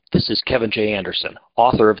is Kevin J. Anderson,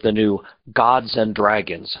 author of the new Gods and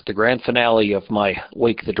Dragons, the grand finale of my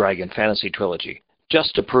Wake the Dragon fantasy trilogy,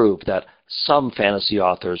 just to prove that some fantasy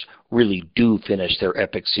authors really do finish their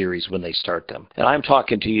epic series when they start them. And I'm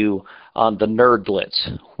talking to you on the Nerd Blitz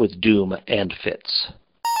with Doom and Fitz.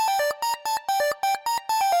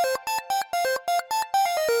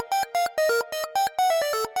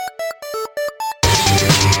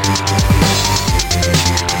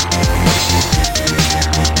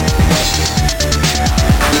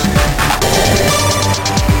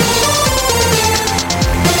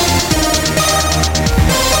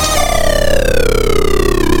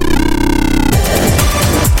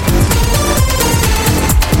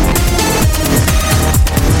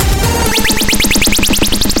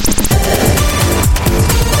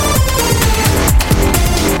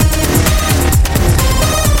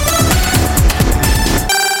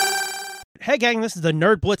 Hey gang, this is the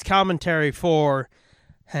Nerd Blitz commentary for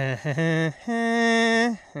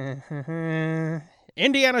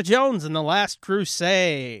Indiana Jones and the Last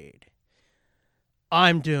Crusade.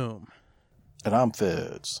 I'm Doom. And I'm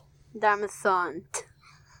Fitz. And I'm his son.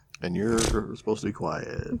 And you're supposed to be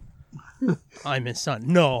quiet. I'm his son.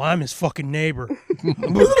 No, I'm his fucking neighbor.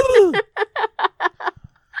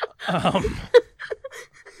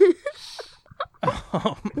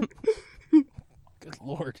 Good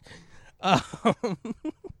Lord.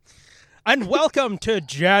 And welcome to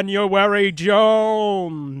January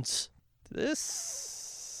Jones.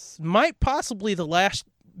 This might possibly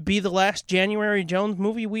be the last January Jones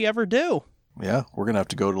movie we ever do. Yeah, we're going to have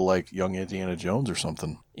to go to like Young Indiana Jones or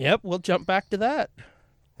something. Yep, we'll jump back to that.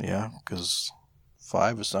 Yeah, because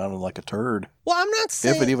 5 is sounding like a turd. Well, I'm not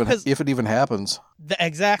saying... If it even happens.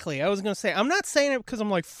 Exactly. I was going to say, I'm not saying it because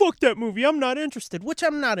I'm like, fuck that movie, I'm not interested. Which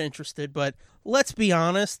I'm not interested, but let's be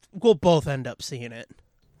honest, we'll both end up seeing it.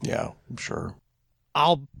 Yeah, I'm sure.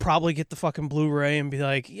 I'll probably get the fucking Blu-ray and be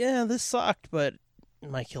like, yeah, this sucked, but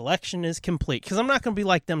my collection is complete. Because I'm not going to be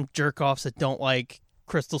like them jerk-offs that don't like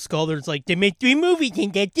Crystal Skull. There's like, they made 3 movies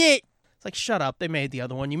and that's it. It's like, shut up, they made the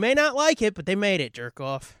other one. You may not like it, but they made it,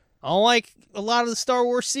 jerk-off. I don't like a lot of the Star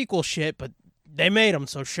Wars sequel shit, but they made them,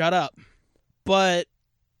 so shut up. But,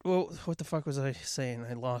 well, what the fuck was I saying?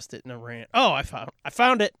 I lost it in a rant. Oh, I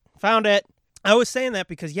found it. I was saying that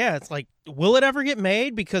because, yeah, it's like, will it ever get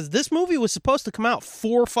made? Because this movie was supposed to come out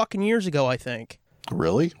 4 fucking years ago, I think.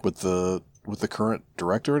 Really? With the current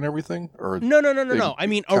director and everything? Or No. I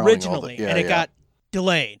mean, originally. And it got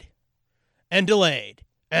delayed.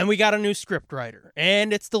 And we got a new scriptwriter.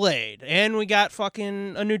 And it's delayed. And we got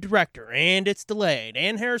fucking a new director. And it's delayed.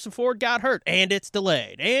 And Harrison Ford got hurt. And it's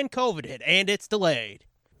delayed. And COVID hit. And it's delayed.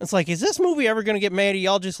 It's like, is this movie ever going to get made? Or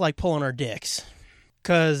y'all just like pulling our dicks?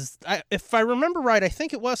 Because if I remember right, I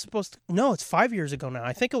think it was supposed to... No, it's 5 years ago now.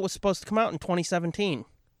 I think it was supposed to come out in 2017.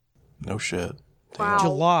 No shit. Wow.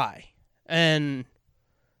 July. And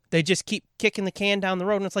they just keep kicking the can down the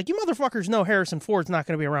road. And it's like, you motherfuckers know Harrison Ford's not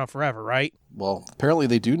going to be around forever, right? Well, apparently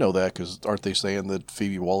they do know that, because aren't they saying that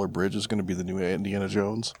Phoebe Waller-Bridge is going to be the new Indiana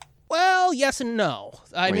Jones? Well, yes and no.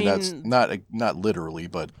 I mean that's not literally,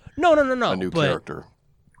 but no. A new character.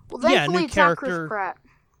 Well, thankfully new it's character. not Chris Pratt.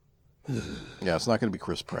 Yeah, it's not going to be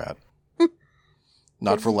Chris Pratt.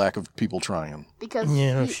 Not for lack of people trying. Because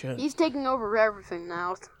he's taking over everything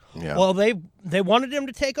now. Yeah. Well, they wanted him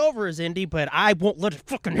to take over as Indy, but I won't let it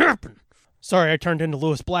fucking happen. Sorry, I turned into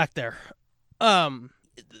Lewis Black there.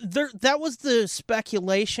 That was the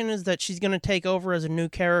speculation, is that she's going to take over as a new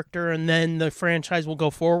character and then the franchise will go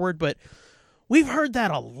forward, but we've heard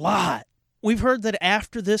that a lot. We've heard that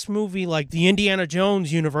after this movie, like, the Indiana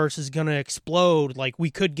Jones universe is going to explode. Like, we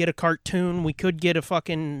could get a cartoon, we could get a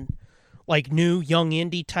fucking, like, new Young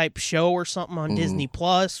Indy type show or something on Disney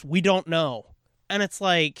Plus. We don't know. And it's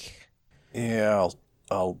like... Yeah,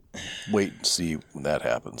 I'll wait and see when that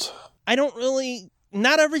happens. I don't really...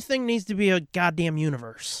 Not everything needs to be a goddamn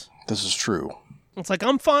universe. This is true. It's like,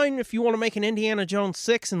 I'm fine if you want to make an Indiana Jones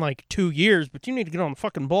 6 in, like, 2 years, but you need to get on the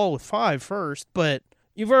fucking ball with 5 first. But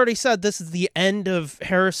you've already said this is the end of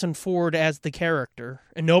Harrison Ford as the character,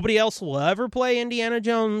 and nobody else will ever play Indiana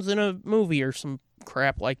Jones in a movie or some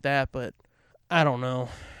crap like that, but I don't know.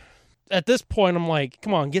 At this point, I'm like,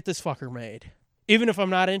 come on, get this fucker made. Even if I'm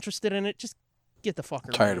not interested in it, just get the fucker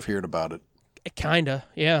made. Tired of hearing about it. Kinda,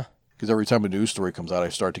 yeah. Because every time a news story comes out, I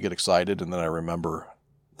start to get excited, and then I remember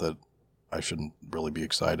that I shouldn't really be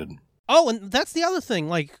excited. Oh, and that's the other thing.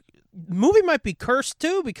 Like, movie might be cursed,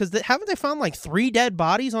 too, because haven't they found, like, 3 dead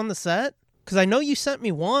bodies on the set? Because I know you sent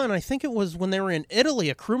me one. I think it was when they were in Italy.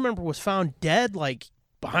 A crew member was found dead, like,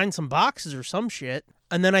 behind some boxes or some shit.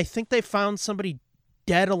 And then I think they found somebody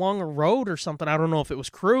dead along a road or something. I don't know if it was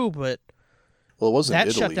crew, but... Well, it wasn't that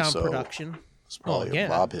Italy, shut down so production. it's probably a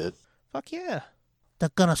mob hit. Fuck yeah. They're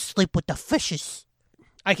gonna sleep with the fishes.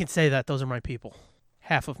 I can say that. Those are my people.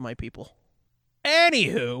 Half of my people.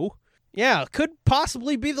 Anywho, yeah, could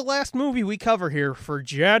possibly be the last movie we cover here for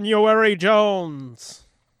January Jones.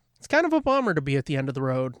 It's kind of a bummer to be at the end of the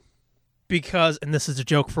road. Because, and this is a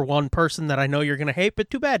joke for one person that I know you're going to hate, but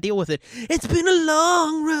too bad, deal with it. It's been a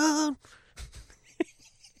long road.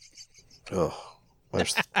 Ugh. I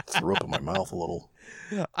just threw up in my mouth a little.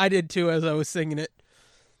 I did too as I was singing it.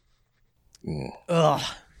 Ugh.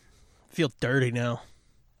 Feel dirty now.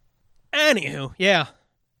 Anywho, yeah.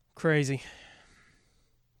 Crazy.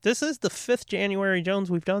 This is the 5th January Jones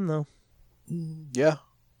we've done, though. Yeah,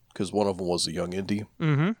 because one of them was a young indie.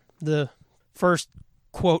 Mm-hmm. The first,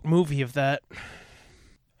 quote, movie of that.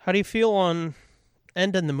 How do you feel on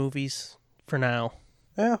ending the movies for now?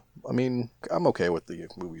 Yeah, I mean, I'm okay with the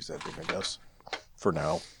movies ending, I guess, for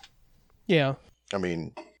now. Yeah. I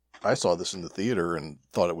mean, I saw this in the theater and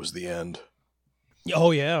thought it was the end.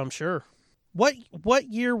 Oh, yeah, I'm sure. What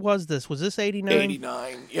year was this? Was this 89?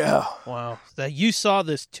 89, yeah. Wow. That you saw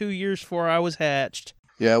this 2 years before I was hatched.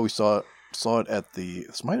 Yeah, we saw it at the,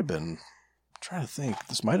 this might have been, I'm trying to think,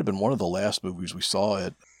 this might have been one of the last movies we saw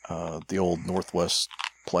at the old Northwest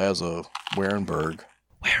Plaza, Warenberg.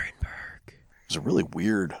 It was a really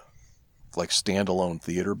weird, like, standalone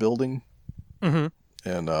theater building. Mm-hmm.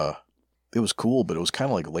 And it was cool, but it was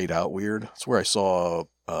kind of like laid out weird. It's where I saw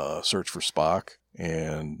Search for Spock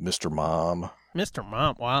and Mr. Mom. Mr.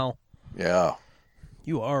 Mom, wow. Yeah.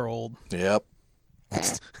 You are old. Yep.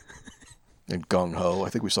 And Gung Ho. I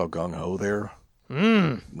think we saw Gung Ho there.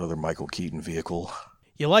 Another Michael Keaton vehicle.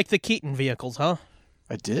 You like the Keaton vehicles, huh?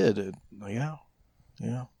 I did. Yeah.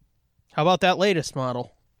 Yeah. How about that latest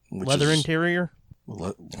model? Which leather is interior?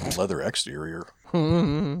 leather exterior.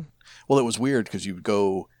 Mm-hmm. Well, it was weird because you would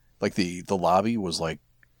go, like the lobby was like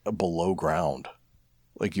below ground.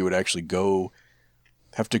 Like you would actually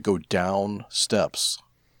have to go down steps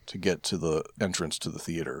to get to the entrance to the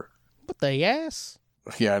theater. What the ass?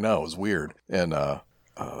 Yeah, I know. It was weird. And I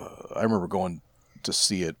remember going to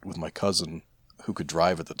see it with my cousin who could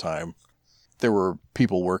drive at the time. There were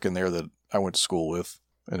people working there that I went to school with,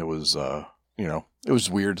 and it was, it was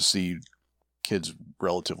weird to see kids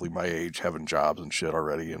relatively my age having jobs and shit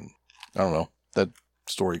already. And I don't know. That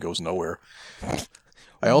story goes nowhere.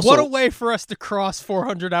 What a way for us to cross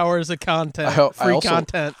 400 hours of content, free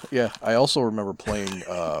content. Yeah, I also remember playing.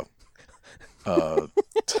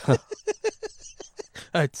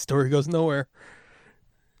 That story goes nowhere.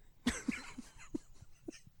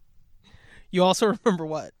 You also remember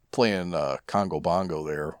what? Playing Congo Bongo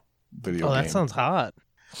there, video game. Oh, that sounds hot.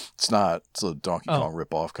 It's not. It's a Donkey Kong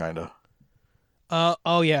ripoff, kind of.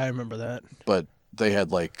 Oh yeah, I remember that. But they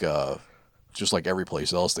had like, just like every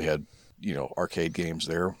place else, they had, arcade games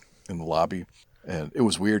there in the lobby. And it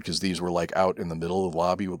was weird because these were like out in the middle of the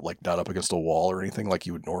lobby with like not up against a wall or anything like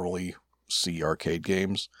you would normally see arcade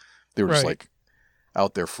games. They were just like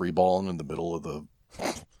out there freeballing in the middle of the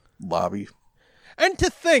lobby. And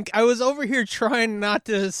to think, I was over here trying not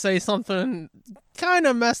to say something kind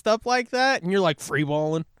of messed up like that, and you're like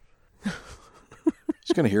freeballing.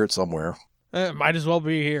 He's going to hear it somewhere. Might as well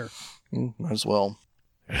be here. Might as well.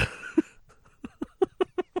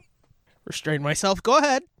 Restrain myself. Go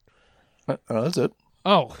ahead. That's it.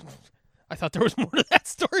 Oh, I thought there was more to that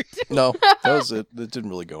story, too. No, that was it. It didn't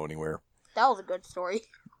really go anywhere. That was a good story.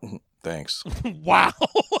 Thanks. Wow.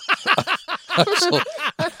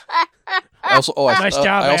 Nice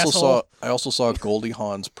job, asshole. I also saw Goldie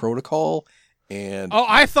Hawn's Protocol, and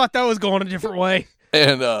I thought that was going a different way.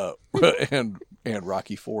 And and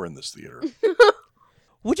Rocky IV in this theater.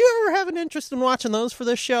 Would you ever have an interest in watching those for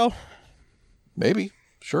this show? Maybe,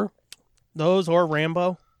 sure. Those or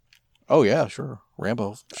Rambo? Oh yeah, sure.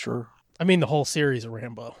 Rambo, sure. I mean the whole series of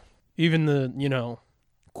Rambo, even the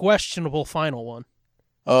questionable final one.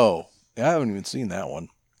 Oh, yeah, I haven't even seen that one.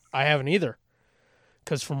 I haven't either.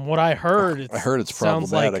 Because from what I heard, it's problematic.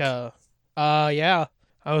 Sounds like, yeah.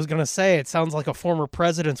 I was going to say, it sounds like a former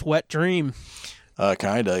president's wet dream.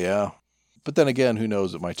 Kinda, yeah. But then again, who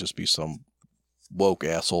knows? It might just be some woke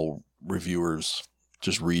asshole reviewers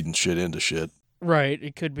just reading shit into shit. Right.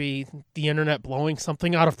 It could be the internet blowing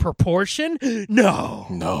something out of proportion.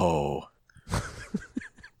 No.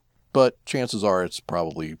 But chances are it's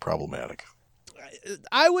probably problematic.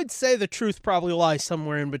 I would say the truth probably lies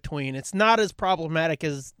somewhere in between. It's not as problematic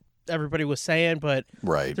as everybody was saying, but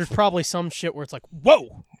there's probably some shit where it's like,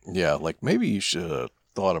 whoa! Yeah, like maybe you should have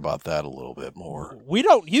thought about that a little bit more. We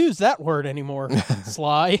don't use that word anymore,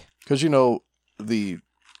 Sly. Because, the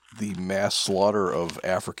mass slaughter of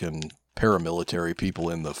African paramilitary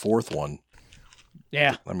people in the fourth one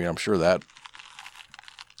Yeah. I mean, I'm sure that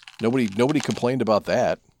nobody complained about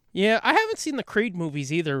that. Yeah, I haven't seen the Creed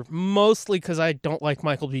movies either, mostly because I don't like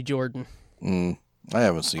Michael B. Jordan. I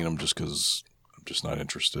haven't seen them just because I'm just not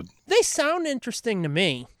interested. They sound interesting to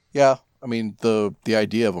me. Yeah, I mean, the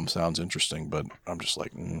idea of them sounds interesting, but I'm just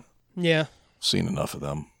like, Yeah. seen enough of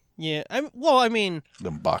them. Yeah, I mean...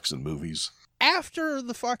 Them boxing movies. After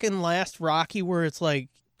the fucking last Rocky where it's like,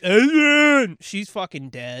 she's fucking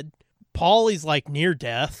dead. Paulie's like near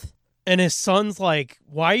death. And his son's like,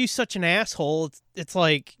 why are you such an asshole? It's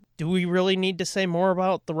like, do we really need to say more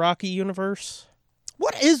about the Rocky universe?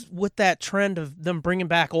 What is with that trend of them bringing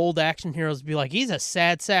back old action heroes to be like, he's a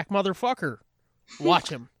sad sack motherfucker. Watch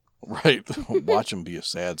him. Right. Watch him be a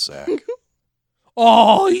sad sack.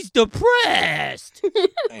 Oh, he's depressed.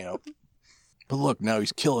 But look, now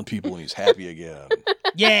he's killing people and he's happy again.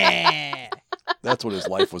 Yeah. That's what his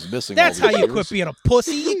life was missing. That's all how these you years. quit being a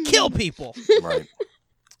pussy. You kill people. Right.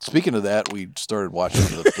 Speaking of that, we started watching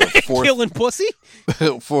the fourth Killing pussy?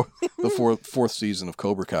 fourth season of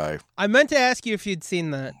Cobra Kai. I meant to ask you if you'd seen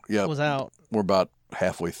that. Yeah, It was out. We're about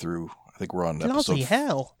halfway through. I think we're on episode. Bloody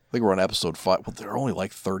hell. I think we're on episode 5. Well, they're only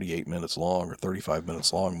like 38 minutes long or 35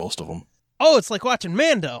 minutes long, most of them. Oh, it's like watching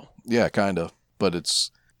Mando. Yeah, kind of. But it's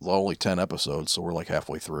only 10 episodes, so we're like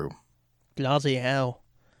halfway through. Bloody hell.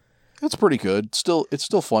 It's pretty good. It's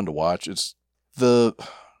still fun to watch.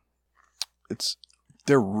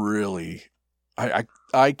 They're really,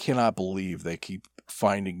 I cannot believe they keep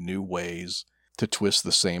finding new ways to twist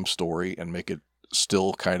the same story and make it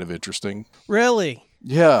still kind of interesting. Really?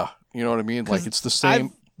 Yeah. You know what I mean? Like it's the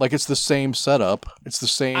same, it's the same setup. It's the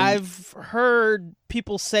same. I've heard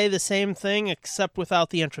people say the same thing except without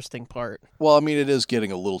the interesting part. Well, I mean, it is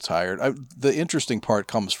getting a little tired. The interesting part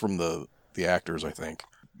comes from the actors, I think.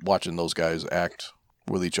 Watching those guys act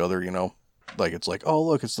with each other, Like, it's like, oh,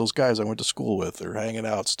 look, it's those guys I went to school with. They're hanging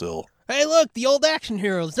out still. Hey, look, the old action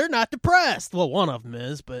heroes, they're not depressed. Well, one of them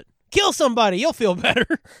is, but kill somebody, you'll feel better.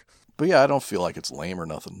 But yeah, I don't feel like it's lame or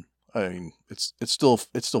nothing. I mean, it's still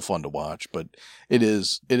fun to watch, but it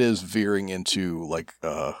is veering into like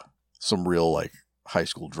some real like high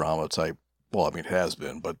school drama type. Well, I mean, it has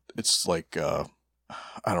been, but it's like I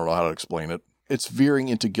don't know how to explain it. It's veering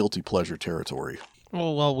into guilty pleasure territory.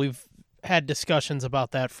 Well, we've had discussions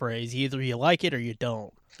about that phrase. Either you like it or you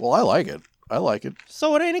don't. Well, I like it.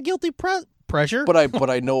 So it ain't a guilty pleasure. But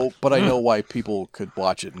I know why people could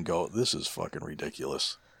watch it and go, "This is fucking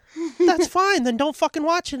ridiculous." That's fine. Then don't fucking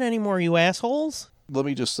watch it anymore, you assholes. Let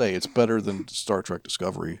me just say, it's better than Star Trek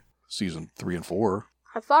Discovery season 3 and 4.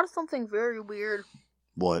 I thought of something very weird.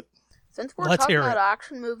 What? Since we're Let's talking hear about it.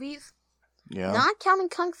 action movies, Yeah. not counting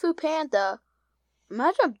Kung Fu Panda,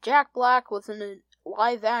 imagine if Jack Black was in a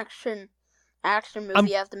live action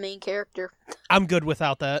movie as the main character. I'm good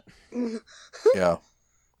without that. Yeah.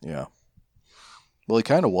 Well, he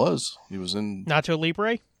kind of was. He was in Nacho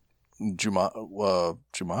Libre?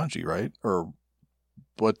 Jumanji, right? Or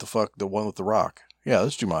what the fuck? The one with the rock. Yeah,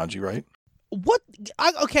 that's Jumanji, right? What?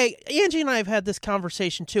 Okay, Angie and I have had this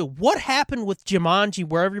conversation too. What happened with Jumanji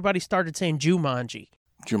where everybody started saying Jumanji?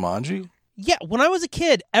 Jumanji? Yeah, when I was a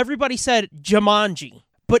kid, everybody said Jumanji.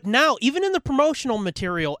 But now, even in the promotional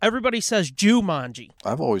material, everybody says Jumanji.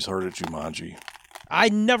 I've always heard of Jumanji. I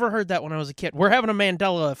never heard that when I was a kid. We're having a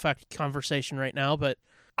Mandela effect conversation right now, but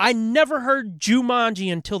I never heard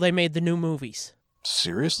Jumanji until they made the new movies.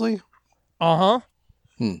 Seriously? Uh-huh.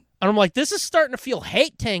 And I'm like, this is starting to feel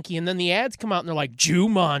hate tanky, and then the ads come out and they're like,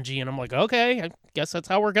 Jumanji, and I'm like, okay, I guess that's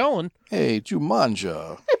how we're going. Hey,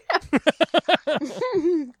 Jumanji.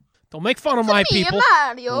 Don't make fun of my people. Me,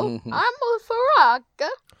 Mario. Mm-hmm. I'm a Faraka.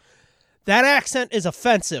 That accent is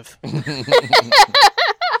offensive.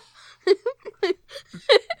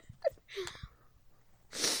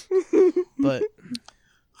 But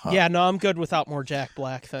yeah, no, I'm good without more Jack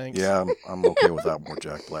Black, thanks. Yeah, I'm okay without more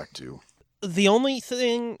Jack Black, too. The only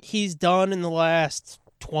thing he's done in the last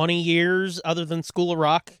 20 years, other than School of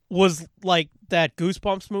Rock, was like that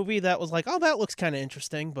Goosebumps movie that was like, oh, that looks kind of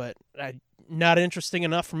interesting, but not interesting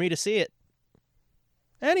enough for me to see it.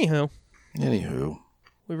 Anywho.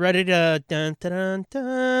 We ready to dun dun dun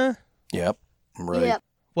dun? Yep, I'm ready. Yep.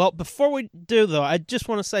 Well, before we do, though, I just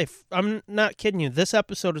want to say, I'm not kidding you. This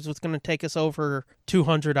episode is what's going to take us over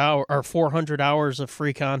 200 hours or 400 hours of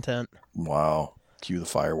free content. Wow. Cue the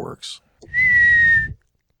fireworks.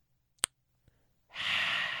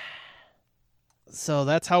 So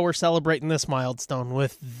that's how we're celebrating this milestone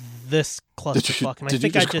with this clusterfuck. And I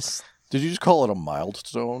think Did you just call it a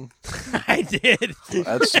milestone? I did.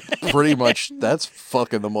 That's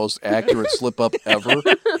fucking the most accurate slip-up ever.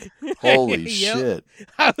 Holy Yep. shit.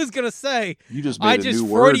 I was going to say. You just made a new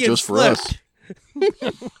word Freudian just for us. slipped.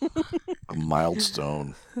 A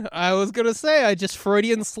milestone. I was going to say, I just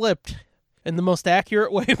Freudian slipped in the most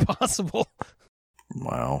accurate way possible.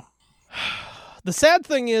 Wow. The sad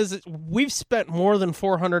thing is, we've spent more than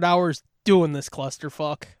 400 hours doing this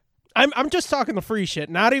clusterfuck. I'm just talking the free shit,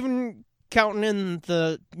 not even counting in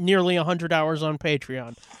the nearly 100 hours on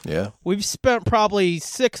Patreon. Yeah. We've spent probably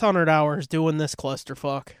 600 hours doing this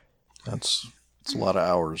clusterfuck. That's a lot of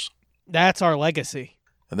hours. That's our legacy.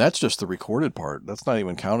 And that's just the recorded part. That's not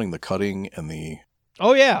even counting the cutting and the...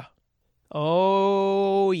 Oh, yeah.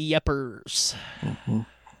 Oh, yeppers. Mm-hmm.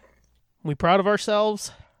 We proud of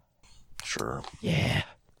ourselves? Sure. Yeah.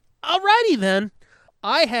 Alrighty, then.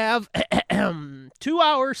 I have 2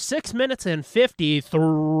 hours, 6 minutes, and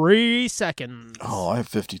 53 seconds. Oh, I have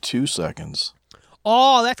 52 seconds.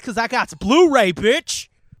 Oh, that's because I got Blu-ray, bitch.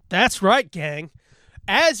 That's right, gang.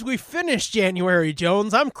 As we finish January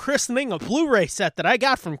Jones, I'm christening a Blu-ray set that I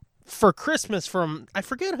got for Christmas from, I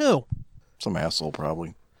forget who. Some asshole,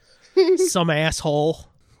 probably. Some asshole.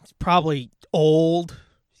 He's probably old.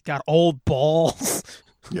 He's got old balls.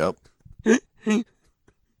 Yep.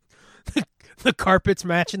 The carpet's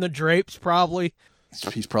matching the drapes, probably.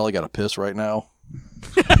 He's probably got a piss right now.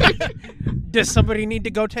 Does somebody need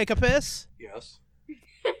to go take a piss? Yes.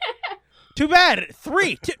 Too bad.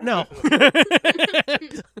 3, 2, no.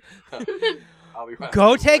 I'll be right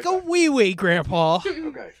Go take a wee-wee, Grandpa.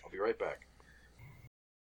 Okay, I'll be right back.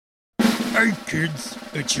 Hey, kids.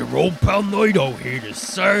 It's your old pal Nido here to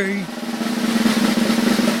say...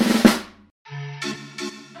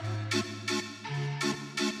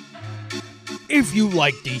 If you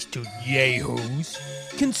like these two yahoos,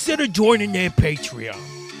 consider joining their Patreon.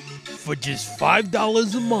 For just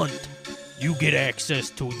 $5 a month, you get access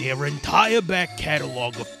to their entire back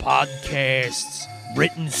catalog of podcasts,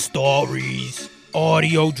 written stories,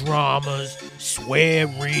 audio dramas, swear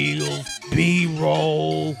reels,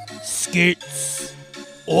 B-roll, skits,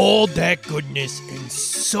 all that goodness and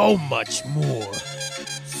so much more.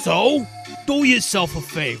 So, do yourself a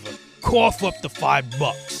favor, cough up the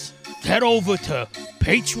 $5. Head over to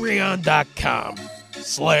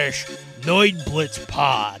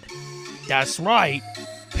patreon.com/NerdBlitzPod. That's right,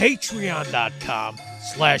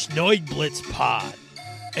 patreon.com/NerdBlitzPod.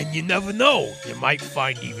 And you never know, you might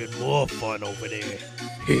find even more fun over there.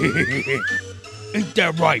 Ain't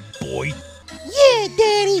that right, boy? Yeah,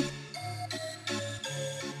 Daddy.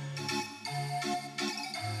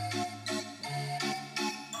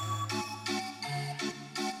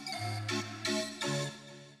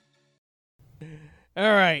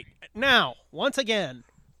 All right. Now, once again,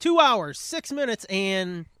 2 hours, 6 minutes,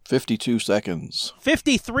 and 52 seconds.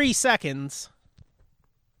 53 seconds.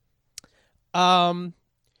 You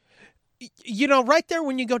know, right there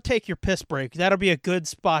when you go take your piss break, that'll be a good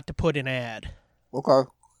spot to put an ad. Okay.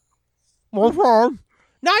 Now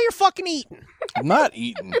you're fucking eating. I'm not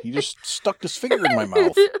eating. He just stuck his finger in my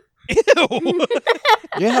mouth. Ew.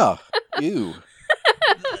 Yeah. Ew.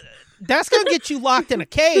 That's going to get you locked in a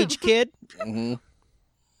cage, kid. Mm-hmm.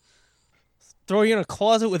 Throw you in a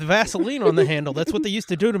closet with Vaseline on the handle. That's what they used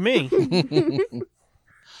to do to me. Is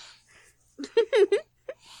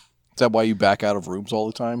that why you back out of rooms all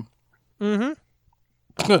the time? Mm-hmm.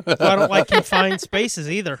 I don't like confined spaces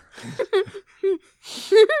either.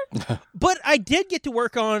 But I did get to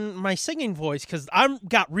work on my singing voice because I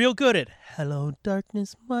got real good at "Hello,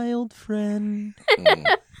 darkness, my old friend."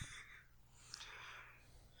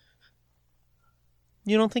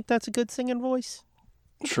 You don't think that's a good singing voice?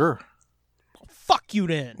 Sure. Fuck you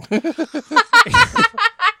then.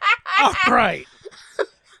 All right.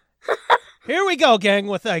 Here we go, gang,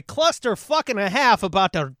 with a cluster fucking a half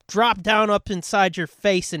about to drop down up inside your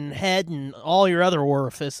face and head and all your other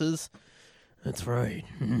orifices. That's right.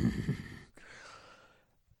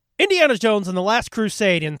 Indiana Jones and the Last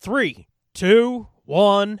Crusade in 3, 2,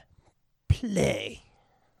 1, play.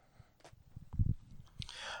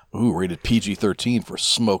 Ooh, rated PG-13 for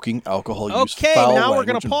smoking, alcohol use, Okay, foul now we're language,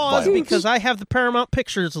 going to and pause violence. because I have the Paramount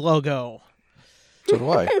Pictures logo. So do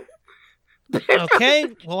I. Okay,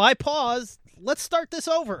 well, I paused. Let's start this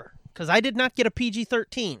over because I did not get a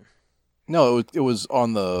PG-13. No, it was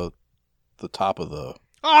on the top of the...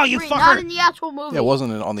 Oh, you Wait, fucker. not in the actual movie. Yeah, it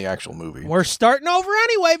wasn't on the actual movie. We're starting over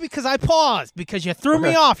anyway because I paused because you threw me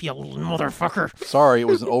Okay. off, you motherfucker. Sorry, it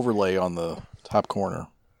was an overlay on the top corner.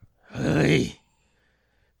 Hey.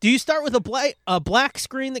 Do you start with a black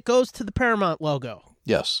screen that goes to the Paramount logo?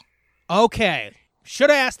 Yes. Okay. Should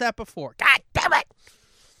have asked that before. God damn it.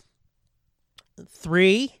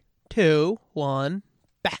 3, 2, 1,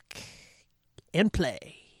 back. And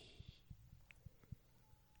play.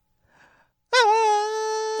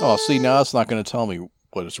 Oh, see, now it's not going to tell me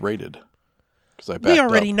what it's rated. Because I backed We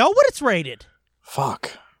already up. know what it's rated.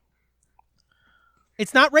 Fuck.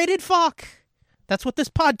 It's not rated fuck. That's what this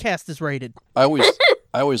podcast is rated. I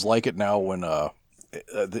always like it now when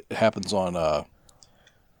it happens on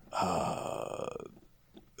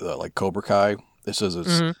like Cobra Kai. It says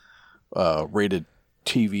it's rated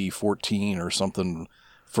TV 14 or something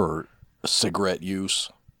for cigarette use,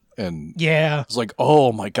 and Yeah. it's like,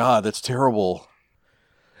 oh my god, that's terrible.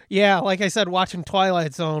 Yeah, like I said, watching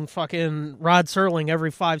Twilight Zone, fucking Rod Serling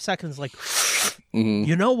every 5 seconds, like,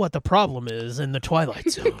 you know what the problem is in the Twilight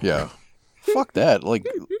Zone. Yeah. Fuck that. Like,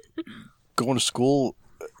 going to school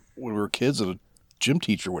when we were kids, and a gym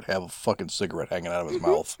teacher would have a fucking cigarette hanging out of his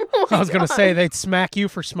mouth. I was going to say, they'd smack you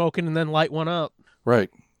for smoking and then light one up. Right.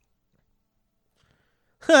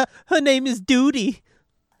 Her name is Doody.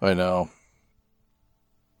 I know.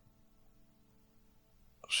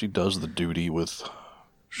 She does the duty with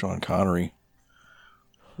Sean Connery.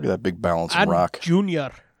 Look at that big balancing rock.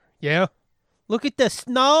 Junior. Yeah. Look at the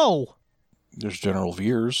snow. There's General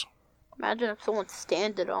Veers. Imagine if someone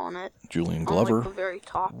standed on it. Julian On, Glover. like, the very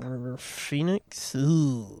top. River Phoenix.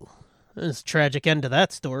 Ooh. There's a tragic end to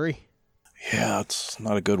that story. Yeah, it's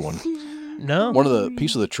not a good one. No. One of the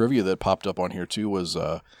piece of the trivia that popped up on here too was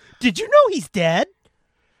Did you know he's dead?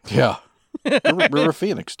 yeah. River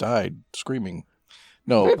Phoenix died screaming.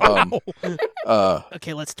 No,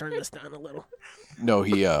 Okay, let's turn this down a little. no,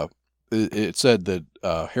 he it said that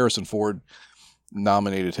Harrison Ford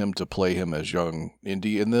nominated him to play him as young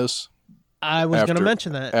Indy in this. I was going to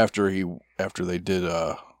mention that. After they did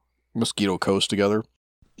Mosquito Coast together.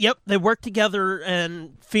 Yep, they worked together,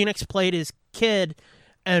 and Phoenix played his kid,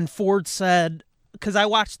 and Ford said, because I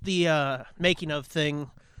watched the making of thing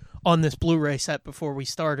on this Blu-ray set before we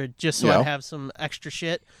started, just so I'd have some extra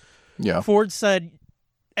shit. Yeah. Ford said,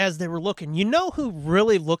 as they were looking, you know who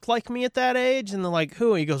really looked like me at that age? And they're like,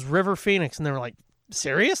 who? And he goes, River Phoenix. And they were like,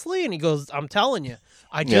 seriously? And he goes, I'm telling you,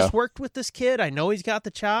 I just worked with this kid. I know he's got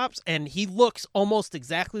the chops, and he looks almost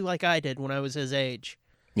exactly like I did when I was his age.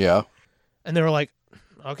 Yeah. And they were like,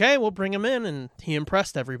 okay, we'll bring him in, and he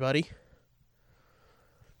impressed everybody.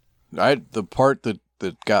 The part that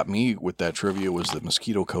got me with that trivia was that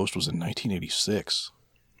Mosquito Coast was in 1986.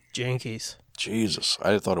 Jankies. Jesus,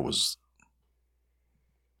 I thought it was.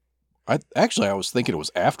 I was thinking it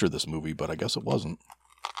was after this movie, but I guess it wasn't.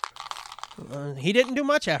 He didn't do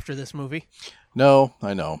much after this movie. No,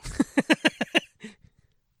 I know.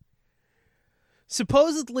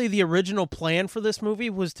 Supposedly, the original plan for this movie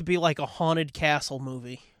was to be like a haunted castle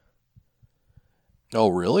movie. Oh,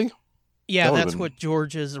 really? Yeah, that's what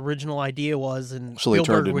George's original idea was, and so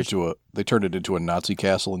Spielberg they turned it into a Nazi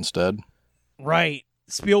castle instead. Right.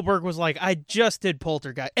 Spielberg was like, I just did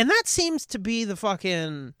Poltergeist. And that seems to be the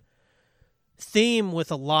fucking theme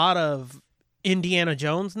with a lot of Indiana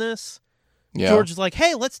Jones-ness. Yeah. George is like,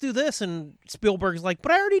 hey, let's do this. And Spielberg's like,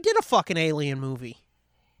 but I already did a fucking alien movie.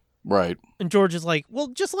 Right. And George is like, well,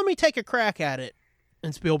 just let me take a crack at it.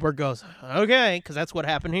 And Spielberg goes, okay, because that's what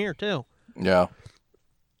happened here, too. Yeah.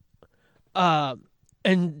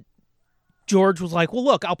 And George was like, well,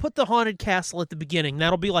 look, I'll put the haunted castle at the beginning.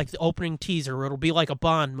 That'll be like the opening teaser. It'll be like a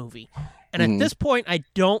Bond movie. And at this point, I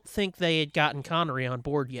don't think they had gotten Connery on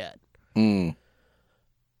board yet. Mm.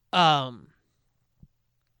 And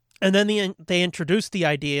then they introduced the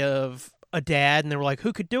idea of a dad, and they were like,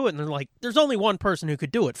 who could do it? And they're like, there's only one person who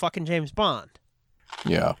could do it, fucking James Bond.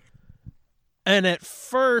 Yeah. And at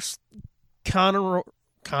first, Connery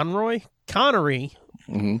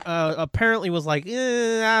apparently was like,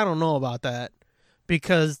 I don't know about that.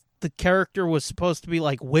 Because the character was supposed to be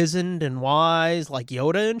like wizened and wise, like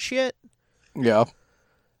Yoda and shit. Yeah.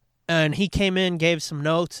 And he came in, gave some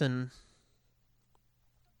notes, and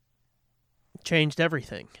changed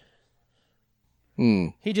everything.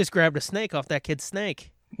 Mm. He just grabbed a snake off that kid's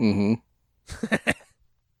snake. Mm-hmm.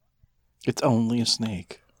 It's only a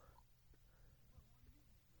snake.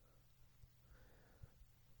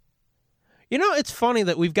 You know, it's funny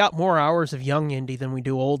that we've got more hours of young Indy than we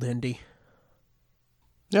do old Indy.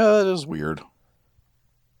 Yeah, that is weird.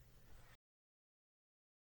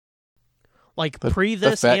 Like pre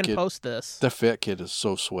this and post this. That fat kid is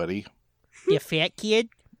so sweaty. You fat kid?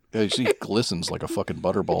 Yeah, he glistens like a fucking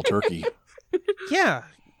butterball turkey. Yeah.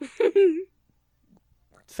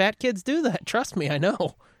 Fat kids do that. Trust me, I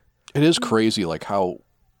know. It is crazy, like how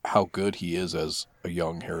good he is as a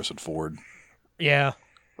young Harrison Ford. Yeah.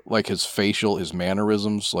 Like his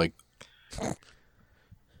mannerisms, like.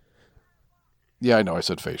 Yeah, I know. I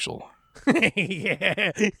said facial.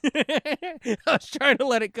 Yeah. I was trying to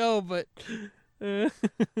let it go, but.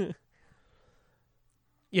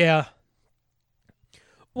 Yeah.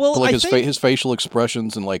 Well, but like his facial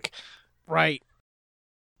expressions and like. Right.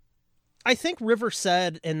 I think River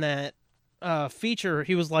said in that feature,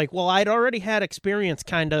 he was like, well, I'd already had experience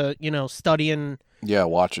kind of, studying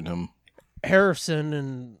watching him. Harrison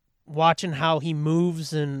and watching how he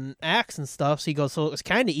moves and acts and stuff. So he goes, so it was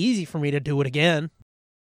kind of easy for me to do it again.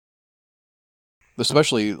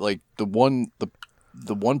 Especially like the one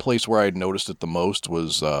place where I had noticed it the most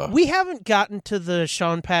was we haven't gotten to the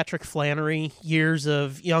Sean Patrick Flannery years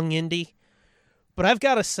of Young Indy, but I've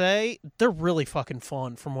got to say they're really fucking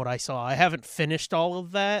fun from what I saw. I haven't finished all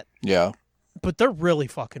of that. Yeah. But they're really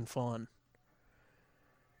fucking fun.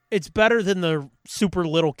 It's better than the super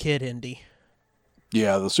little kid Indy.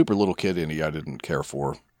 Yeah, the super little kid Indy I didn't care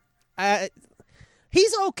for.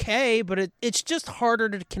 He's okay, but it's just harder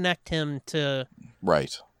to connect him to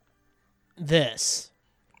this.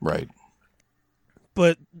 Right.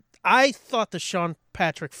 But I thought the Sean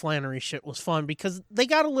Patrick Flannery shit was fun because they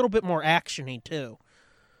got a little bit more action-y, too.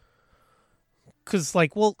 Because,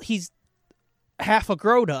 he's half a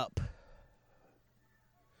grown-up.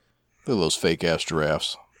 Look at those fake-ass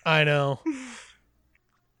giraffes. I know.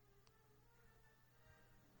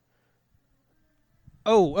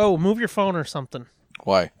 Oh, move your phone or something.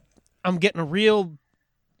 Why? I'm getting a real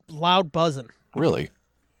loud buzzing. Really?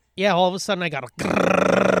 Yeah, all of a sudden I got a...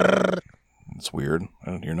 That's weird. I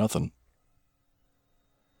don't hear nothing.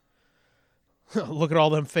 Look at all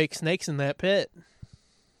them fake snakes in that pit.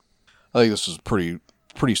 I think this is pretty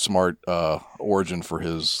smart origin for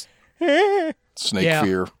his snake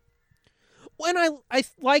fear. When I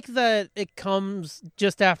like that it comes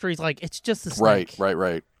just after he's like, it's just a snake.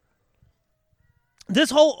 Right.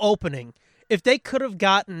 This whole opening, if they could have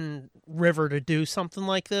gotten River to do something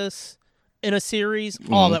like this in a series,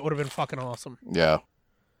 that would have been fucking awesome. Yeah.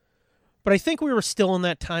 But I think we were still in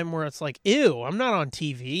that time where it's like, ew, I'm not on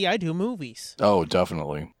TV. I do movies. Oh,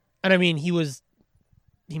 definitely. And I mean, he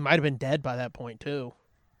might have been dead by that point, too.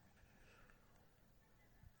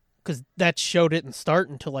 Because that show didn't start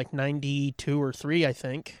until 92 or 3, I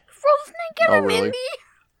think. Snake and really? Mindy?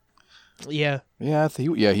 Yeah. Yeah,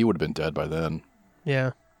 he would have been dead by then.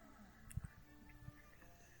 Yeah.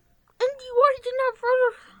 Andy, why did you not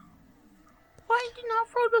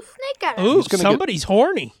throw the snake at him? Ooh, somebody's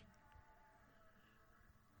horny.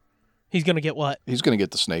 He's going to get what? He's going to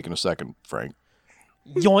get the snake in a second, Frank.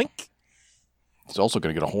 Yoink. He's also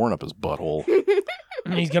going to get a horn up his butthole.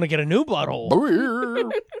 And he's going to get a new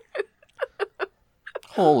butthole.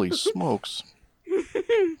 Holy smokes.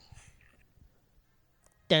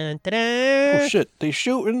 Dun, dun, dun. Oh, shit. They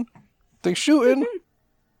shooting.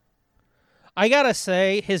 I got to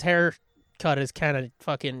say, his haircut is kind of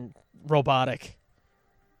fucking robotic.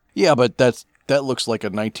 Yeah, but that looks like a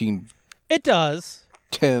 1910, It does.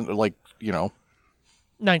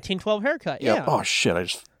 1912 haircut, yeah. Oh,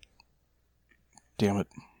 shit. Damn it.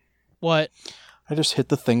 What? I just hit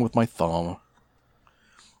the thing with my thumb.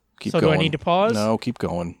 Keep going. Do I need to pause? No, keep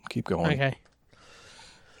going. Okay.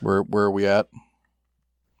 Where are we at?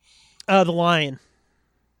 The Lion.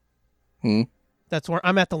 That's where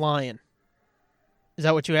I'm at, the Lion. Is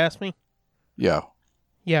that what you asked me? Yeah.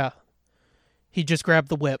 Yeah. He just grabbed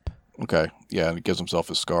the whip. Okay. Yeah, and he gives himself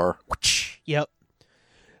his scar. Yep.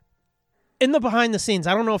 In the behind the scenes,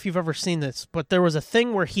 I don't know if you've ever seen this, but there was a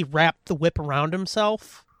thing where he wrapped the whip around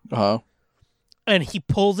himself. Uh-huh. And he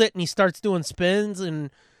pulls it and he starts doing spins, and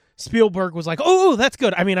Spielberg was like, oh, that's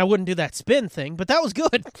good. I mean, I wouldn't do that spin thing, but that was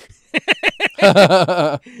good.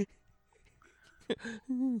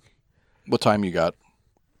 What time you got?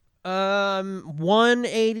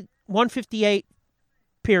 158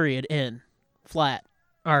 period in flat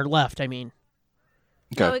or left, I mean.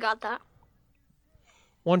 Okay. Oh, we got that.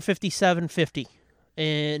 157.50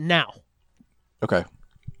 and now. Okay.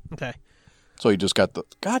 So you just got the...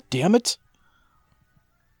 God damn it.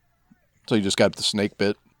 So you just got the snake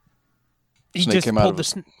bit. He Snake just came pulled out of the...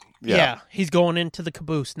 his... Yeah, he's going into the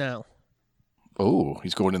caboose now. Oh,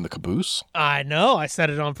 he's going in the caboose? I know. I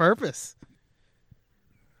said it on purpose.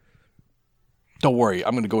 Don't worry.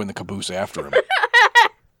 I'm going to go in the caboose after him.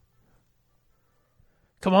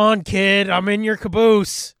 Come on, kid. I'm in your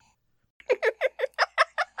caboose.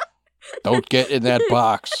 Don't get in that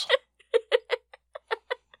box.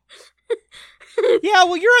 Yeah,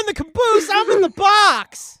 well, you're in the caboose. I'm in the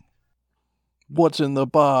box. What's in the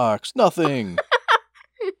box? Nothing.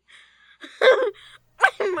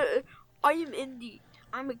 I am Indy.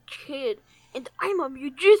 I'm a kid, and I'm a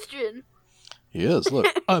musician. He is, look.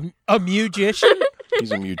 A musician?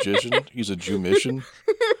 He's a musician. He's a Jew-mission.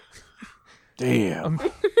 Damn.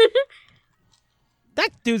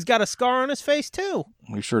 That dude's got a scar on his face, too.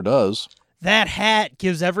 He sure does. That hat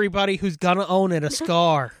gives everybody who's gonna own it a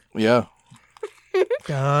scar. Yeah.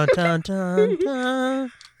 Dun, dun, dun,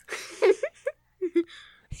 dun.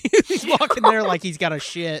 walking there like he's got a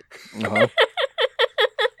shit. Uh-huh.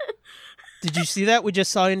 Did you see that? We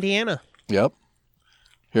just saw Indiana. Yep.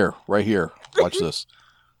 Here, right here. Watch this.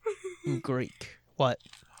 In Greek. What?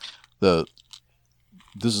 This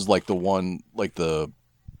is like the one, like the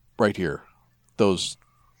right here. The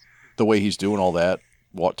way he's doing all that,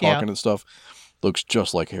 talking and stuff, looks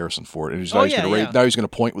just like Harrison Ford. And now he's gonna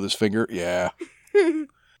point with his finger. Yeah.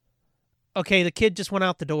 Okay, the kid just went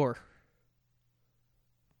out the door.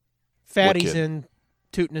 Fatty's in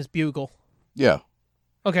tooting his bugle. Yeah.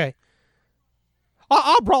 Okay.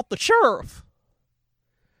 I brought the sheriff.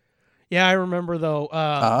 Yeah, I remember though.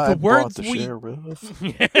 I brought the sheriff.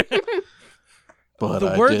 But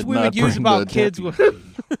the words we would use about kids with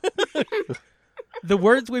the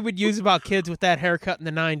words we would use about kids with that haircut in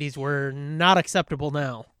the 90s were not acceptable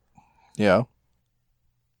now. Yeah.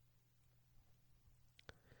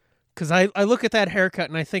 Because I look at that haircut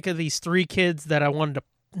and I think of these 3 kids that I wanted to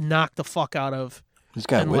knock the fuck out of. He's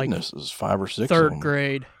got witnesses, like 5 or 6 third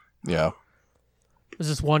grade. Yeah. There's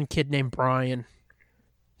this one kid named Brian.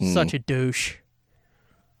 Such a douche.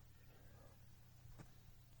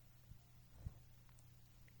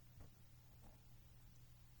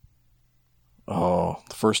 Oh,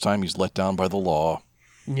 the first time he's let down by the law.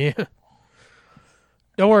 Yeah.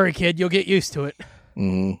 Don't worry, kid. You'll get used to it.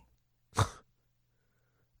 Mm-hmm.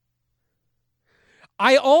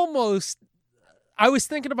 I was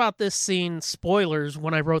thinking about this scene, spoilers,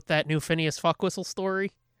 when I wrote that new Phineas Fuckwhistle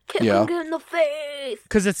story. Kick him in the face.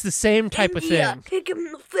 Because it's the same type of thing. Kick him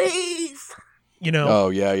in the face. You know? Oh,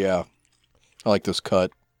 yeah. I like this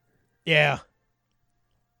cut. Yeah.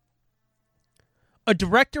 A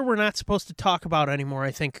director we're not supposed to talk about anymore,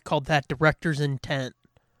 I think, called that director's intent.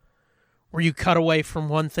 Where you cut away from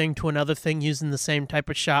one thing to another thing using the same type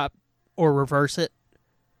of shot or reverse it.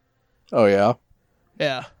 Oh, yeah?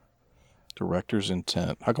 Yeah. Director's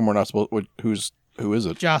intent. How come we're not supposed... Who is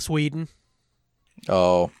it? Joss Whedon.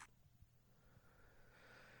 Oh.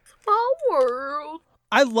 Small world.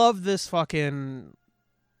 I love this fucking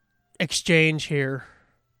exchange here.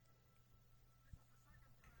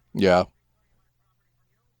 Yeah.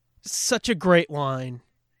 Such a great line.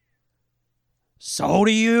 So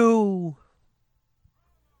do you.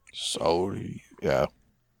 Yeah.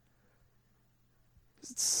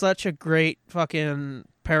 Such a great fucking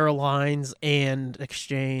pair of lines and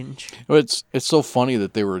exchange. It's so funny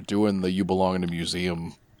that they were doing the "You Belong in a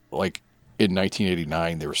Museum" like in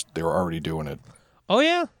 1989. They were already doing it. Oh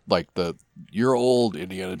yeah. Like you're old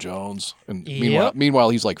Indiana Jones, and Yep.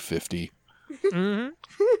 meanwhile he's like 50. Mm-hmm.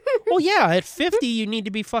 Well, yeah. At 50, you need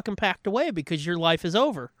to be fucking packed away because your life is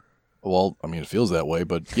over. Well, I mean, it feels that way,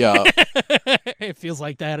 but yeah. It feels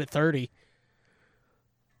like that at 30.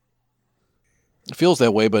 It feels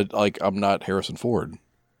that way, but like I'm not Harrison Ford.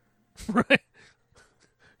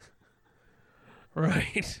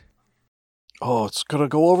 Right. Oh, it's gonna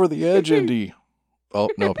go over the edge, Indy. Oh,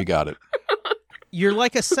 nope, he got it. You're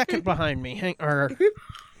like a second behind me. Or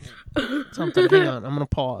something. Hang on. I'm going to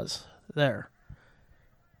pause. There.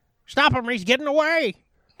 Stop him. He's getting away.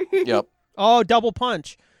 Yep. Oh, double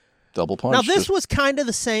punch. Double punch. Now, this was kind of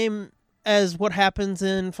the same as what happens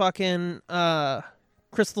in fucking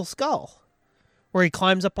Crystal Skull, where he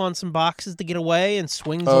climbs up on some boxes to get away and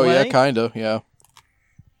swings away. Oh, yeah, kind of, yeah.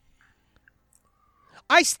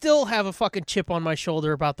 I still have a fucking chip on my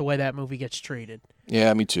shoulder about the way that movie gets treated.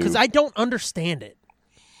 Yeah, me too. Because I don't understand it.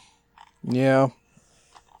 Yeah.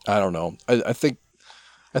 I don't know. I think,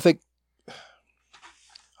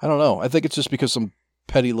 I don't know. I think it's just because some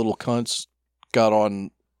petty little cunts got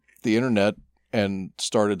on the internet and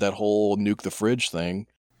started that whole nuke the fridge thing.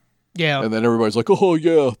 Yeah. And then everybody's like, oh,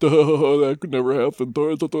 yeah, that could never happen.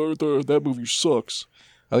 That movie sucks.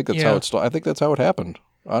 I think that's how it started. I think that's how it happened,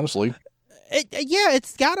 honestly. Yeah,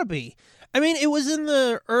 it's gotta be. I mean, it was in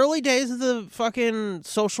the early days of the fucking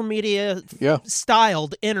social media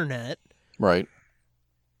styled internet. Right.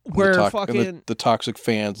 Where the toxic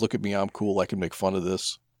fans, look at me, I'm cool, I can make fun of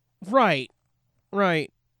this. Right.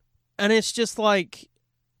 And it's just like,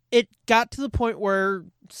 it got to the point where,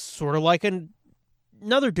 sort of like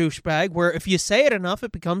another douchebag, where if you say it enough,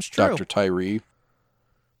 it becomes true. Dr. Tyree.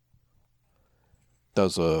 That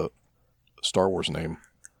was a Star Wars name.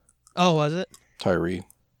 Oh, was it? Tyree.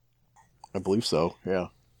 I believe so, yeah.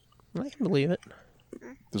 I can believe it.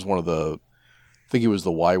 There's one of I think he was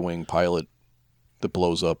the Y-Wing pilot that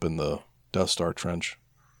blows up in the Death Star trench.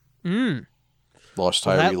 Lost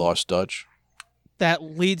Tyree, lost Dutch. That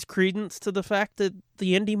leads credence to the fact that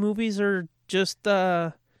the indie movies are just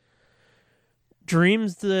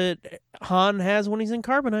dreams that Han has when he's in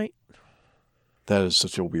Carbonite. That is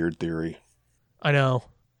such a weird theory. I know.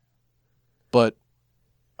 But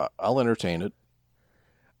I'll entertain it.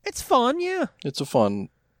 It's fun, yeah. It's a fun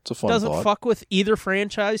Doesn't thought. fuck with either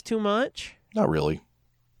franchise too much. Not really.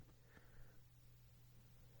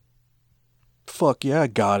 Fuck yeah, I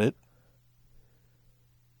got it.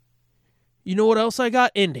 You know what else I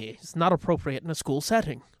got? Indie. It's not appropriate in a school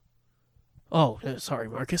setting. Oh, sorry,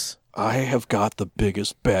 Marcus. I have got the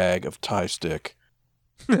biggest bag of Thai stick.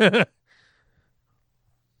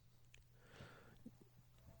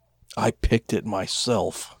 I picked it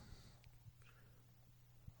myself.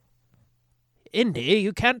 Indie,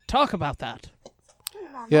 you can't talk about that.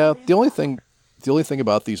 Yeah, the only thing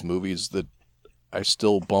about these movies that I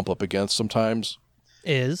still bump up against sometimes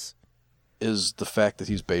is the fact that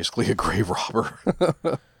he's basically a grave robber.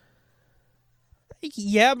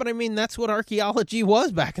 Yeah, but I mean, that's what archaeology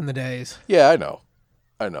was back in the days. Yeah, I know,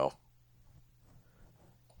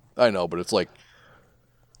 but it's like,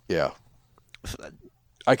 yeah.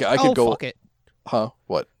 I could go... fuck it. Huh?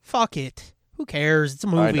 What? Fuck it. Who cares? It's a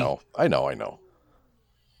movie. I know.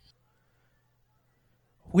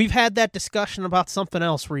 We've had that discussion about something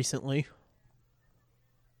else recently.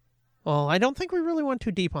 Well, I don't think we really went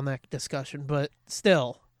too deep on that discussion, but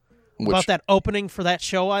still. About that opening for that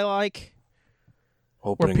show I like.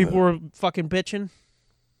 Where people were fucking bitching.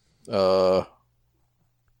 The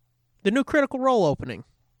new Critical Role opening.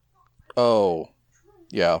 Oh.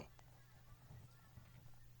 Yeah.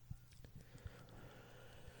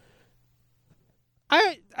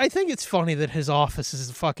 I think it's funny that his office is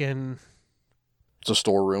a fucking... It's a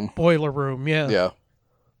storeroom. Boiler room, yeah. Yeah.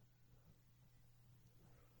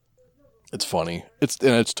 It's funny. It's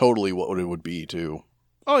totally what it would be, too.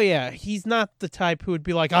 Oh, yeah. He's not the type who would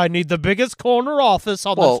be like, I need the biggest corner office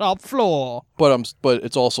on the top floor. But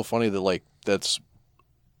it's also funny that, like, that's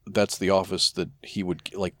the office that he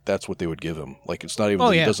would, like, that's what they would give him. Like, it's not even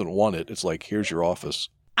that he doesn't want it. It's like, here's your office.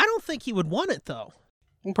 I don't think he would want it, though.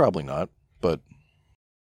 Well, probably not, but...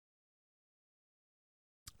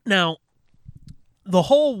 Now, the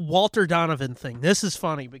whole Walter Donovan thing, this is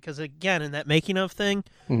funny because, again, in that making of thing,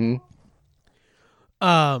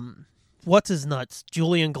 what's his nuts?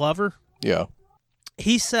 Julian Glover? Yeah.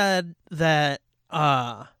 He said that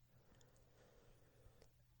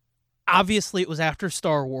obviously it was after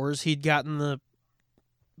Star Wars. He'd gotten the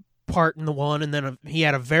part in the one, and then he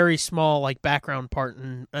had a very small like background part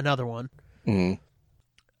in another one. Mm-hmm.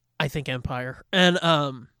 I think Empire.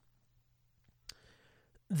 And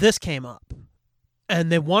this came up. And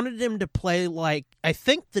they wanted him to play like, I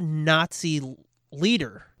think, the Nazi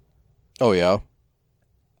leader. Oh, yeah?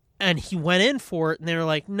 And he went in for it, and they were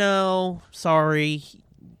like, no, sorry,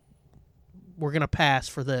 we're going to pass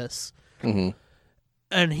for this. Mm-hmm.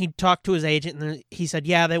 And he talked to his agent, and he said,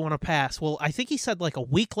 yeah, they want to pass. Well, I think he said like a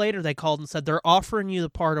week later they called and said, they're offering you the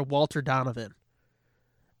part of Walter Donovan.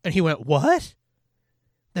 And he went, what?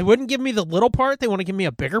 They wouldn't give me the little part? They want to give me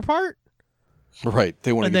a bigger part? Right.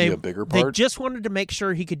 They want to give you a bigger part? They just wanted to make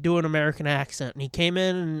sure he could do an American accent. And he came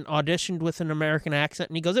in and auditioned with an American accent,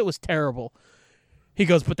 and he goes, it was terrible. He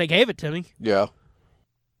goes, but they gave it to me. Yeah.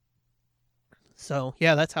 So,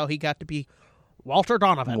 yeah, that's how he got to be Walter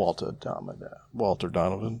Donovan. Walter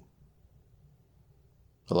Donovan.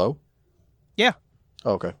 Hello? Yeah.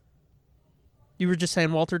 Oh, okay. You were just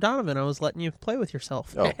saying Walter Donovan. I was letting you play with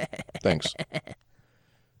yourself. Oh, thanks.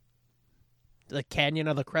 The Canyon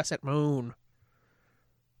of the Crescent Moon.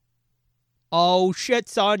 Oh, shit,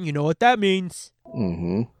 son. You know what that means.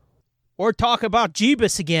 Mm-hmm. Or talk about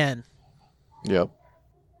Jeebus again. Yep.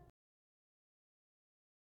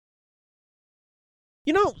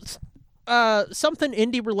 You know, something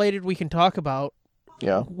indie related we can talk about.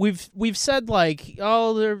 Yeah. We've said like,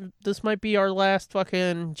 oh, this might be our last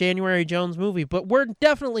fucking January Jones movie, but we're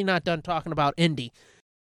definitely not done talking about indie.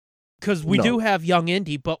 Because we do have Young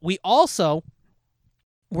Indie, but we also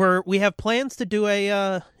we have plans to do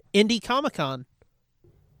a indie Comic-Con.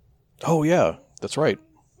 Oh yeah, that's right.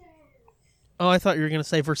 Oh, I thought you were going to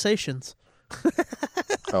say Versations.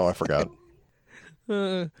 Oh, I forgot.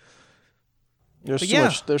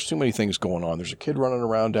 There's too many things going on. There's a kid running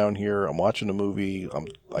around down here. I'm watching a movie.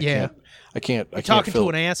 I can't. Talking to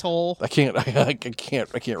an asshole. I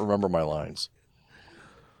can't remember my lines.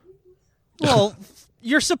 Well,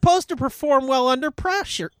 you're supposed to perform well under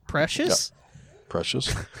pressure, Precious. Yep.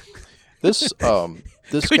 Precious. This Could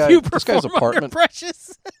this guy's apartment. Under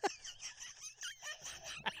Precious.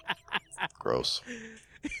 Gross.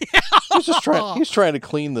 He's trying to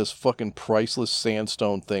clean this fucking priceless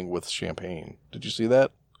sandstone thing with champagne. Did you see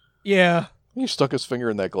that? Yeah. He stuck his finger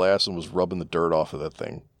in that glass and was rubbing the dirt off of that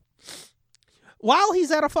thing. While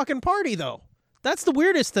he's at a fucking party, though. That's the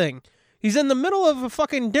weirdest thing. He's in the middle of a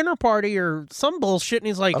fucking dinner party or some bullshit, and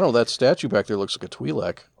he's like... I don't know, that statue back there looks like a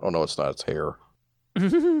Twi'lek. Oh, no, it's not. It's hair.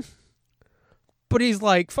 But he's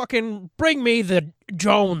like, fucking bring me the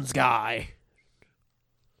Jones guy.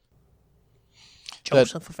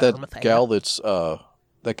 Joseph that gal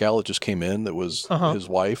that gal that just came in that was his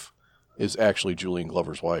wife is actually Julian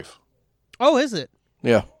Glover's wife. Oh, is it?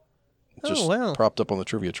 Yeah. Just propped up on the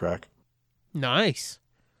trivia track. Nice.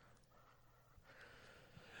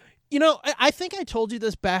 You know, I think I told you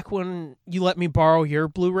this back when you let me borrow your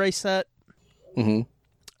Blu-ray set. Mm-hmm.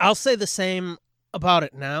 I'll say the same about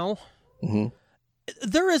it now. Mm-hmm.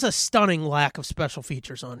 There is a stunning lack of special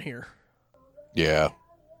features on here. Yeah.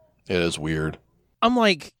 It is weird. I'm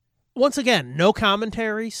like, once again, no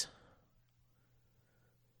commentaries.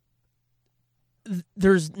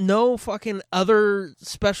 There's no fucking other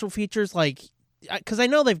special features, like, because I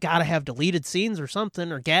know they've got to have deleted scenes or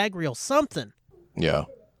something, or gag reel, something. Yeah.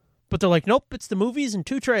 But they're like, nope, it's the movies and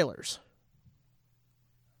 2 trailers.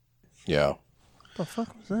 Yeah. What the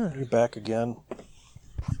fuck was that? You're back again.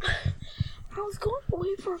 I was going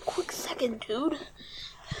away for a quick second, dude.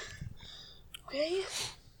 Okay.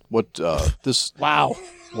 What, this... Wow.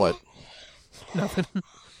 What? Nothing.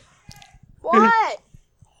 What?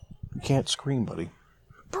 You can't scream, buddy.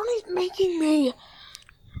 Bernie's making me.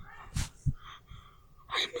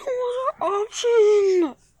 I have no other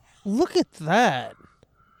option. Look at that.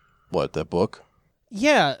 What, that book?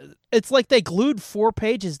 Yeah, it's like they glued 4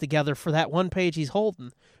 pages together for that one page he's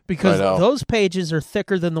holding. Because those pages are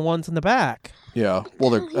thicker than the ones in the back. Yeah.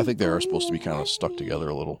 Well, I think they are supposed to be kind of stuck together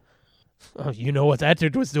a little. Oh, you know what that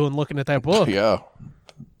dude was doing looking at that book. Yeah.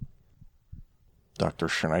 Dr.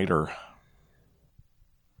 Schneider.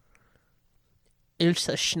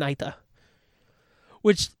 Ilse Schneider.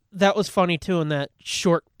 Which, that was funny, too, in that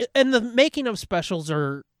short... And the making of specials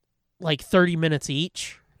are like 30 minutes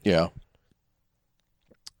each. Yeah.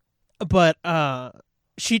 But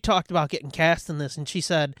she talked about getting cast in this, and she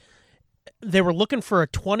said they were looking for a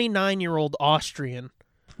 29-year-old Austrian,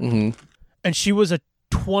 and she was a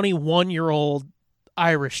 21-year-old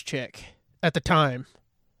Irish chick at the time.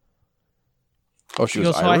 Oh, she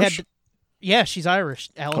was Irish? Yeah, she's Irish.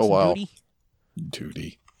 Alison Doody.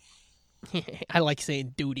 Doody. I like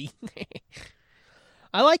saying Doody.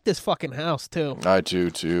 I like this fucking house, too. I do,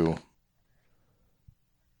 too.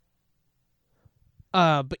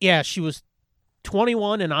 But yeah, she was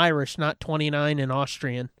 21 in Irish, not 29 in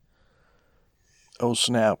Austrian. Oh,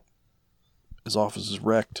 snap. His office is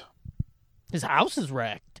wrecked. His house is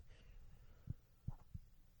wrecked.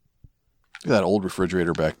 Look at that old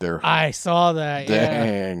refrigerator back there. I saw that,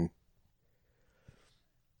 Dang. Yeah.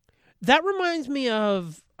 That reminds me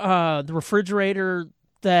of the refrigerator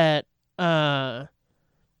that,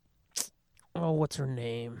 what's her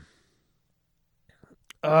name?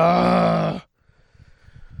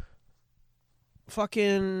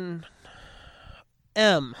 Fucking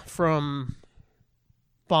M from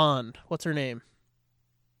Bond. What's her name?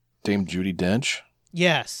 Dame Judi Dench?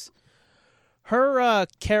 Yes. Her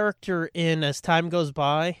character in As Time Goes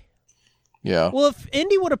By. Yeah. Well, if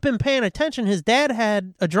Indy would have been paying attention, his dad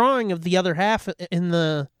had a drawing of the other half in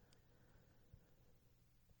the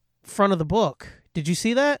front of the book. Did you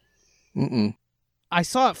see that? Mm-mm. I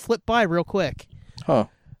saw it flip by real quick. Huh.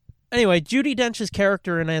 Anyway, Judi Dench's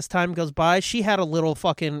character in As Time Goes By, she had a little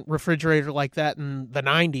fucking refrigerator like that in the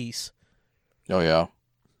 90s. Oh, yeah.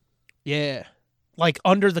 Yeah. Like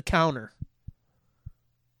under the counter.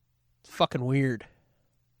 It's fucking weird.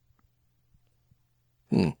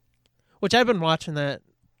 Which I've been watching that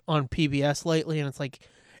on PBS lately, and it's like,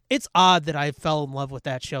 it's odd that I fell in love with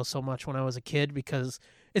that show so much when I was a kid, because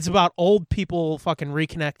it's about old people fucking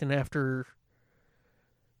reconnecting after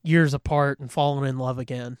years apart and falling in love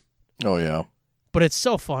again. Oh, yeah. But it's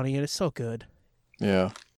so funny and it's so good. Yeah.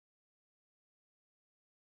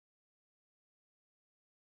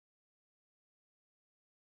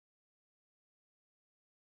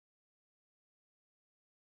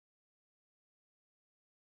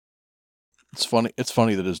 It's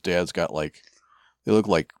funny that his dad's got they look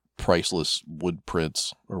like priceless wood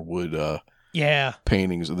prints or wood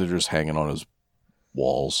paintings, and they're just hanging on his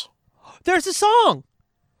walls. There's a song.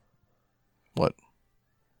 What?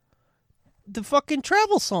 The fucking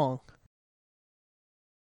travel song.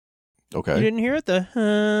 Okay. You didn't hear it?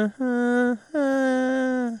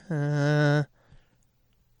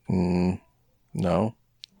 No.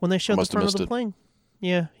 When they showed the front of the plane.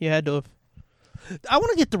 Yeah, you had to have. I want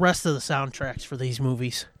to get the rest of the soundtracks for these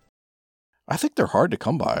movies. I think they're hard to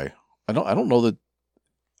come by. I don't know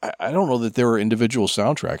that there are individual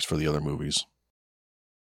soundtracks for the other movies.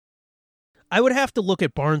 I would have to look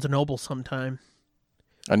at Barnes & Noble sometime.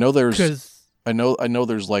 I know there's 'Cause- I know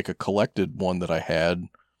there's like a collected one that I had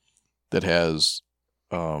that has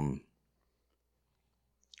no,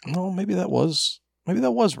 maybe that was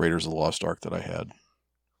Raiders of the Lost Ark that I had.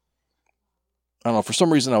 I don't know, for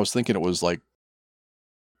some reason I was thinking it was like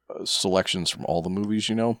selections from all the movies,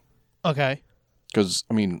 you know? Okay. Cuz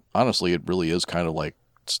I mean, honestly, it really is kind of like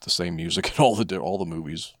it's the same music in all the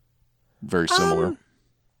movies. Very similar.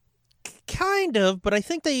 Kind of, but I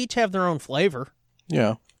think they each have their own flavor.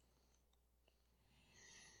 Yeah.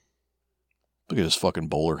 Look at his fucking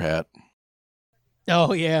bowler hat.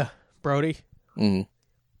 Oh, yeah. Brody. Mm.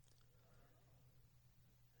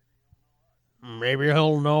 Maybe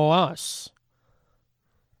he'll know us.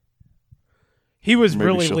 He was Maybe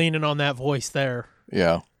really she'll- leaning on that voice there.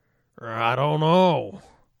 Yeah. I don't know.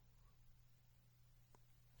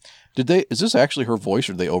 Is this actually her voice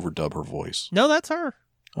or did they overdub her voice? No, that's her.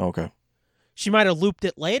 Okay. She might have looped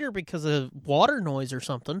it later because of water noise or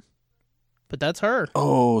something. But that's her.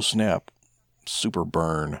 Oh, snap. Super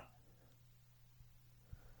burn.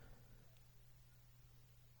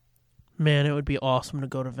 Man, it would be awesome to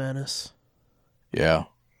go to Venice. Yeah,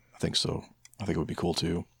 I think so. I think it would be cool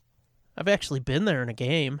too. I've actually been there in a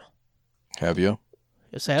game. Have you?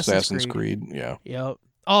 Assassin's Creed, yeah. Yep.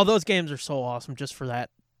 Oh, those games are so awesome just for that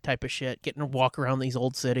type of shit. Getting to walk around these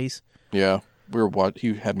old cities. Yeah.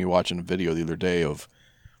 He had me watching a video the other day of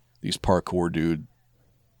these parkour dude.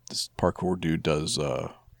 This parkour dude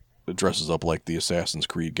dresses up like the Assassin's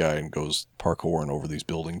Creed guy and goes parkouring over these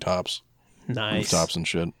building tops. Nice. Rooftops and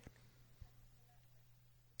shit.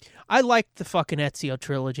 I like the fucking Ezio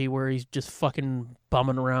trilogy where he's just fucking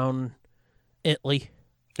bumming around Italy.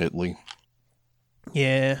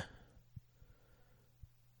 Yeah.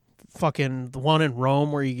 Fucking the one in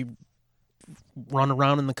Rome where you run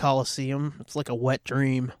around in the Colosseum. It's like a wet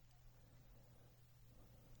dream.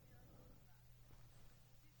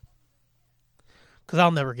 Because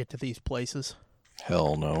I'll never get to these places.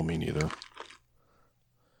 Hell no, me neither.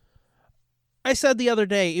 I said the other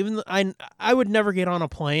day, even I would never get on a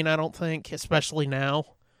plane, I don't think, especially now.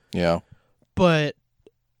 Yeah. But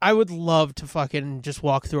I would love to fucking just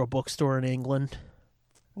walk through a bookstore in England.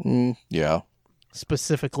 Yeah.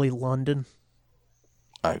 Specifically London.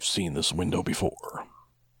 I've seen this window before.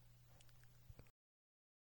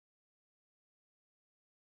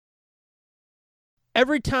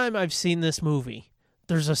 Every time I've seen this movie,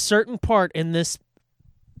 there's a certain part in this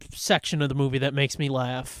section of the movie that makes me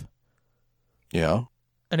laugh. Yeah.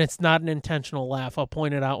 And it's not an intentional laugh. I'll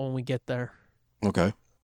point it out when we get there. Okay.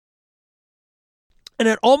 And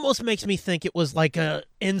it almost makes me think it was like a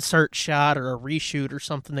insert shot or a reshoot or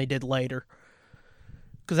something they did later.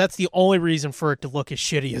 Because that's the only reason for it to look as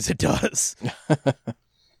shitty as it does.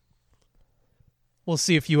 We'll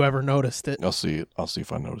see if you ever noticed it. I'll see it. I'll see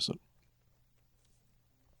if I notice it.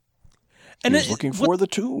 And He was looking for the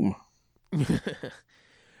tomb.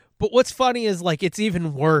 But what's funny is, like, it's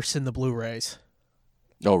even worse in the Blu-rays.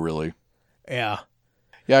 Oh, really? Yeah.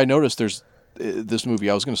 Yeah, I noticed there's this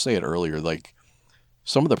movie. I was going to say it earlier. Like,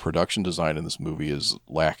 some of the production design in this movie is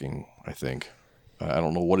lacking, I think. I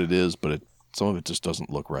don't know what it is, but some of it just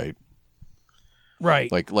doesn't look right.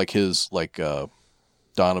 Right. Like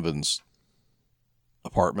Donovan's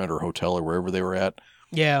apartment or hotel or wherever they were at.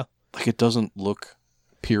 Yeah. Like, it doesn't look,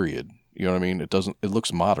 period. You know what I mean? It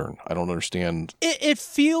looks modern. I don't understand. It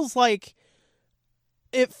feels like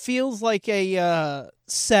a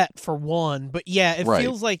set for one, but yeah, it Right.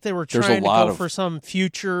 feels like they were There's a trying to lot go of- for some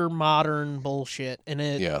future modern bullshit, and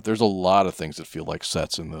it Yeah, there's a lot of things that feel like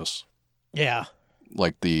sets in this. yeah.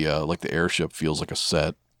 Like the airship feels like a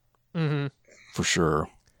set Mm-hmm. for sure.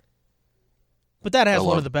 But that has I one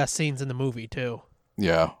love- of the best scenes in the movie too.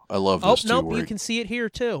 Yeah, I love Oh this too. nope, where you can see it here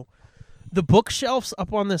too. The bookshelves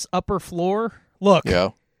up on this upper floor. Look,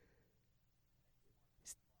 yeah.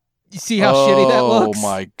 you see how shitty that looks? Oh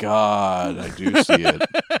my god, I do see it.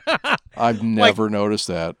 I've never noticed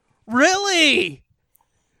that. Really?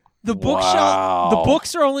 The bookshelf. Wow. The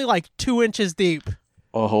books are only like 2 inches deep.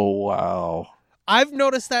 Oh wow. I've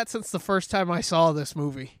noticed that since the first time I saw this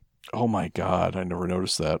movie. Oh my god, I never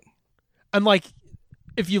noticed that. And like,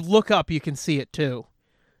 if you look up, you can see it too.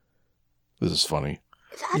 This is funny.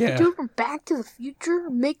 Is that Yeah. the dude from Back to the Future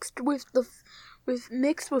mixed with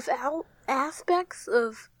aspects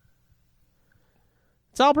of?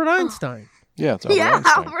 It's Albert Einstein. Yeah, it's Albert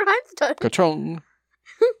Einstein. Albert Einstein. Ka-chung.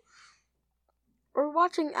 We're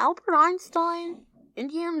watching Albert Einstein,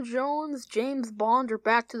 Indiana Jones, James Bond, or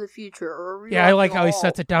Back to the Future. Or are we Yeah, I like watching how he all?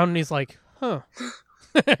 sets it down and he's like, huh.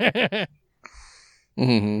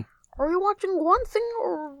 Mm-hmm. Are we watching one thing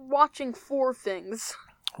or watching four things?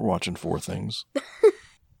 We're watching 4 things.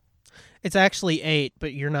 It's actually 8,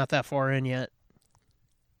 but you're not that far in yet.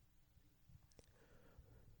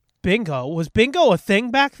 Bingo. Was bingo a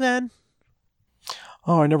thing back then?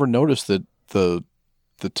 Oh, I never noticed that the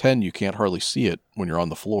 10, you can't hardly see it when you're on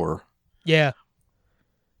the floor. Yeah.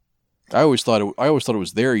 I always thought it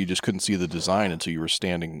was there. You just couldn't see the design until you were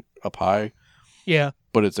standing up high. Yeah.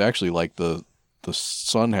 But it's actually like the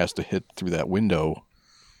sun has to hit through that window,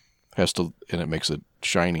 and it makes it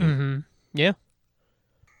shiny. Mm-hmm. Yeah.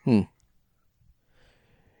 Hmm.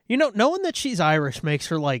 You know, knowing that she's Irish makes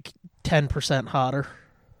her like 10% hotter.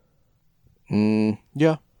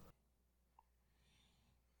 Yeah.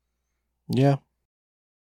 Yeah.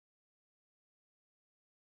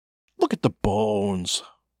 Look at the bones.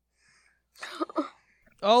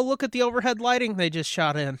 Oh, look at the overhead lighting they just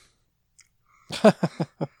shot in.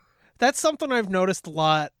 That's something I've noticed a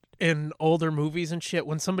lot in older movies and shit.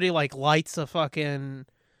 When somebody like lights a fucking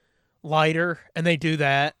lighter and they do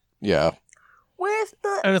that. Yeah.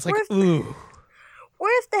 And it's like, ooh.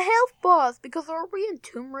 Where's the health bars? Because are we in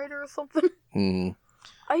Tomb Raider or something? Mm.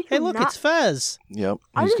 Hey, look, it's Fez. Yep.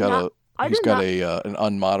 He's got an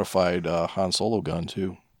unmodified Han Solo gun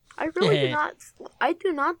too. I really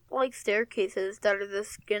do not like staircases that are this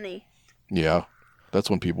skinny. Yeah. That's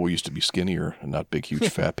when people used to be skinnier and not big, huge,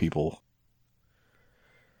 fat people.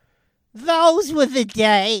 Those were the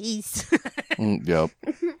days. Yep.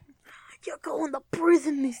 You're going to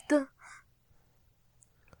prison, mister.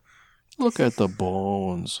 Look at the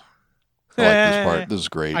bones. I like this part. This is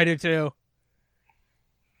great. I do too.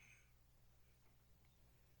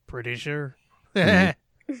 Pretty sure.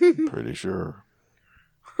 Pretty sure.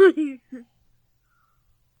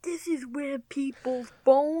 This is where people's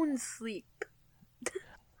bones sleep.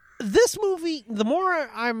 This movie, the more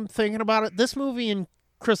I'm thinking about it, this movie and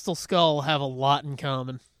Crystal Skull have a lot in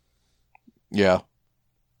common. Yeah.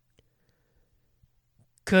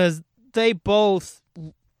 Because they both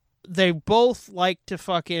like to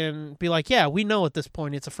fucking be like, yeah, we know at this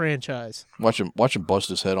point it's a franchise. Watch him bust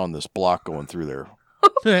his head on this block going through there.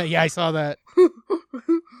 Yeah, I saw that.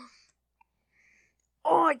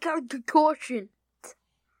 Oh, I got a concussion.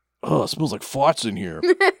 Oh, it smells like farts in here.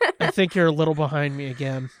 I think you're a little behind me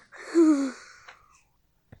again.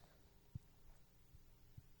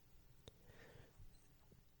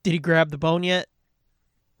 Did he grab the bone yet?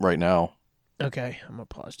 Right now. Okay, I'm going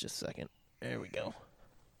to pause just a second. There we go.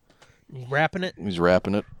 He's wrapping it? He's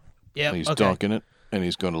wrapping it. Yeah. He's dunking it. And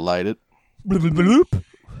he's going to light it. Bloop, bloop, bloop.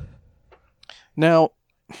 Now,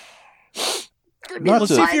 let's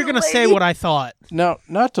see if you're going to say what I thought. Now,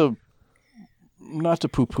 not to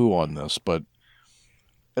poo-poo on this, but,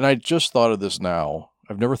 and I just thought of this now.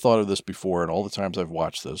 I've never thought of this before, and all the times I've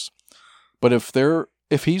watched this. But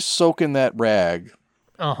if he's soaking that rag,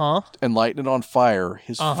 and lighting it on fire,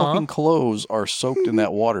 his fucking clothes are soaked in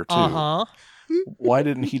that water too. Why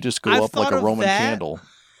didn't he just go up like a Roman candle?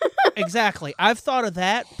 Exactly. I've thought of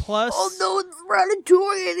that. Plus, oh no, it's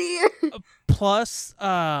Ratatouille in here. Plus,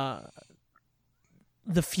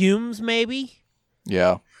 the fumes maybe.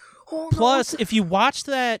 Yeah. Oh, Plus, if you watch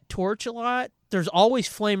that torch a lot, there's always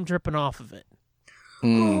flame dripping off of it.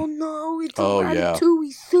 Oh no, it's a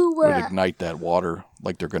Ratatouille sewer. Would ignite that water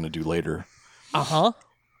like they're going to do later.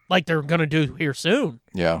 Like they're going to do here soon.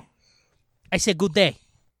 Yeah. I said good day.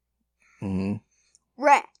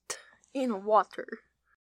 Rat in water.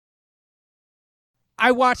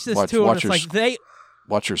 I watched this too, and it's like they...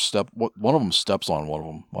 Watch your step. One of them steps on one of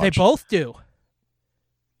them. Watch. They both do.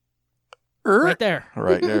 Right there.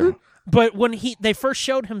 Right there. But when they first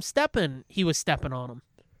showed him stepping, he was stepping on him.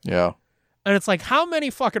 Yeah. And it's like, how many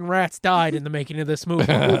fucking rats died in the making of this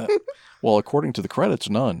movie? Well, according to the credits,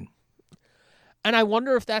 none. And I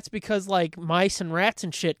wonder if that's because, like, mice and rats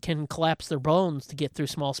and shit can collapse their bones to get through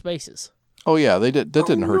small spaces. Oh, yeah, they did. That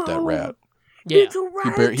didn't hurt that rat. Yeah.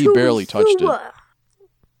 He barely touched it.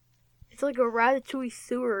 It's like a Ratatouille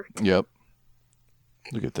sewer. Yep.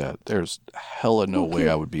 Look at that. There's hella no way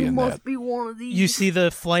I would be in that. Must be one of these. You see the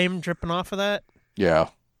flame dripping off of that? Yeah.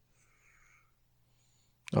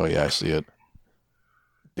 Oh, yeah, I see it.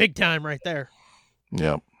 Big time right there.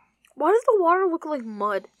 Yeah. Why does the water look like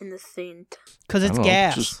mud in this scene? Because it's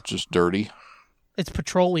gas. Just dirty. It's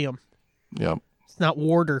petroleum. Yep. It's not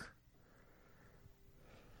water.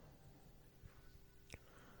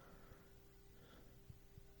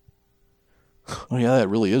 Oh, yeah, that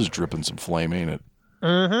really is dripping some flame, ain't it?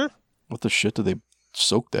 Mm-hmm. What the shit did they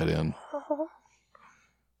soak that in?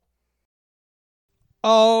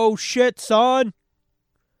 Oh, shit, son.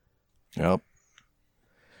 Yep.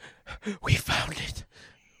 We found it.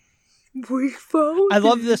 I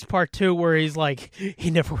love this part, too, where he's like,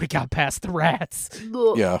 he never would have got past the rats.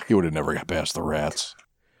 Yeah, he would have never got past the rats.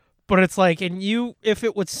 But it's like, and you, if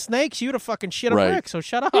it was snakes, you'd have fucking shit a Right. brick, so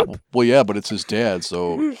shut up. Well, yeah, but it's his dad,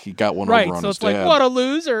 so he got one Right, over on so his it's like, dad. what a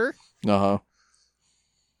loser. Uh-huh.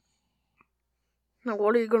 Now,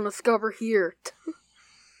 what are you going to discover here?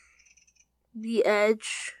 The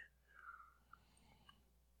edge.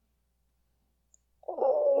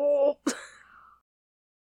 Oh.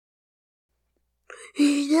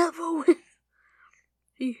 He never wins.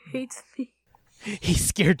 He hates me. He's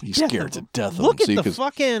scared to He's death. scared of to him. death of Look him. at the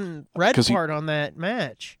fucking red 'cause he- part on that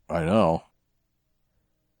match. I know.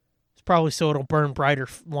 It's probably so it'll burn brighter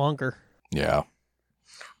longer. Yeah.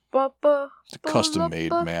 Ba-ba, It's a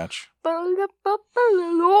custom-made match.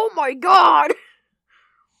 oh my god!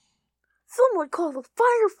 Someone call the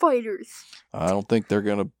firefighters. I don't think they're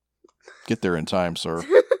going to get there in time, sir.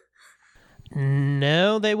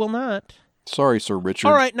 No, they will not. Sorry, Sir Richard.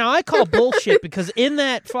 All right, now I call bullshit because in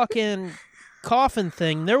that fucking coffin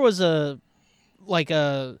thing, there was a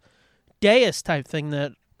dais type thing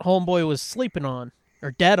that Homeboy was sleeping on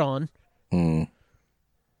or dead on, Hmm.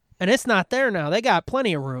 and it's not there now. They got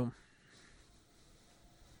plenty of room.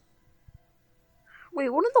 Wait,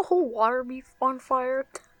 wouldn't the whole water be on fire?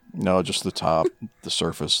 No, just the top, the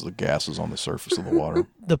surface, the gases on the surface of the water.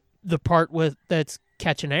 The part that's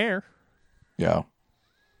catching air. Yeah.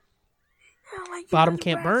 Bottom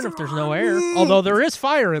can't burn if there's no air. Although there is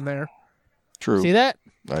fire in there. True. See that?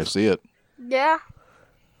 I see it. Yeah.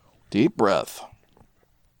 Deep breath.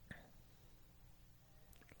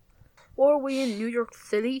 Or are we in New York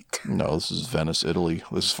City? No, this is Venice, Italy.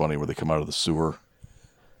 This is funny where they come out of the sewer.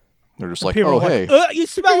 They're just like, People oh, are hey. You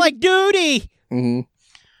smell like Doody! Mm-hmm.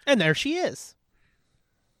 And there she is.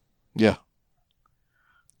 Yeah.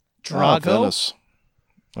 Drago. Venice.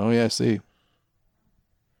 Oh, yeah, I see.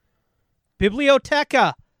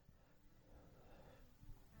 Biblioteca.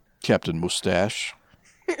 Captain Mustache.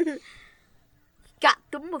 Got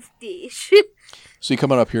the mustache. See,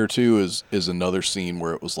 coming up here, too, is another scene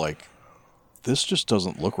where it was like, this just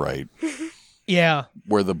doesn't look right. Yeah.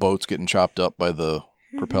 Where the boat's getting chopped up by the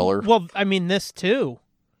propeller. Well, I mean, this too.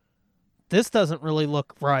 This doesn't really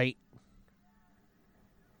look right.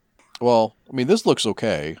 Well, I mean, this looks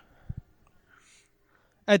okay.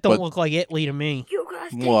 It don't But- look like Italy to me. You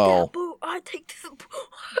guys take Well- that boot. I take this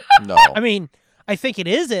boot. No. I mean, I think it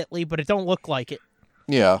is Italy, but it don't look like it.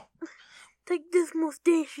 Yeah. Take this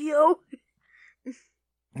mustachio.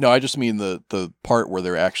 No, I just mean the part where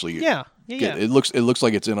they're actually... Yeah. Yeah. It looks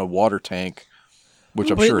like it's in a water tank, which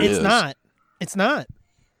I'm But sure it is. it's not. It's not.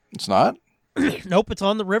 It's not? Nope, it's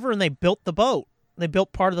on the river and they built the boat. They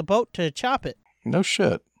built part of the boat to chop it. No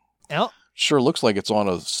shit. Yep. Sure looks like it's on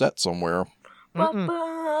a set somewhere. Mm-mm.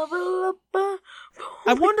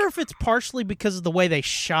 I wonder if it's partially because of the way they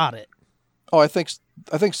shot it. Oh, I think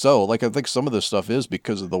so. Like, I think some of this stuff is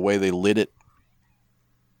because of the way they lit it.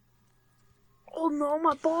 Oh no,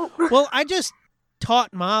 my boat. Well, I just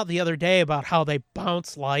taught Ma the other day about how they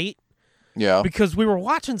bounce light Yeah. because we were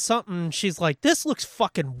watching something and she's like, this looks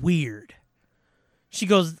fucking weird. She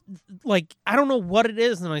goes, like, I don't know what it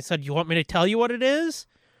is. And I said, you want me to tell you what it is?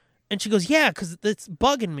 And she goes, yeah, because it's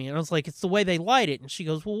bugging me. And I was like, it's the way they light it. And she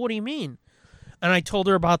goes, well, what do you mean? And I told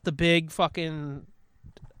her about the big fucking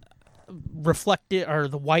reflective, or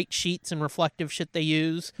the white sheets and reflective shit they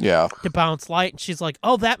use Yeah. to bounce light. And she's like,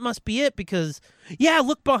 oh, that must be it because, yeah,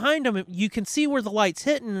 look behind them. You can see where the light's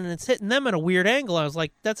hitting and it's hitting them at a weird angle. I was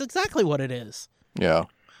like, that's exactly what it is. Yeah.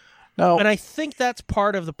 Now, And I think that's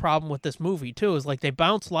part of the problem with this movie, too, is like they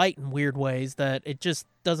bounce light in weird ways that it just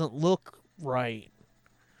doesn't look right.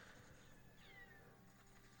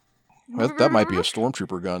 that might be a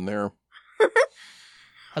stormtrooper gun there.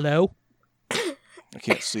 Hello? I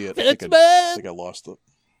can't see it. It's I bad. think I lost it.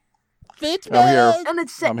 It's I'm here. And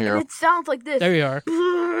I'm here. it sounds like this. There you are.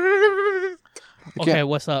 You Okay, can't-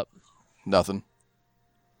 what's up? Nothing.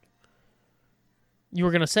 You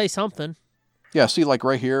were going to say something. Yeah, see, like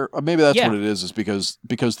right here, maybe that's Yeah. what it is because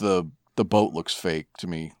the boat looks fake to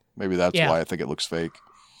me. Maybe that's Yeah. why I think it looks fake.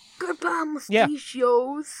 Goodbye, Yeah.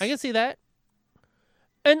 mustachios. I can see that.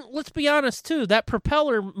 And let's be honest, too. That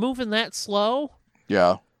propeller moving that slow,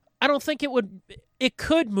 Yeah. I don't think it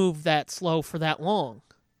could move that slow for that long.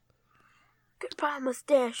 Goodbye,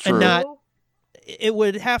 mustachio. And not- It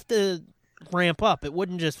would have to ramp up. It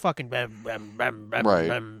wouldn't just fucking bam, bam, bam, bam, Right.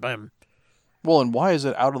 bam, bam. Well, and why is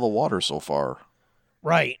it out of the water so far?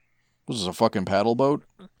 Right. Was this a fucking paddle boat?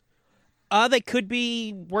 They could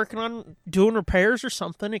be working on doing repairs or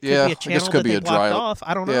something. It could Yeah, be I a guess channel it could that be they a blocked dry- off.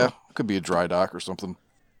 I don't know. Yeah, could be a dry dock or something.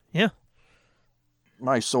 Yeah.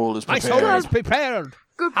 My soul is My prepared. soul is prepared.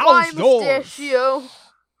 Goodbye, How's yours? mustachio.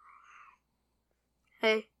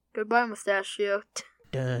 Hey, goodbye, mustachio.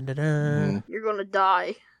 Dun, dun, dun. Mhm. You're gonna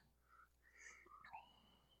die.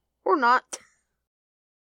 Or not.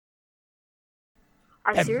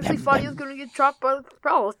 I seriously thought he was going to get chopped by the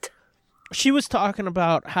propeller. She was talking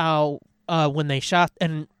about how when they shot,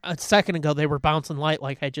 and a second ago they were bouncing light,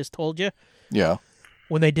 like I just told you. Yeah.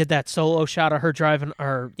 When they did that solo shot of her driving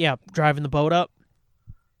the boat up.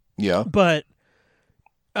 Yeah. But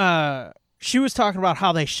she was talking about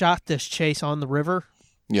how they shot this chase on the river.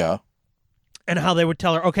 Yeah. And how they would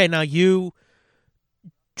tell her, okay, now you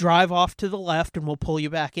drive off to the left and we'll pull you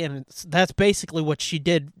back in. And that's basically what she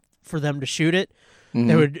did for them to shoot it. Mm-hmm.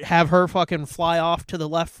 They would have her fucking fly off to the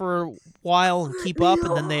left for a while and keep up,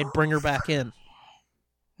 and then they'd bring her back in.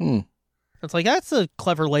 It's like, that's a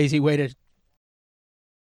clever, lazy way to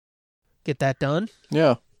get that done.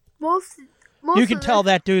 Yeah. Most you can tell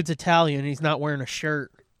that dude's Italian. He's not wearing a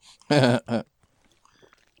shirt. He's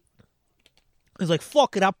like,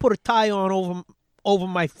 fuck it, I'll put a tie on over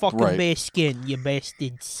my fucking bare skin, you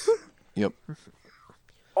bastards. Yep.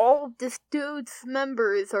 All of this dude's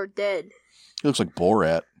members are dead. He looks like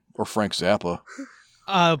Borat or Frank Zappa.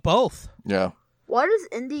 Both. Yeah. Why does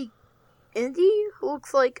Indy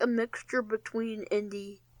looks like a mixture between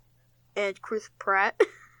Indy and Chris Pratt?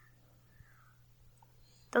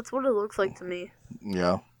 That's what it looks like to me.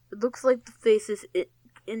 Yeah. It looks like the faces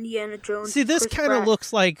Indiana Jones. See, this kind of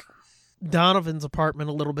looks like Donovan's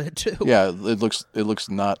apartment a little bit too. Yeah, it looks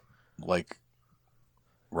not like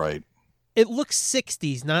right. It looks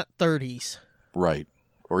 60s, not 30s. Right.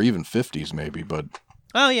 Or even 50s maybe, but...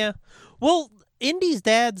 Oh, yeah. Well, Indy's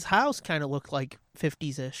dad's house kind of looked like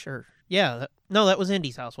 50s-ish. Or, yeah. That was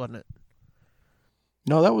Indy's house, wasn't it?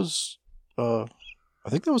 No, that was... I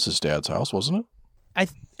think that was his dad's house, wasn't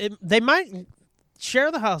it? They might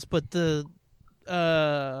share the house, but the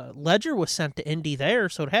ledger was sent to Indy there,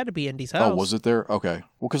 so it had to be Indy's house. Oh, was it there? Okay.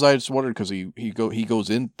 Well, because I just wondered, because he goes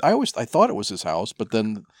in... I thought it was his house, but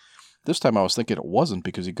then... This time I was thinking it wasn't,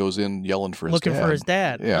 because he goes in yelling for his dad. Looking for his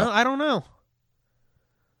dad. Yeah. I don't know.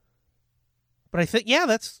 But I think, yeah,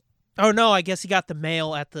 that's... Oh, no, I guess he got the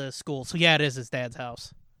mail at the school. So, yeah, it is his dad's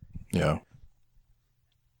house. Yeah.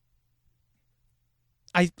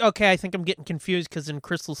 I think I'm getting confused, because in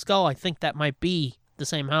Crystal Skull, I think that might be the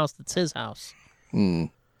same house that's his house. It's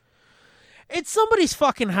somebody's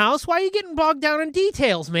fucking house. Why are you getting bogged down in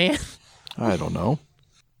details, man? I don't know.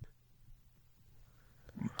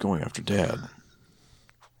 Going after Dad. I'm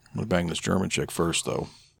gonna bang this German chick first, though.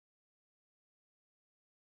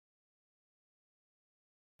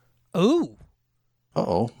 Ooh.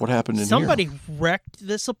 Uh-oh. What happened in Somebody here? wrecked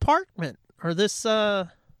this apartment, or this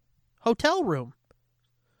hotel room.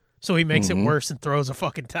 So he makes it worse and throws a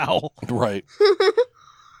fucking towel. Right.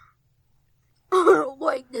 I don't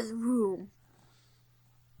like this room.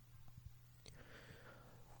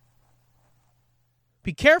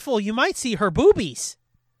 Be careful, you might see her boobies.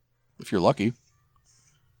 If you're lucky.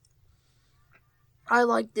 I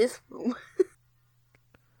like this room.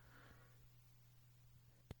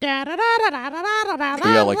 Yeah,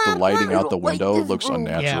 like the lighting out the window looks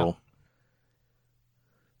unnatural.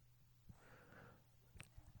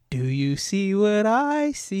 Do you see what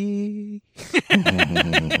I see?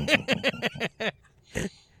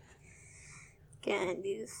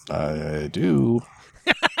 Candies. I do.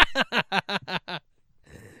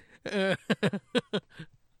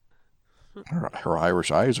 Her Irish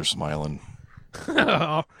eyes are smiling.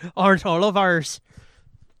 Aren't all of ours?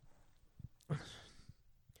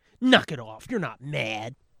 Knock it off. You're not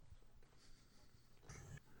mad.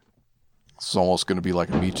 It's almost going to be like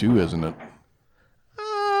a Me Too, isn't it?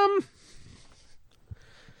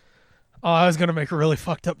 Oh, I was going to make a really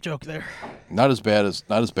fucked up joke there. Not as bad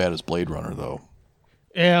as Blade Runner, though.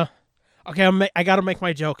 Yeah. Okay, I got to make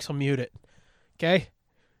my joke, so mute it. Okay?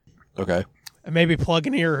 Okay. And maybe plug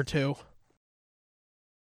an ear or two.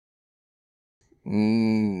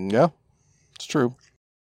 Yeah, it's true.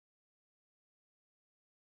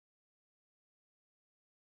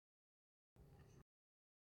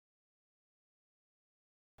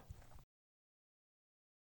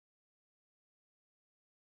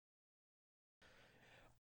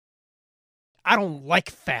 I don't like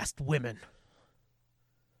fast women.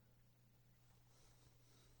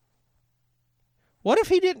 What if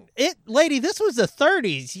he didn't? Lady, this was the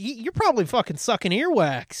 30s. You're probably fucking sucking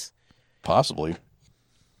earwax. Possibly.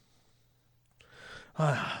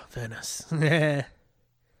 Ah, Venice. That's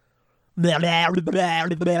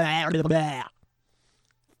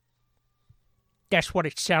what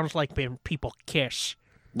it sounds like when people kiss.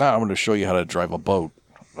 Now I'm going to show you how to drive a boat.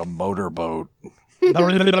 A motorboat.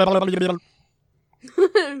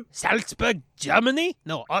 Salzburg, Germany?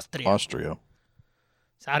 No, Austria. Austria.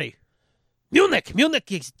 Sorry. Munich.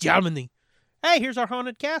 Munich is Germany. Hey, here's our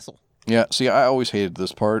haunted castle. Yeah, see, I always hated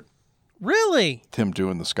this part Really? Him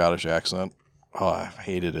doing the Scottish accent. Oh, I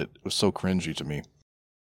hated it. It was so cringy to me.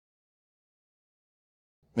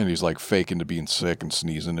 And he's like faking to being sick and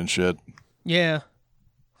sneezing and shit. Yeah.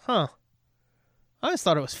 Huh. I just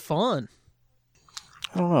thought it was fun.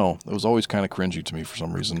 I don't know. It was always kind of cringy to me for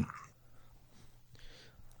some reason.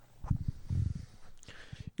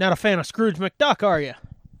 Not a fan of Scrooge McDuck, are you?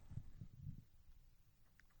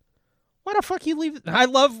 Why the fuck you leave it? I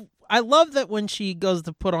love that when she goes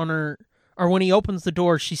to put on her, or when he opens the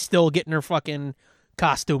door, she's still getting her fucking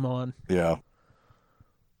costume on. Yeah.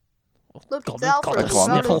 Look, God, it's Alfred God, without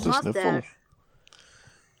sniffle. his mustache.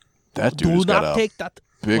 That dude Do has got not a take that.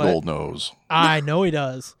 big What? old nose. I know he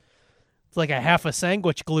does. It's like a half a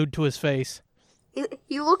sandwich glued to his face.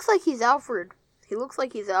 He looks like he's Alfred. He looks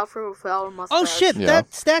like he's Alfred without a mustache. Oh shit, Yeah.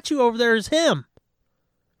 that statue over there is him.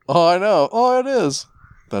 Oh, I know. Oh, it is.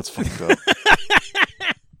 That's fucked up.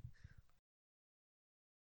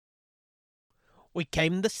 We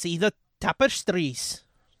came to see the tapestries.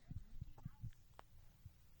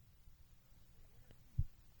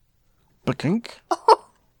 Bakink.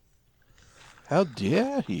 How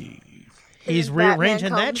dare he? He's then Batman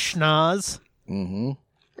rearranging that comes. schnoz. Mm-hmm.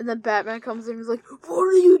 And then Batman comes in and he's like, "What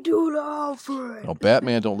are you doing, Alfred?" No,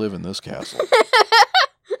 Batman don't live in this castle.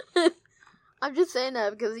 I'm just saying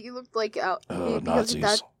that because he looked like Nazis.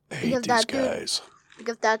 Hate because these that dude- guys.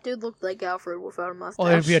 because that dude looked like Alfred without a mustache. Well,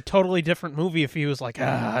 it'd be a totally different movie if he was like,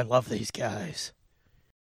 I love these guys.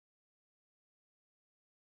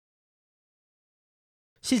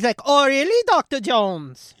 She's like, oh, really, Dr.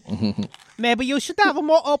 Jones? Maybe you should have a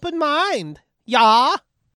more open mind. Yeah?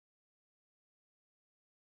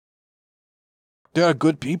 There are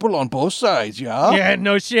good people on both sides, yeah? Yeah,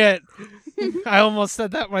 no shit. I almost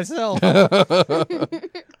said that myself.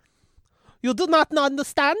 You do not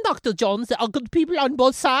understand, Dr. Jones. There are good people on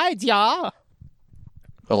both sides, yeah?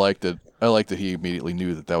 I liked it. I liked that he immediately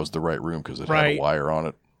knew that was the right room because it had Right. a wire on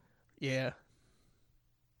it. Yeah.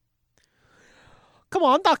 Come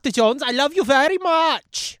on, Dr. Jones. I love you very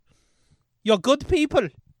much. You're good people.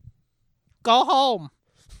 Go home.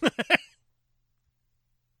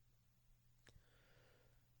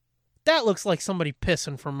 That looks like somebody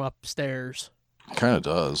pissing from upstairs. Kind of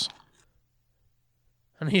does.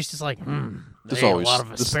 And he's just like, This they ate always- a lot of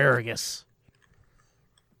this- asparagus.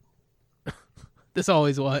 This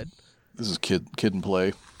always what? This is kid and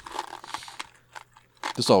play.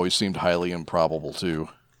 This always seemed highly improbable too,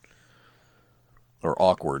 or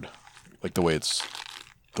awkward, like the way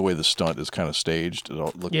the stunt is kind of staged. It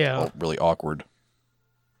all looked all really awkward.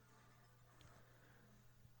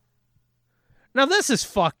 Now this is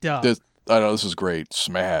fucked up. I know this is great.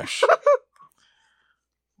 Smash,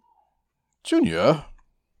 Junior.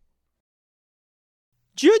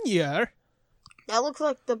 Junior? That looks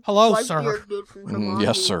like the Hello, white sir. beard dude from Jumanji.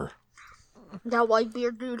 Yes, sir. That white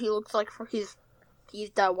beard dude, he looks like he's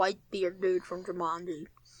that white beard dude from Jumanji.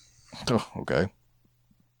 Oh, okay.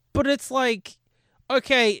 But it's like,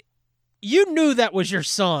 okay, you knew that was your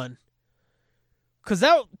son. Because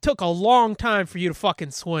that took a long time for you to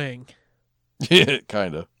fucking swing. Yeah,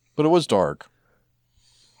 kind of. But it was dark.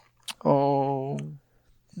 Oh.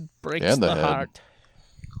 Breaks And the the head. heart.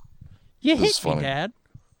 You This is hit me, funny. Dad.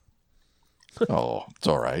 Oh, it's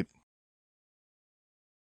all right.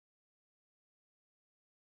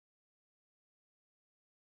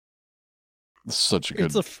 This is such a good.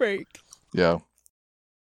 It's a fake. Yeah.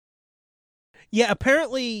 Yeah,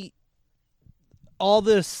 apparently all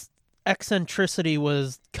this eccentricity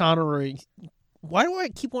was Connery. Why do I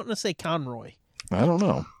keep wanting to say Conroy? I don't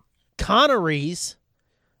know. Connery's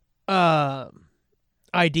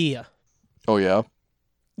idea. Oh, yeah?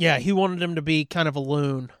 Yeah, he wanted him to be kind of a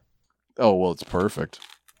loon. Oh, well, it's perfect.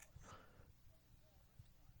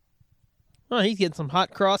 Oh, he's getting some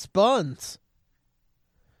hot cross buns.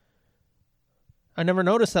 I never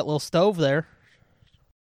noticed that little stove there.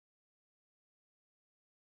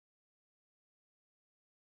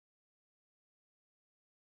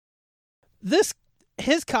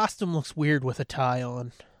 His costume looks weird with a tie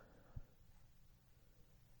on.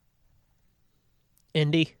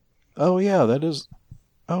 Indy. Oh, yeah, that is.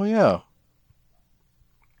 Oh, yeah.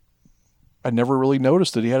 I never really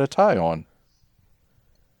noticed that he had a tie on.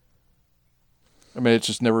 I mean, it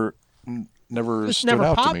just never It's stood never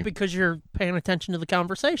out to popped me. because you're paying attention to the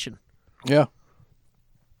conversation. Yeah.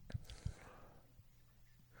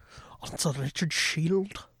 It's a Richard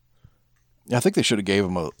Shield. I think they should have gave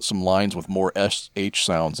him some lines with more SH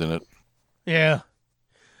sounds in it. Yeah.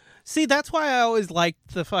 See, that's why I always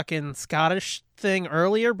liked the fucking Scottish thing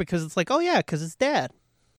earlier, because it's like, oh yeah, because it's Dad.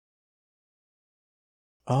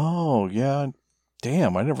 Oh, yeah.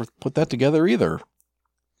 Damn, I never put that together either.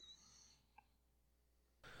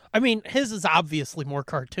 I mean, his is obviously more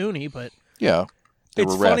cartoony, but Yeah.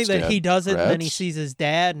 it's funny that he does it, and then he sees his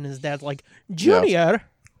dad, and his dad's like, Junior! Yeah.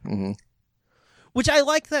 Mm-hmm. Which I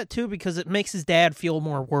like that, too, because it makes his dad feel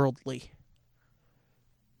more worldly.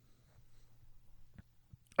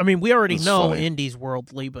 I mean, we already know funny. Indy's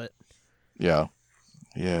worldly, but... Yeah.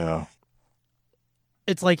 Yeah.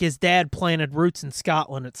 It's like his dad planted roots in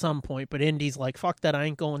Scotland at some point, but Indy's like, fuck that, I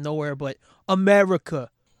ain't going nowhere but America.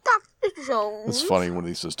 Dr. Jones. It's funny when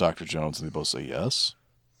he says Dr. Jones, and they both say yes.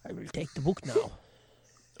 I will take the book now.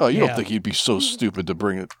 Oh, you don't think he'd be so stupid to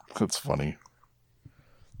bring it? That's funny.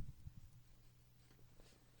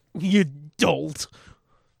 You dolt.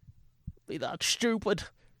 Be that stupid.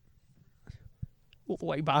 All the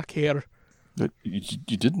way back here.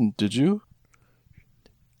 You didn't, did you?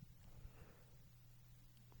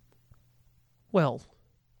 Well.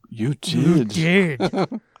 You did. You did.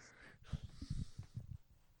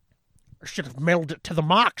 I should have mailed it to the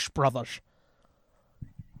Marx Brothers.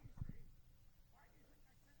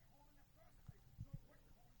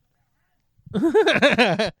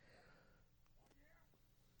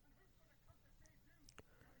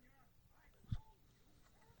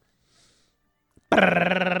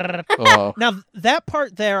 Now, that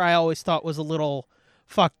part there I always thought was a little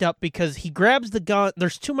fucked up because he grabs the gun.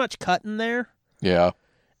 There's too much cut in there. Yeah.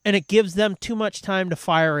 And it gives them too much time to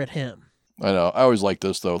fire at him. I know. I always like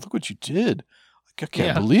this, though. Look what you did. I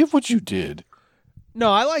can't believe what you did.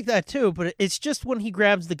 No, I like that too, but it's just when he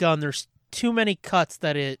grabs the gun, there's too many cuts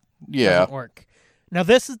that it doesn't work. Now,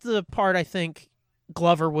 this is the part I think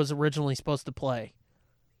Glover was originally supposed to play.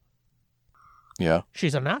 Yeah.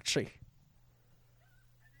 She's a Nazi.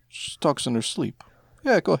 She talks in her sleep.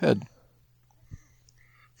 Yeah, go ahead.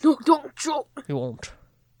 No, don't joke. He won't.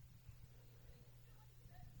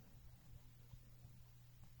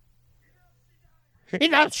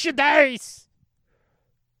 Rhys-Davies!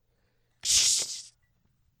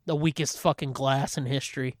 The weakest fucking glass in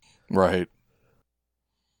history. Right.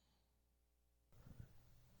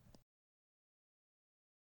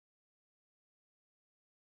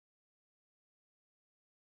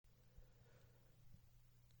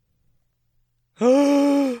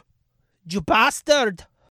 You bastard!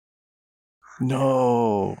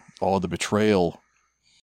 No. Oh, the betrayal.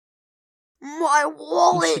 My You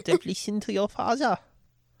wallet. should have listened to your father.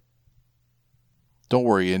 Don't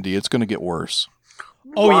worry, Indy. It's going to get worse.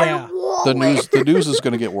 Oh, My yeah. wallet. The news is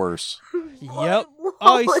going to get worse. Yep.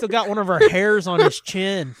 Oh, he's still got one of her hairs on his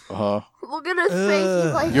chin. Uh-huh. Look at his face.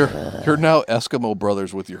 He's like, You're now Eskimo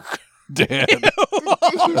brothers with your dad. did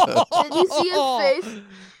you see his face?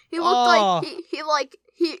 He looked like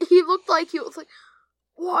he looked like he was like,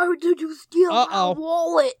 why did you steal my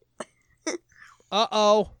wallet?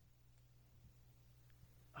 Uh-oh.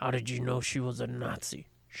 How did you know she was a Nazi?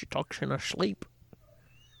 She talks in her sleep.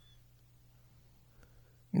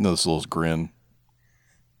 You know this little grin.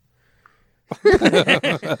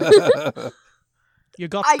 You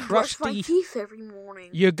got I brush my crusty. teeth every morning.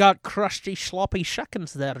 You got crusty, sloppy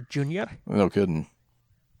seconds there, Junior. No kidding.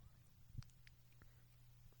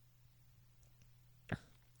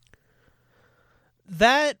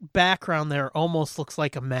 That background there almost looks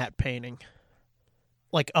like a matte painting.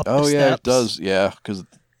 Like up the steps. Oh, yeah, it does. Yeah, because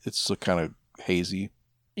it's so kind of hazy.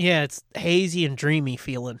 Yeah, it's hazy and dreamy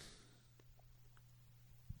feeling.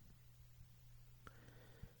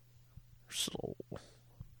 So,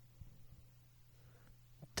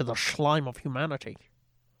 to the slime of humanity.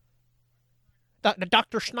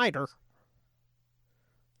 Dr. Snyder.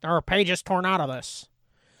 There are pages torn out of this.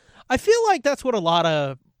 I feel like that's what a lot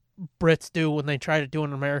of Brits do when they try to do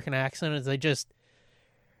an American accent, is they just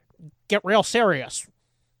get real serious.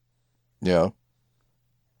 Yeah.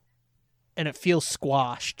 And it feels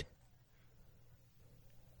squashed.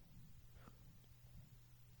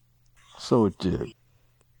 So it did.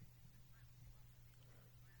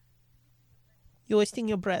 You're wasting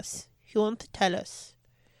your breath. He won't tell us.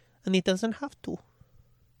 And he doesn't have to.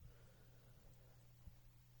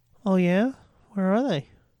 Oh, yeah? Where are they?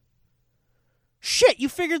 Shit, you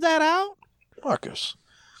figured that out? Marcus.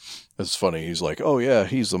 It's funny. He's like, oh, yeah,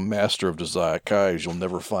 he's the master of disguise. You'll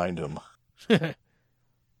never find him. The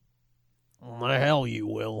hell you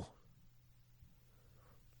will.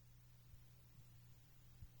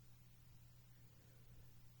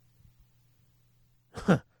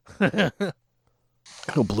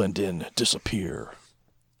 He'll blend in, disappear.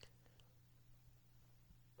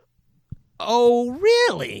 Oh,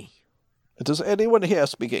 really? Does anyone here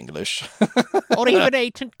speak English? Or even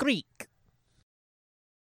ancient Greek?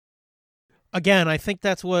 Again, I think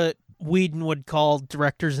that's what Whedon would call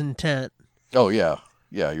director's intent. Oh, yeah.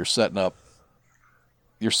 Yeah, you're setting up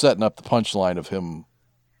the punchline of him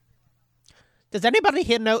Does anybody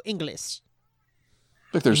here know English?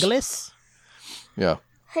 Look, there's English? Yeah.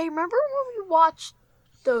 Hey, remember when we watched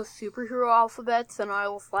those superhero alphabets and I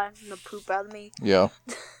was laughing the poop out of me? Yeah.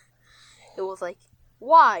 It was like,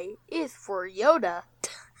 Y is for Yoda.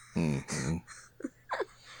 Mm-hmm.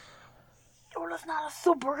 Yoda's not a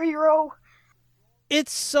superhero.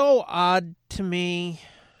 It's so odd to me,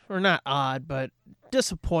 or not odd, but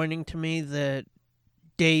disappointing to me that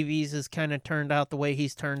Davies has kind of turned out the way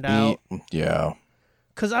he's turned out. Yeah.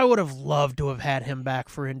 Because I would have loved to have had him back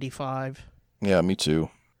for Indy 5. Yeah, me too.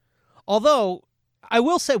 Although, I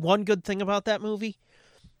will say one good thing about that movie.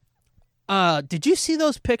 Did you see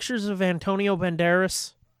those pictures of Antonio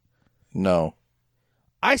Banderas? No.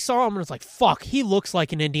 I saw him and was like, fuck, he looks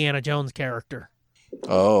like an Indiana Jones character.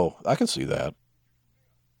 Oh, I can see that.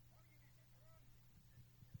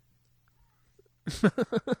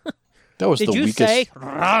 That was Did the you weakest. say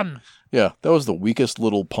run? Yeah, that was the weakest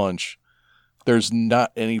little punch. There's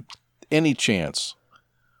not any chance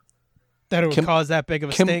That it would cause that big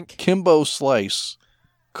of a stink? Kimbo Slice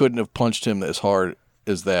couldn't have punched him as hard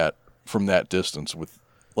as that from that distance with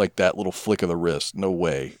like that little flick of the wrist. No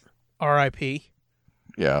way. R.I.P.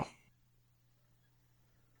 Yeah.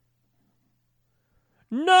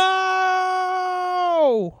 No!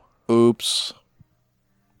 Oops.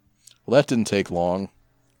 Well, that didn't take long.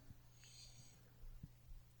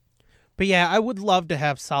 But yeah, I would love to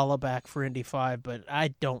have Sala back for Indy 5, but I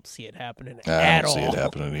don't see it happening I at don't all. see it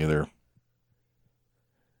happening either.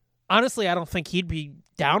 Honestly, I don't think he'd be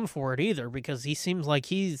down for it either because he seems like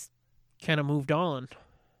he's kind of moved on.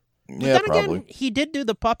 But Yeah, then probably. again, he did do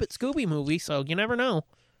the Puppet Scooby movie, so you never know.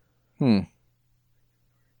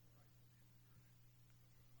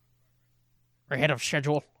 Ahead of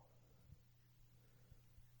schedule.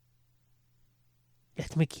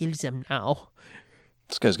 Let me kill them now.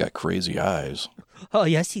 This guy's got crazy eyes. Oh,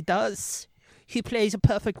 yes, he does. He plays a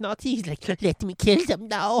perfect naughty. He's like, let me kill them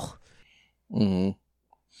now. Mm-hmm.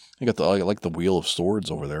 You got the Wheel of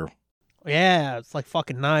Swords over there. Yeah, it's like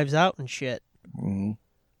fucking Knives Out and shit. Mm-hmm.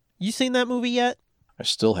 You seen that movie yet? I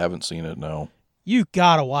still haven't seen it, no. You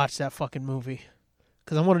gotta watch that fucking movie.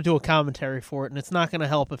 Because I want to do a commentary for it, and it's not going to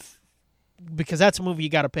help because that's a movie you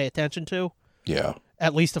got to pay attention to. Yeah.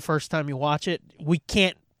 At least the first time you watch it. We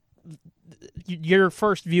can't... Your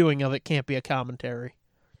first viewing of it can't be a commentary.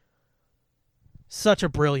 Such a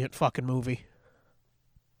brilliant fucking movie.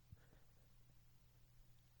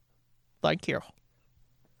 Thank you.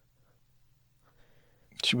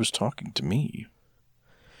 She was talking to me.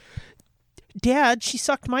 Dad, she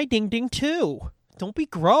sucked my ding-ding too. Don't be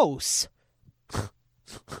gross.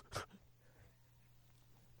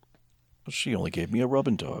 She only gave me a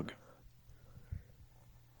rubbing dog.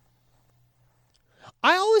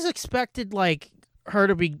 I always expected, like, her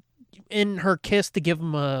to be in her kiss to give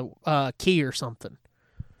him a key or something.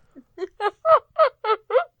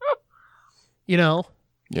 You know?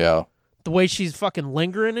 Yeah. The way she's fucking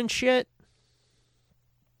lingering and shit.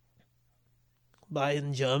 By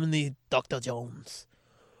in Germany, Dr. Jones.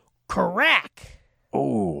 Crack!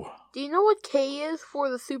 Oh. Do you know what K is for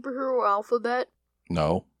the superhero alphabet?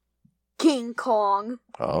 No. King Kong.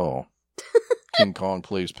 Oh. King Kong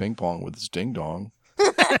plays ping pong with his ding dong.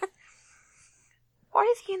 Why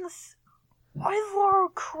is he in this? Why is Lara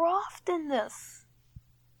Croft in this?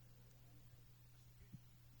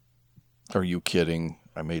 Are you kidding?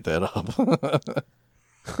 I made that up.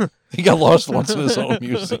 He got lost once in his own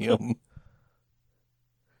museum.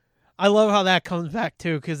 I love how that comes back,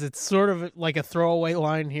 too, because it's sort of like a throwaway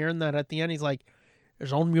line here, and that at the end he's like,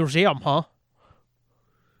 his own museum, huh?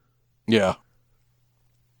 Yeah.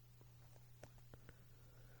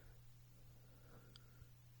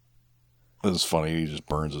 This is funny. He just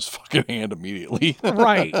burns his fucking hand immediately.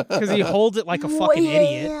 Right, because he holds it like a fucking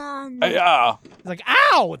idiot. Yeah. He's like,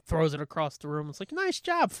 ow! And throws it across the room. It's like, nice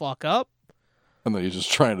job, fuck up. And then he's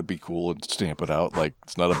just trying to be cool and stamp it out like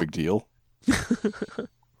it's not a big deal.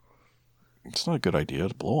 It's not a good idea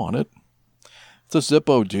to blow on it. It's a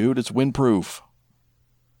Zippo, dude. It's windproof.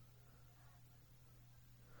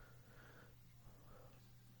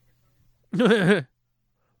 Don't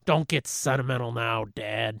get sentimental now,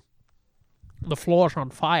 Dad. The floor's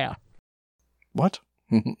on fire. What?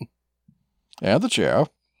 And the chair.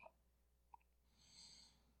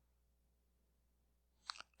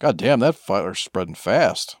 God damn, that fire's spreading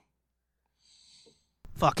fast.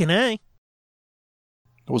 Fucking A.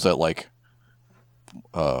 What was that, like?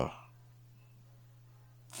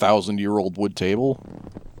 1,000-year-old wood table?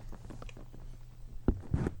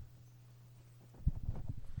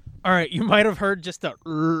 All right, you might have heard just a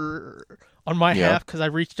on my Yeah. half because I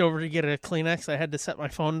reached over to get a Kleenex. I had to set my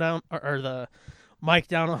phone down or the mic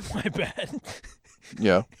down on my bed.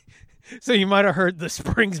 Yeah. So you might have heard the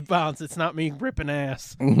springs bounce. It's not me ripping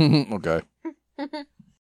ass. Okay.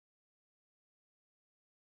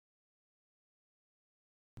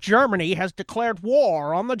 Germany has declared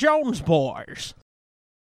war on the Jones Boys.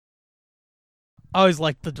 I always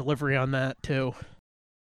liked the delivery on that, too.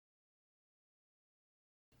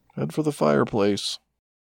 Head for the fireplace.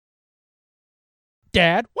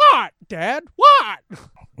 Dad, what? Dad, what?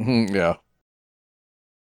 Yeah.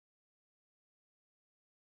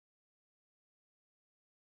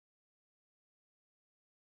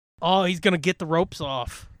 Oh, he's going to get the ropes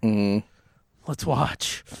off. Mm-hmm. Let's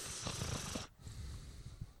watch.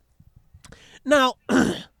 Now,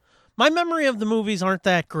 my memory of the movies aren't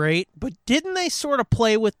that great, but didn't they sort of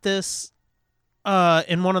play with this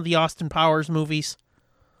in one of the Austin Powers movies?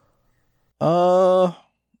 I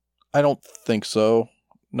don't think so.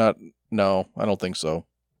 No, I don't think so.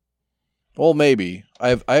 Well, maybe.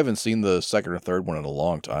 I haven't seen the second or third one in a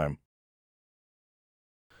long time.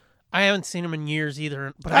 I haven't seen them in years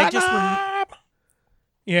either, but I just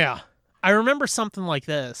yeah, I remember something like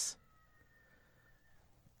this.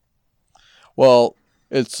 Well,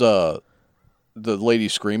 it's the lady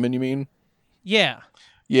screaming, you mean? Yeah.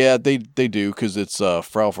 Yeah, they do, because it's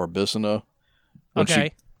Frau Verbissina.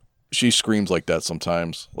 Okay. She screams like that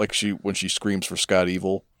sometimes. Like when she screams for Scott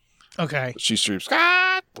Evil. Okay. She screams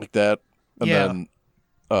Scott like that. And then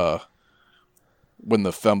when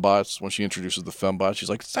the fembots, when she introduces the fembots, she's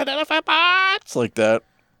like, send in the fembots like that.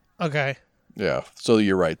 Okay. Yeah. So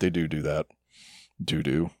you're right, they do that.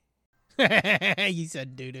 Doo-doo. You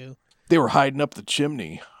said doo-doo. They were hiding up the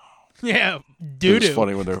chimney. Yeah, doo-doo. It's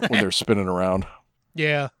funny when they're spinning around.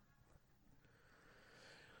 Yeah.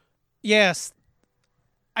 Yes.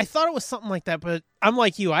 I thought it was something like that, but I'm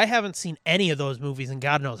like you. I haven't seen any of those movies in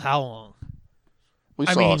God knows how long. We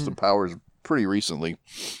saw Austin Powers pretty recently.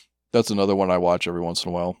 That's another one I watch every once in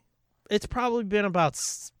a while. It's probably been about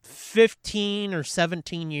 15 or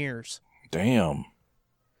 17 years. Damn.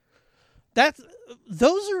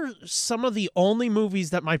 Those are some of the only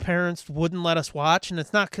movies that my parents wouldn't let us watch, and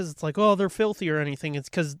it's not because it's like, oh, they're filthy or anything. It's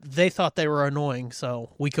because they thought they were annoying,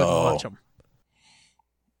 so we couldn't watch them.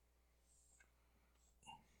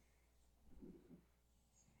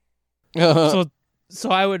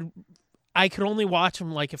 So I could only watch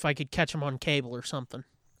them like if I could catch them on cable or something.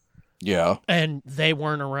 Yeah. And they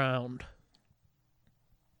weren't around.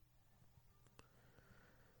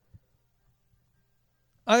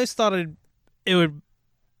 I just thought it would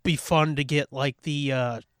be fun to get like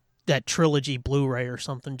the that trilogy Blu-ray or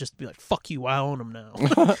something, just to be like, fuck you, I own them now.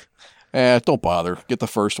 Don't bother. Get the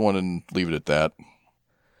first one and leave it at that.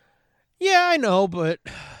 Yeah, I know, but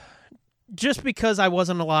just because I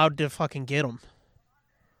wasn't allowed to fucking get them.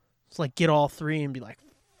 It's like, get all three and be like,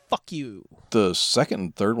 fuck you. The second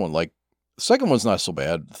and third one, like, the second one's not so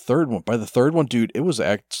bad. By the third one, dude, it was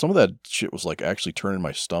some of that shit was like actually turning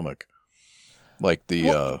my stomach. Like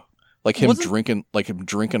him drinking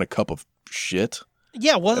a cup of shit.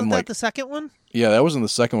 Yeah, wasn't that the second one? Yeah, that was in the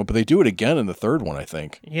second one, but they do it again in the third one, I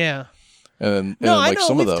think. Yeah. And no, like I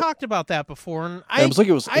know we've talked about that before, and it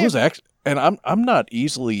was actually, and I'm not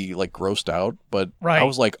easily like grossed out, but I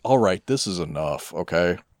was like, all right, this is enough,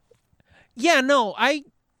 okay. Yeah, no, I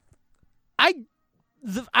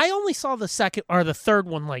only saw the second or the third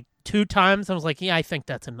one like 2 times. I was like, yeah, I think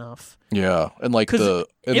that's enough. Yeah, and like it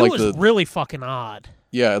was really fucking odd.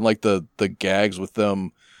 Yeah, and like the gags with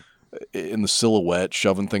them in the silhouette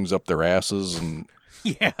shoving things up their asses, and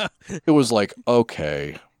yeah, it was like,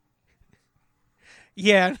 okay.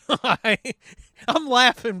 Yeah, no, I'm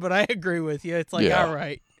laughing, but I agree with you. It's like, all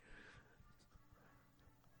right.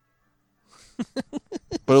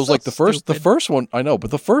 But it was so like the first one, I know,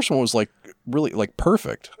 but the first one was like really like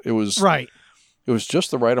perfect. It was right. It was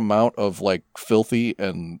just the right amount of like filthy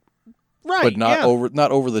and right, but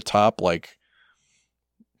not over the top, like,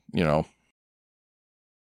 you know.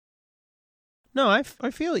 No, I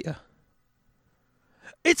feel you.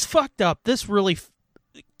 It's fucked up. This really,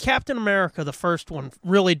 Captain America, the first one,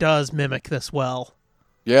 really does mimic this well.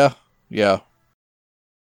 Yeah, yeah.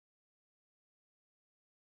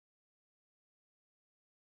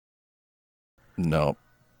 No.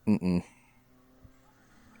 Mm-mm.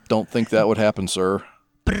 Don't think that would happen, sir.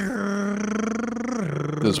 This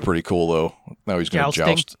is pretty cool, though. Now he's going to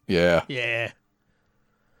joust. Yeah. Yeah.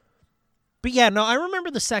 But yeah, no, I remember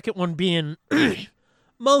the second one being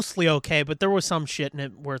mostly okay, but there was some shit in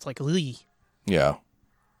it where it's like, lee. Yeah.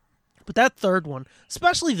 But that third one,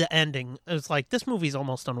 especially the ending, it was like, this movie's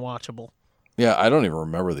almost unwatchable. Yeah, I don't even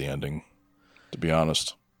remember the ending, to be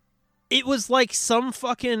honest. It was like some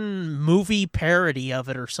fucking movie parody of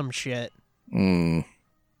it or some shit. Mm.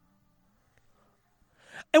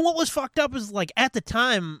 And what was fucked up is, like, at the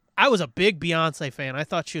time, I was a big Beyonce fan. I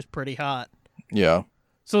thought she was pretty hot. Yeah.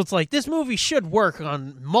 So it's like, this movie should work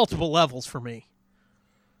on multiple levels for me.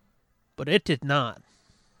 But it did not.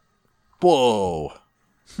 Whoa.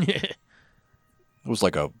 It was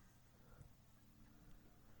like a...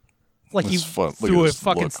 Like you threw a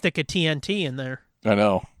fucking stick of TNT in there. I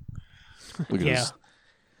know. Look at Yeah.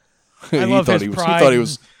 his... I love his He pride. thought he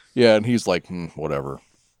was... Yeah, and he's like, whatever.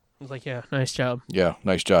 I was like, yeah, nice job. Yeah,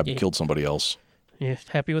 nice job. You Yeah. killed somebody else. You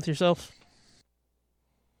happy with yourself?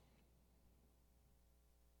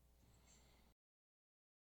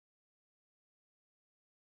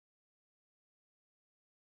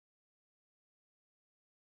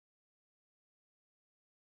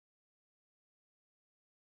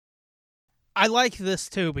 I like this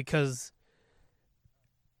too because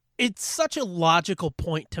it's such a logical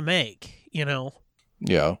point to make, you know?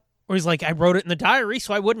 Yeah. Where he's like, I wrote it in the diary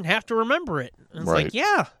so I wouldn't have to remember it. And it's Right. like,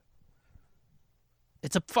 yeah.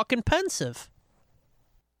 It's a fucking pensive.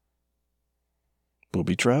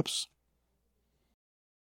 Booby traps?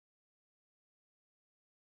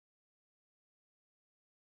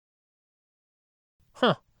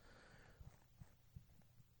 Huh.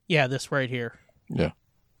 Yeah, this right here. Yeah.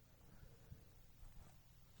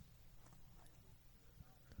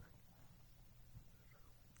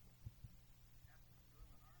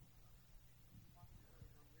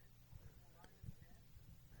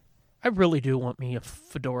 I really do want me a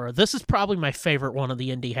fedora. This is probably my favorite one of the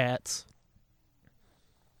indie hats.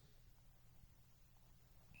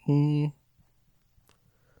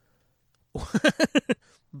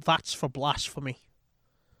 That's for blasphemy.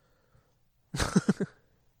 I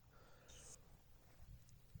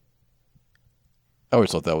always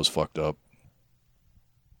thought that was fucked up.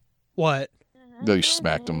 What? That he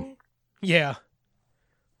smacked him. Yeah.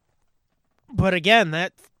 But again,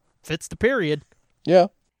 that fits the period. Yeah.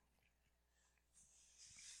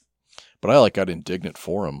 But I got indignant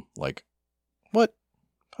for him. Like, what?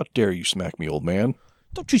 How dare you smack me, old man?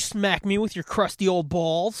 Don't you smack me with your crusty old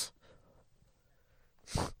balls.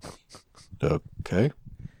 Okay.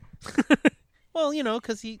 Well, you know,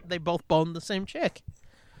 because they both boned the same chick.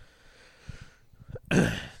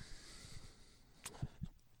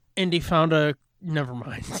 Indy found a... Never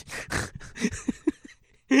mind.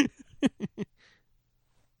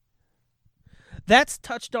 That's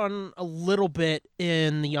touched on a little bit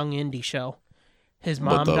in the Young Indy show. His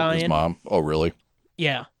mom dying. His mom? Oh, really?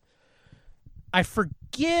 Yeah. I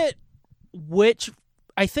forget which...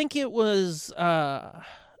 I think it was...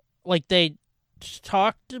 like they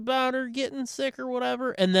talked about her getting sick or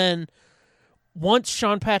whatever, and then once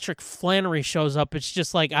Sean Patrick Flannery shows up, it's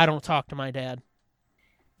just like, I don't talk to my dad.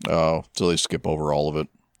 Oh, so they skip over all of it.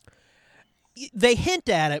 They hint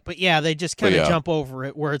at it, but yeah, they just kind of jump over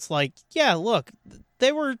it, where it's like, yeah, look,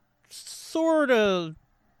 they were sort of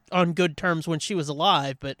on good terms when she was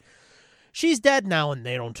alive, but she's dead now and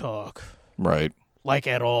they don't talk. Right. Like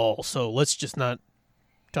at all, so let's just not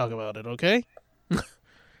talk about it, okay?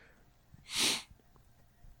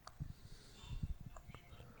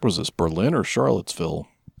 Was this Berlin or Charlottesville?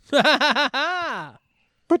 But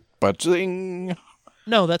zing.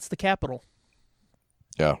 No, that's the capital.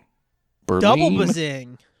 Yeah. Berlin. Double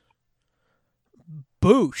bazing.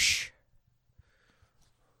 Boosh.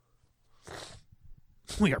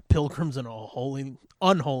 We are pilgrims in a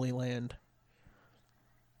unholy land.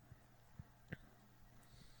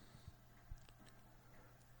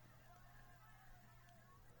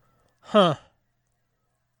 Huh.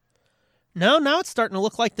 Now it's starting to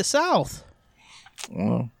look like the South.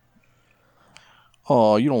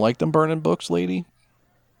 Oh, you don't like them burning books, lady?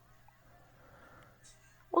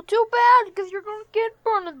 Well, too bad, because you're going to get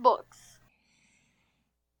burning books.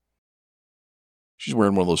 She's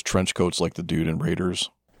wearing one of those trench coats like the dude in Raiders.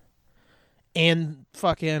 And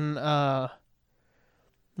fucking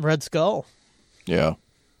Red Skull. Yeah.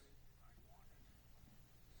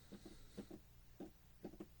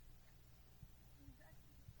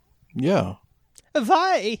 Yeah.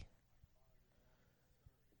 Vi.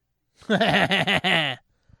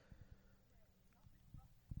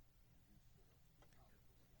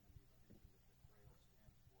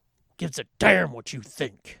 Gives a damn what you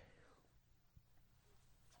think.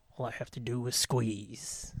 All I have to do is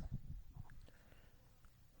squeeze.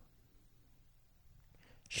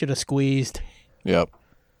 Should have squeezed. Yep.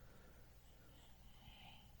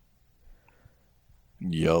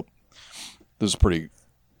 Yep. This is a pretty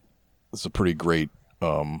great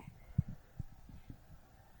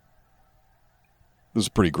this is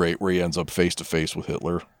pretty great where he ends up face to face with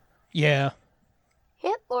Hitler. Yeah.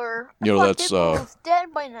 Hitler? You know, I thought that's, Hitler was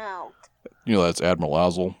dead by now. You know, that's Admiral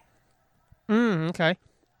Ozzel. Okay.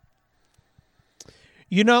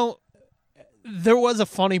 You know, there was a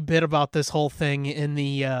funny bit about this whole thing in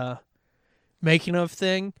the making of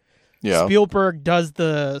thing. Yeah. Spielberg does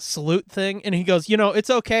the salute thing, and he goes, it's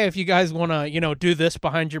okay if you guys want to, do this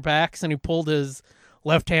behind your backs, and he pulled his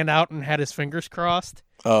left hand out and had his fingers crossed.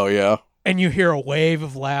 Oh, yeah. And you hear a wave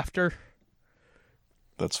of laughter.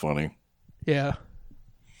 That's funny. Yeah.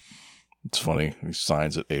 It's funny. He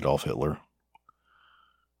signs it Adolf Hitler.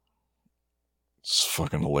 It's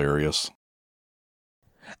fucking hilarious.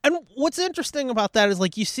 And what's interesting about that is,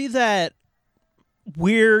 like, you see that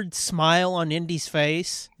weird smile on Indy's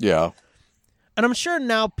face. Yeah. And I'm sure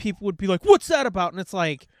now people would be like, what's that about? And it's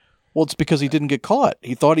like... Well, it's because he didn't get caught.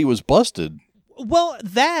 He thought he was busted. Well,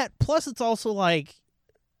 that, plus it's also like,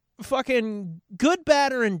 fucking good,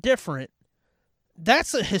 bad, or indifferent.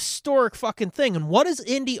 That's a historic fucking thing. And what is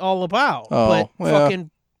Indy all about? Oh, but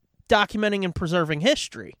fucking documenting and preserving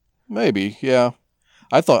history. Maybe, yeah.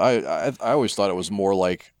 I always thought it was more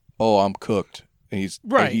like, oh, I'm cooked. And he's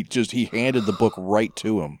right. He handed the book right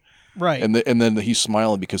to him. Right. And then he's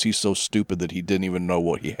smiling because he's so stupid that he didn't even know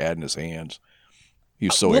what he had in his hands. He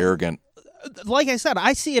was so arrogant. Like I said,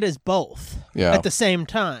 I see it as both at the same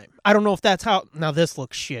time. I don't know if that's how... Now, this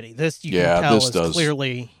looks shitty. This, you can tell, is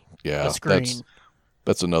clearly a screen.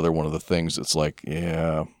 That's another one of the things that's like,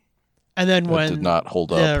 yeah... And then when did not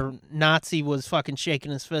hold up. The Nazi was fucking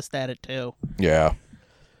shaking his fist at it, too. Yeah.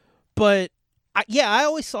 But, I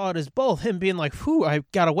always saw it as both. Him being like, whew, I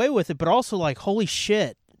got away with it, but also like, holy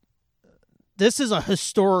shit. This is a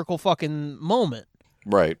historical fucking moment.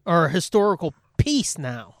 Right. Or a historical piece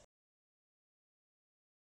now.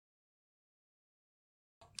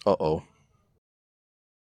 Uh-oh.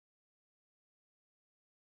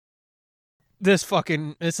 This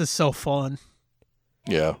is so fun.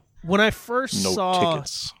 Yeah. When I first saw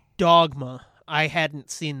tickets. Dogma, I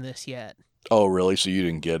hadn't seen this yet. Oh, really? So you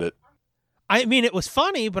didn't get it? I mean, it was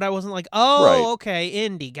funny, but I wasn't like, oh, okay,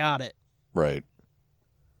 Indy, got it. Right.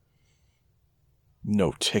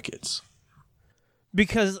 No tickets.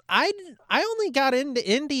 Because I only got into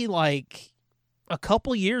Indy like a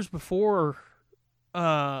couple years before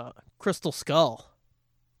Crystal Skull.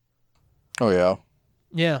 Oh, yeah?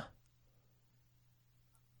 Yeah.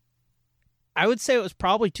 I would say it was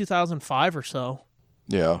probably 2005 or so.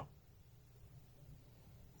 Yeah.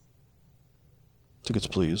 Tickets,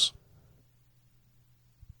 please.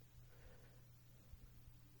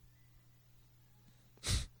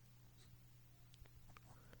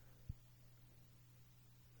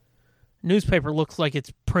 Newspaper looks like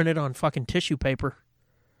it's printed on fucking tissue paper.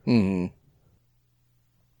 Hmm.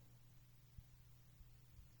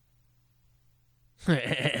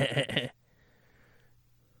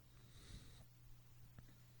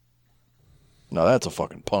 Now that's a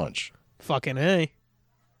fucking punch. Fucking A.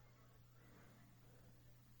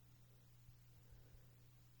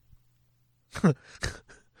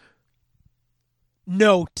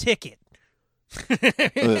 No ticket.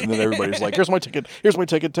 And then everybody's like, here's my ticket,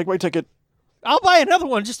 take my ticket. I'll buy another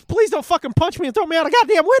one. Just please don't fucking punch me and throw me out a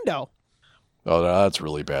goddamn window. Oh, that's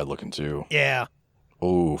really bad looking too. Yeah.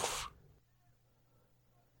 Oof.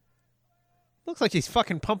 Looks like he's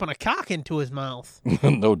fucking pumping a cock into his mouth.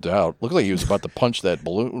 No doubt. Looks like he was about to punch that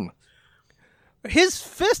balloon. His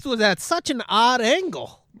fist was at such an odd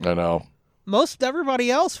angle. I know. Most everybody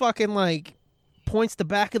else fucking like points the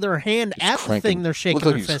back of their hand at the thing they're shaking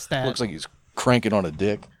their fist at. Looks like he's cranking on a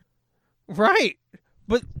dick. Right.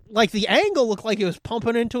 But like the angle looked like it was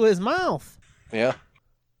pumping into his mouth. Yeah.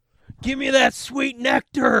 Give me that sweet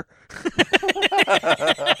nectar.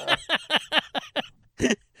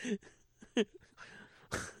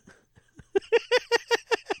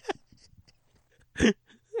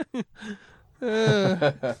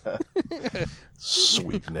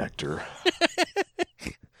 Sweet nectar.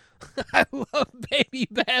 I love baby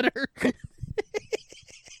batter.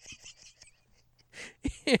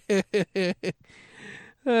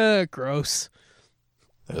 Gross.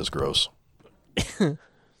 That is gross. Do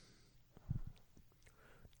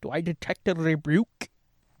I detect a rebuke?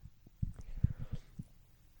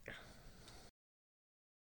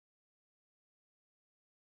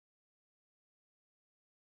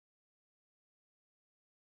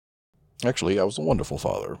 Actually, I was a wonderful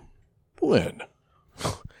father. When?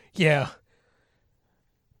 Yeah.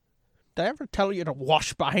 Did I ever tell you to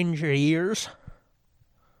wash behind your ears?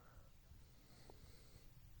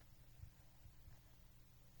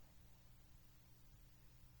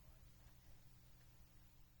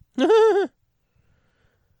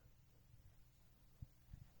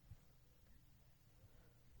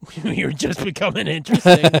 You're just becoming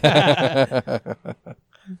interesting.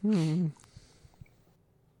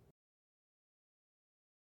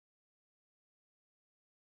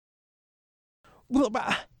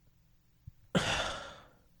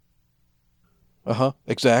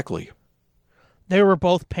 Exactly. They were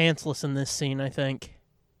both pantsless in this scene, I think.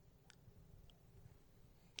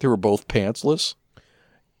 They were both pantsless?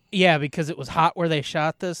 Yeah, because it was hot where they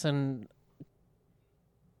shot this, and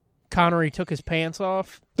Connery took his pants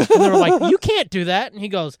off. And they were like, you can't do that. And he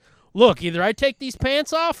goes, look, either I take these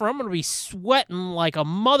pants off or I'm going to be sweating like a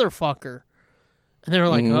motherfucker. And they were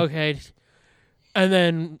like, okay. And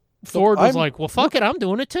then Ford was like, well, fuck it, I'm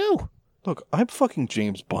doing it too. Look, I'm fucking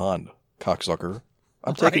James Bond, cocksucker.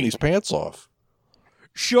 I'm taking these pants off.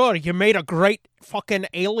 Sure, you made a great fucking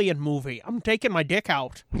alien movie. I'm taking my dick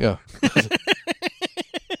out. Yeah.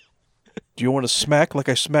 Do you want to smack like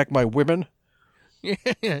I smack my women? Yeah.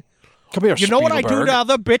 Come here, You know what I do Spielberg. to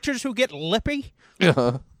other bitches who get lippy?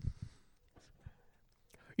 Yeah.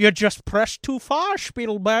 You just press too far,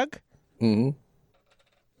 Spielberg. Mm-hmm.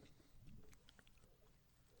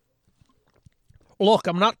 Look,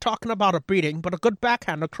 I'm not talking about a beating, but a good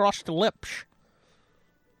backhand across the lips.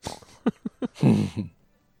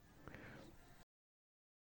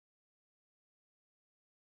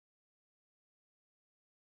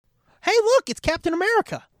 Hey, look, it's Captain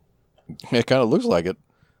America. It kind of looks like it.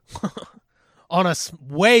 On a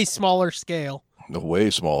way smaller scale. Way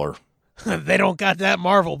smaller. They don't got that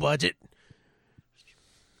Marvel budget.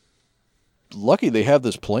 Lucky they have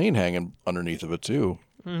this plane hanging underneath of it, too.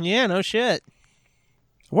 Yeah, no shit.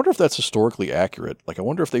 I wonder if that's historically accurate. Like, I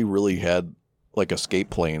wonder if they really had, like, escape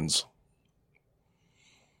planes.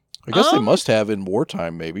 I guess they must have in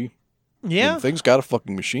wartime, maybe. Yeah. I mean, thing's got a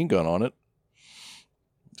fucking machine gun on it.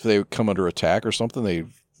 If they come under attack or something, they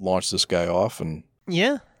launch this guy off and...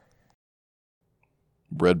 Yeah.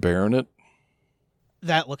 Red Baron it.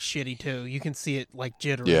 That looks shitty, too. You can see it, like,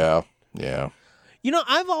 jittery. Yeah. You know,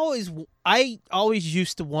 I always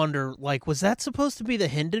used to wonder, like, was that supposed to be the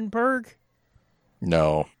Hindenburg?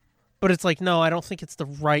 No. But it's like, no, I don't think it's the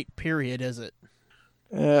right period, is it?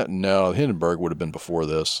 No, Hindenburg would have been before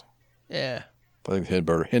this. Yeah. I think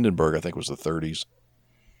Hindenburg, I think, was the 30s.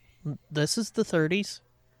 This is the 30s?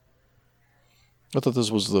 I thought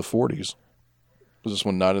this was the 40s. Was this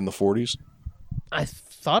one not in the 40s? I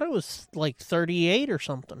thought it was like 38 or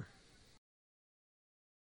something.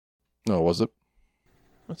 No, was it?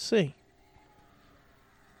 Let's see.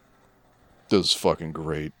 This is fucking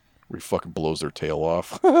great. Where he fucking blows their tail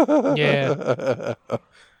off. Yeah.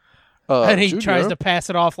 And he Junior? tries to pass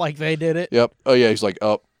it off like they did it. Yep. Oh, yeah, he's like,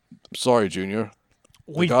 oh, sorry, Junior.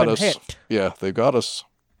 We've got been us. hit. Yeah, they got us.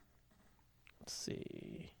 Let's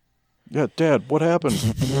see. Yeah, Dad, what happened?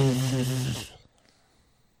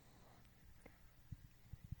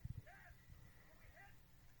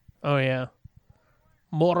 Oh, yeah.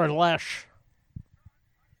 More or less.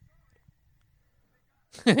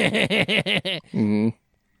 Mm-hmm.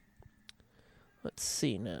 Let's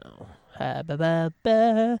see now. Ha ba ba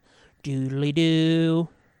ba. Doodly doo.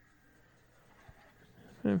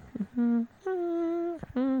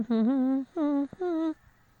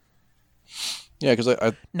 Yeah, because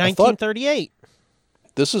I 1938. thought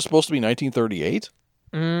this is supposed to be 1938?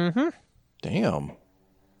 Mm-hmm. Damn.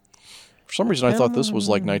 For some reason, I thought this was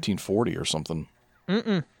like 1940 or something.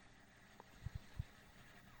 Mm-mm.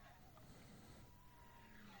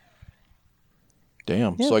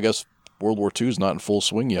 Damn. Yeah. So I guess World War II is not in full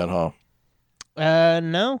swing yet, huh?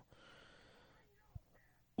 No.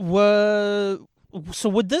 So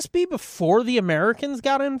would this be before the Americans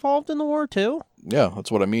got involved in the war, too? Yeah, that's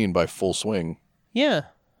what I mean by full swing. Yeah.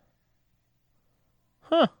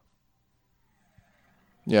 Huh.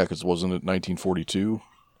 Yeah, because wasn't it 1942?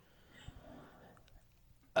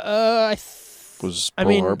 Was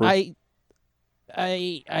Pearl Harbor? I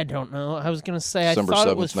don't know. I was gonna say December I thought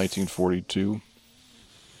 7th, it was 1942.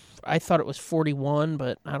 I thought it was 41,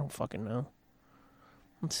 but I don't fucking know.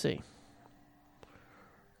 Let's see.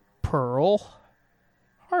 Pearl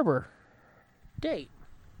Harbor date.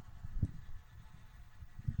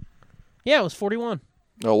 Yeah, it was 41.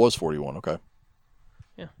 Oh, it was 41. Okay.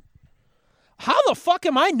 Yeah. How the fuck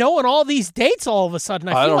am I knowing all these dates all of a sudden?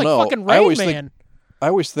 I feel don't like know. fucking I Rain always Man. I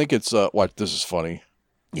always think it's what this is funny.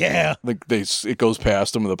 Yeah. Like it goes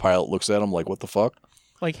past him and the pilot looks at him like, "What the fuck?"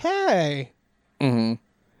 Like, hey. Mm-hmm.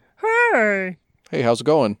 Hey. Hey, how's it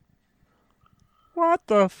going? What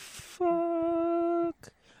the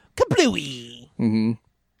fuck? Kablooey. Mm-hmm.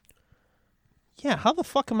 Yeah, how the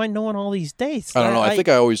fuck am I knowing all these dates? I don't know. I think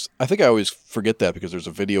I always forget that because there's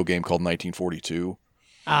a video game called 1942.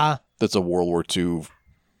 That's a World War II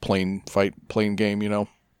plane game, you know.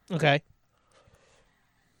 Okay.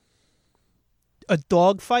 A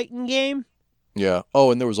dog fighting game? Yeah.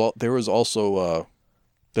 Oh, and there was also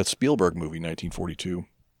that Spielberg movie, 1942.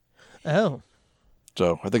 Oh.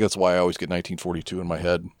 So I think that's why I always get 1942 in my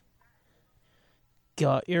head.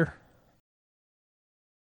 Got your.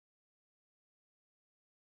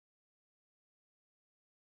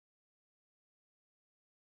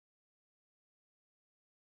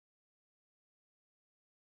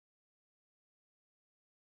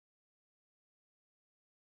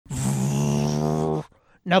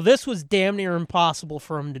 Now, this was damn near impossible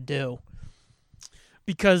for him to do.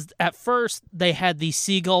 Because at first, they had these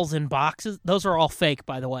seagulls in boxes. Those are all fake,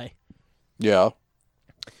 by the way. Yeah.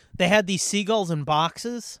 They had these seagulls in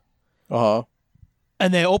boxes. Uh-huh.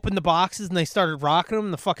 And they opened the boxes and they started rocking them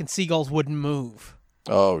and the fucking seagulls wouldn't move.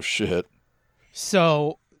 Oh, shit.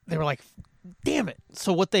 So they were like, damn it.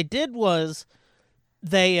 So what they did was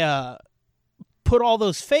they put all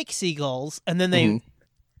those fake seagulls and then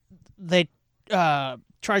they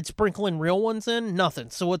tried sprinkling real ones in.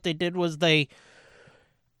 Nothing. So what they did was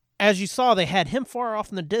as you saw, they had him far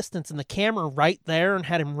off in the distance and the camera right there and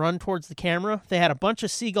had him run towards the camera. They had a bunch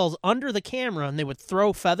of seagulls under the camera and they would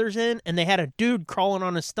throw feathers in and they had a dude crawling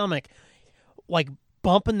on his stomach, like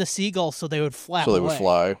bumping the seagulls so they would flap away. So they would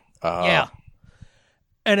fly. Yeah.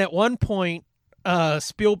 And at one point,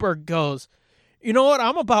 Spielberg goes, you know what?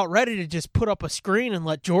 I'm about ready to just put up a screen and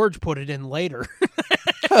let George put it in later.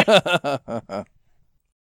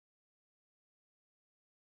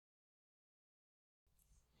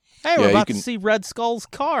 Hey, we're about to see Red Skull's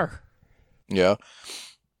car. Yeah.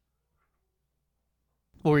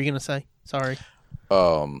 What were you going to say? Sorry.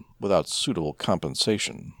 Without suitable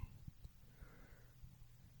compensation.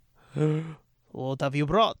 What have you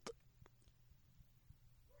brought?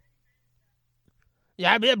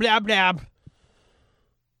 Yab, yab, yab, yab.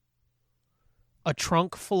 A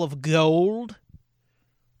trunk full of gold?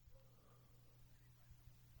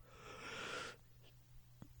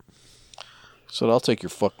 So I'll take your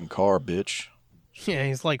fucking car, bitch. Yeah,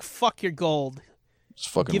 he's like, fuck your gold. It's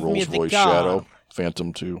fucking Give me Rolls the Royce car. Shadow.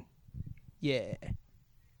 Phantom 2. Yeah.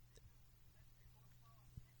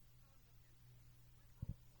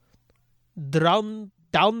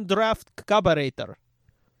 Downdraft carburetor.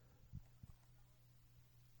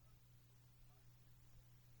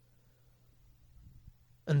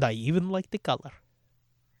 And I even like the color.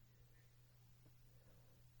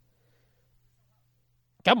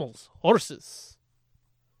 Camels, horses.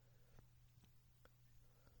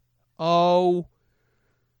 Oh,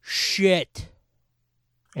 shit.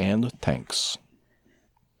 And tanks.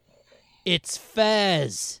 It's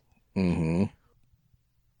Fez. Mm-hmm.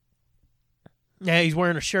 Yeah, he's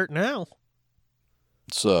wearing a shirt now.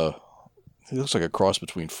 It's he looks like a cross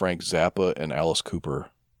between Frank Zappa and Alice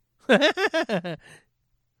Cooper. Hey,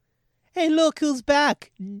 look who's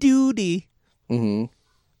back. Doody. Mm-hmm.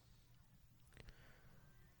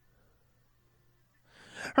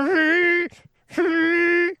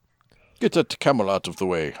 Get that camel out of the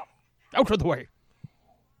way. Out of the way.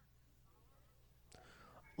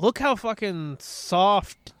 Look how fucking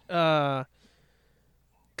soft Connery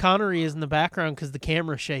is in the background because the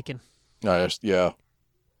camera's shaking. Yeah.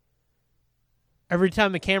 Every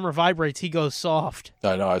time the camera vibrates, he goes soft.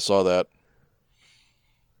 I know, I saw that.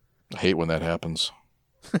 I hate when that happens.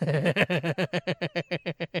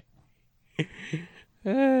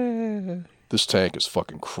 This tank is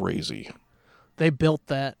fucking crazy. They built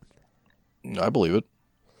that. I believe it.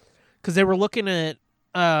 Because they were looking at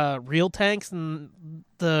real tanks, and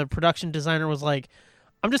the production designer was like,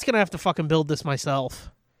 I'm just going to have to fucking build this myself.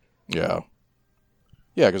 Yeah.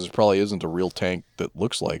 Yeah, because there probably isn't a real tank that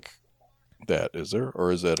looks like that, is there?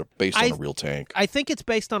 Or is that based on a real tank? I think it's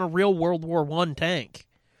based on a real World War I tank.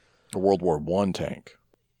 A World War I tank.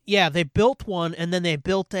 Yeah, they built one, and then they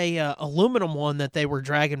built a aluminum one that they were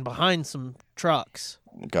dragging behind some trucks.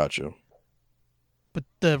 Gotcha. But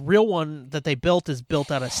the real one that they built is built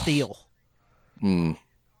out of steel. Hmm.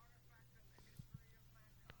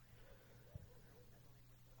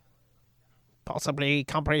 Possibly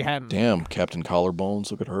comprehend. Damn, Captain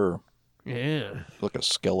Collarbones, look at her. Yeah. Look a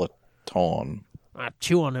skeleton. I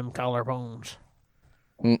chew on them collarbones.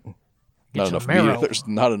 Not enough marrow. meat. There's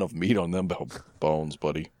not enough meat on them bones,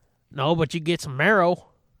 buddy. No, but you get some marrow.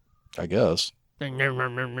 I guess. I've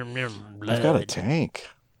got a tank.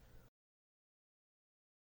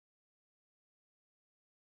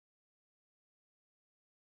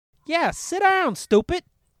 Yeah, sit down, stupid.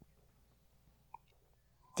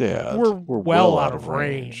 Dad, We're well out of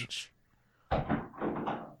range.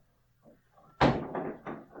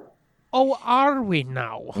 Oh, are we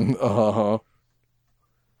now? Uh-huh.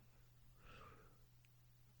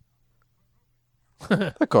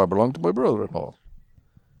 That car belonged to my brother-in-law.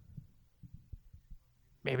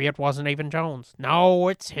 Maybe it wasn't even Jones. No,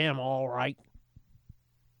 it's him, all right.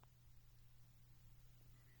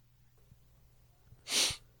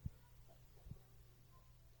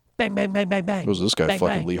 Bang, bang, bang, bang, bang. Was this guy bang,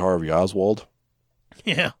 fucking bang. Lee Harvey Oswald?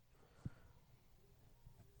 Yeah.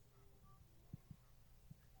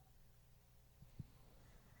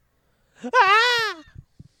 Ah!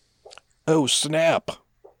 Oh, snap.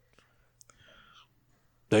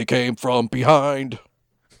 They came from behind.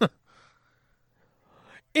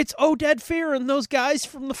 It's Oded Fear and those guys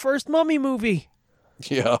from the first Mummy movie.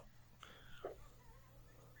 Yeah.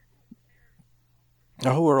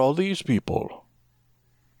 Now, who are all these people?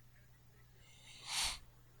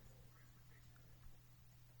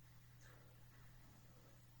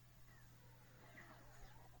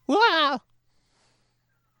 Wow.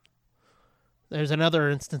 There's another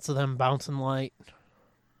instance of them bouncing light.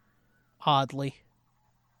 Oddly.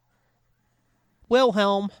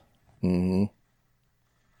 Wilhelm. Mm-hmm.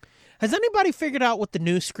 Has anybody figured out what the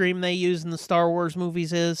new scream they use in the Star Wars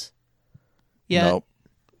movies is? Yeah.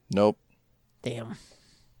 Nope. Damn.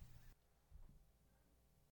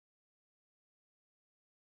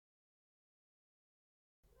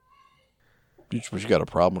 You got a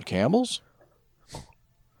problem with camels?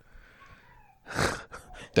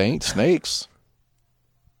 They ain't snakes.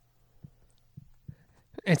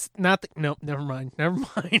 It's not the... Nope, never mind. Never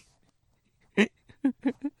mind.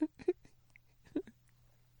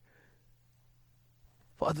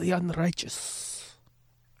 For the unrighteous.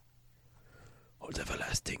 Hold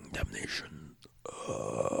everlasting damnation.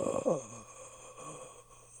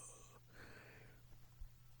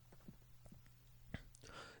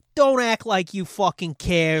 Don't act like you fucking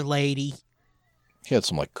care, lady. He had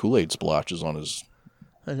some like Kool-Aid splotches on his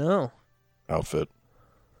I know. outfit.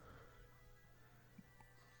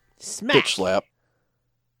 Smack. Bitch slap.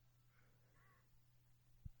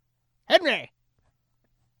 Henry.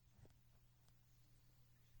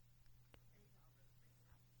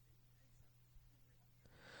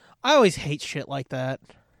 I always hate shit like that.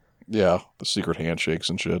 Yeah, the secret handshakes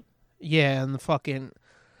and shit. Yeah, and the fucking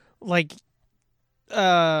like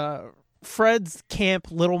Fred's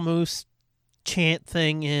Camp Little Moose chant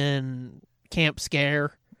thing in Camp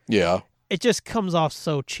Scare. Yeah. It just comes off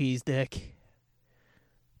so cheese dick.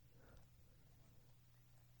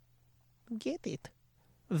 Get it.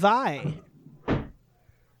 Why?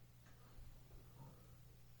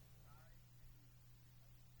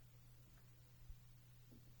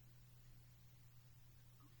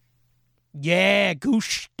 Yeah, goose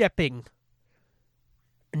stepping.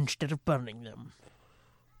 Instead of burning them.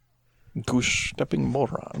 Goose stepping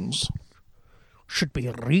morons. Should be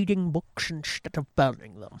reading books instead of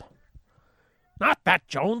burning them. Not that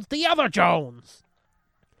Jones, the other Jones.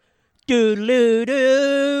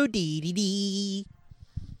 Doo-doo-doo, dee-dee-dee.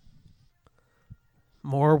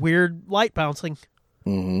 More weird light bouncing.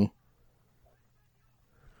 Mm-hmm.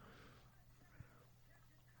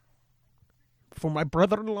 For my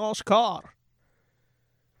brother-in-law's car.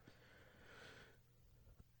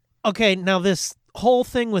 Okay, now this whole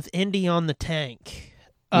thing with Indy on the tank,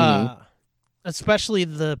 especially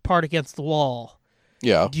the part against the wall.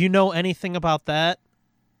 Yeah. Do you know anything about that?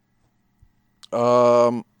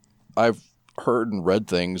 I've heard and read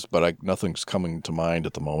things, but nothing's coming to mind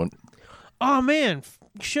at the moment. Oh, man.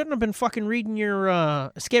 You shouldn't have been fucking reading your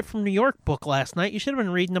Escape from New York book last night. You should have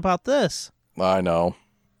been reading about this. I know.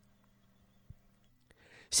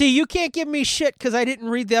 See, you can't give me shit because I didn't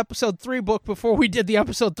read the episode 3 book before we did the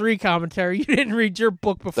episode 3 commentary. You didn't read your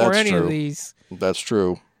book before That's any true. of these. That's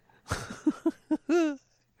true.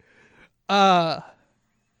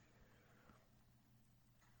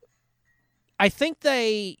 I think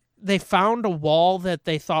they found a wall that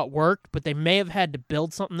they thought worked, but they may have had to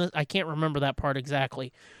build something. I can't remember that part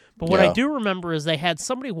exactly. But what I do remember is they had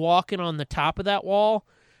somebody walking on the top of that wall,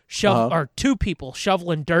 or two people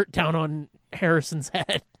shoveling dirt down on Harrison's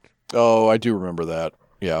head. Oh, I do remember that.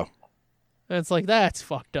 Yeah. And it's like, that's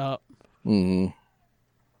fucked up. Mm-hmm.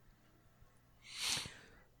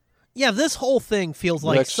 Yeah, this whole thing feels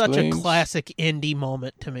like Next such things. a classic indie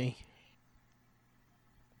moment to me.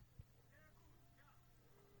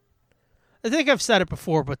 I think I've said it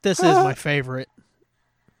before, but this is my favorite.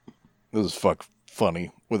 This is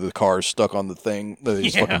funny with the cars stuck on the thing. They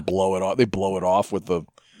just fucking blow it off. They blow it off with the...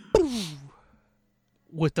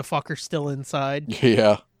 With the fucker still inside.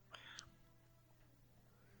 Yeah.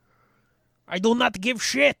 I do not give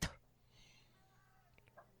shit.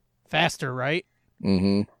 Faster, right?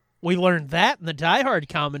 Mm-hmm. We learned that in the Die Hard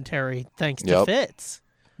commentary, thanks to Fitz.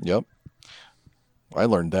 Yep. I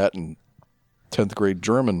learned that in 10th grade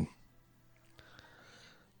German.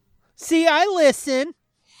 See, I listen.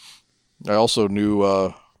 I also knew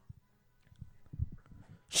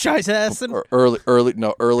Scheißessen.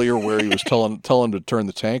 earlier where he was telling him to turn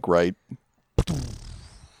the tank right.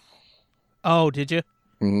 Oh, did you?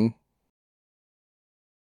 Mm-hmm.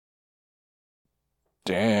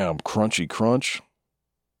 Damn, crunchy crunch.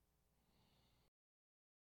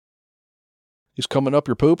 He's coming up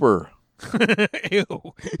your pooper.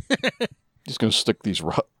 Ew. He's gonna stick these.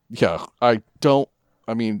 Yeah, I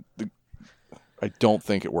don't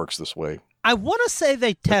think it works this way. I want to say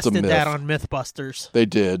they tested that on Mythbusters. They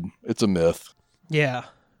did. It's a myth. Yeah.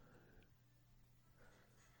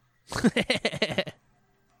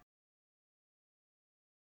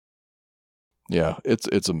 Yeah,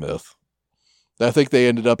 it's a myth. I think they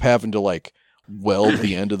ended up having to like weld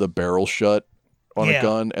the end of the barrel shut on a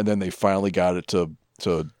gun, and then they finally got it to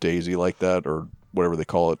daisy like that, or whatever they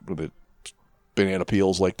call it, with the banana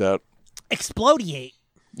peels like that. Explodiate.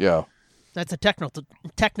 Yeah. That's a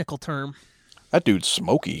technical term. That dude's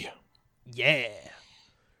smoky. Yeah.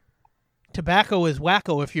 Tobacco is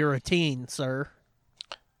wacko if you're a teen, sir.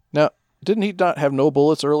 Now, didn't he not have no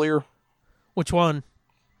bullets earlier? Which one?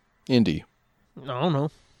 Indy. I don't know.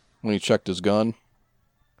 When he checked his gun.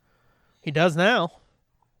 He does now.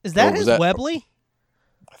 Is that his webley?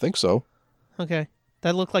 I think so. Okay.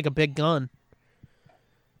 That looked like a big gun.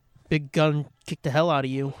 Big gun kick the hell out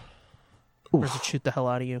of you. Oof. Or does it shoot the hell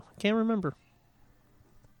out of you? Can't remember.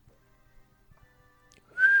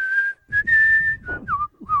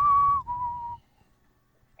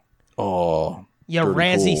 Oh. You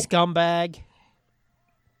razzy scumbag.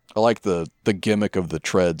 I like the gimmick of the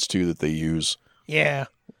treads, too, that they use. Yeah.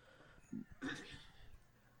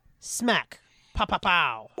 Smack. Pow, pow,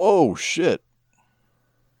 pow. Oh, shit.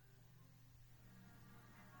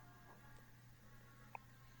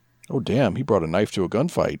 Oh, damn. He brought a knife to a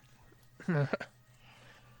gunfight.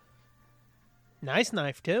 Nice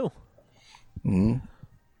knife, too. Mm-hmm.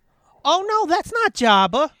 Oh, no, that's not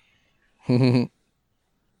Jabba.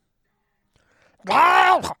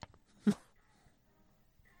 Wow.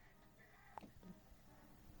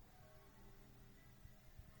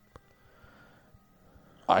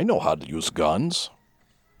 I know how to use guns.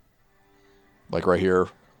 Like right here.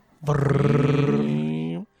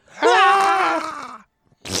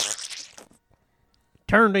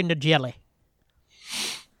 Turned into jelly.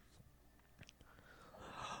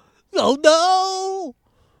 Oh, no.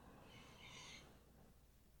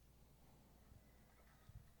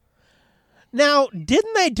 Now,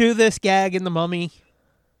 didn't they do this gag in The Mummy?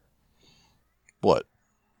 What?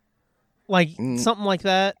 Like, something like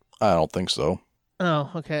that? I don't think so.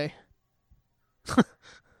 Oh, okay.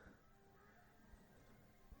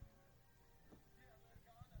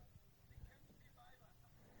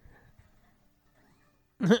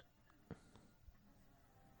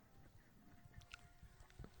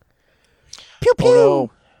 Pew pew.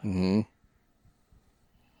 Oh no. Mm-hmm.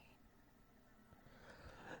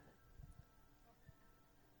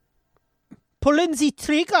 Pulling the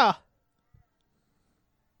trigger.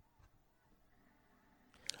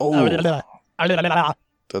 Oh.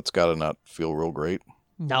 That's gotta not feel real great.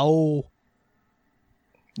 No.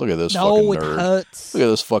 Look at this fucking nerd. No, it hurts. Look at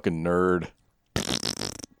this fucking nerd.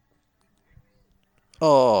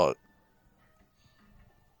 Oh.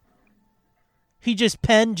 He just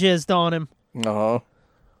pen jizzed on him. Uh-huh.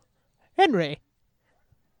 Henry.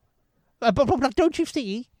 Don't you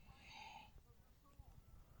see?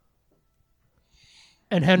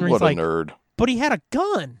 And Henry's what a like, nerd. But he had a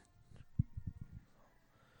gun.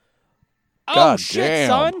 God oh, shit, damn.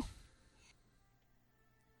 son.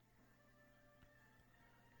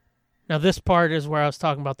 Now, this part is where I was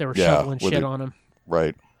talking about they were shoveling shit on him.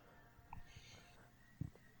 Right.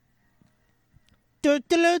 Look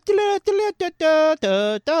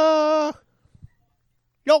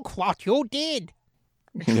what you did.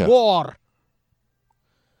 It's war.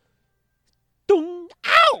 Dung.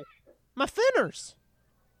 Ow! My finners.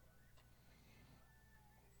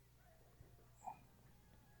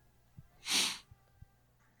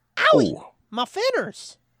 Owie! Ooh. My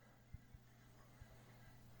finners.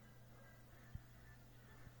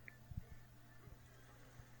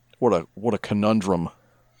 What a conundrum.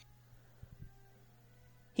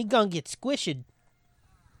 He gonna get squished.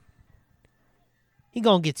 He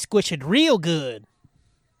gonna get squished real good.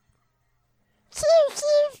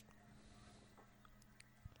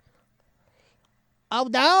 Oh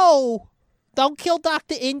no! Don't kill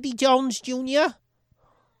Dr. Indy Jones Jr.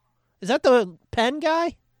 Is that the pen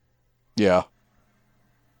guy? Yeah.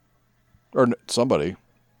 Or somebody.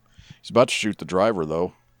 He's about to shoot the driver,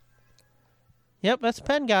 though. Yep, that's the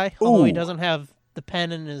pen guy. Although he doesn't have the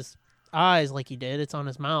pen in his eyes like he did. It's on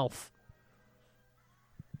his mouth.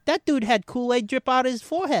 That dude had Kool-Aid drip out his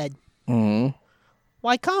forehead. Mm-hmm.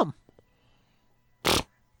 Why come?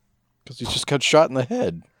 Because he just got shot in the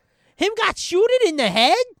head. Him got shooted in the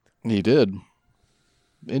head? He did.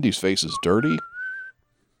 Indy's face is dirty.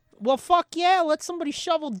 Well, fuck yeah. Let somebody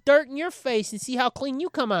shovel dirt in your face and see how clean you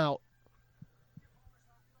come out.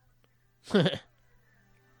 You're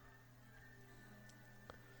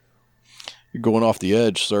going off the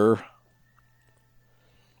edge, sir.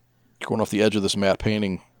 You're going off the edge of this matte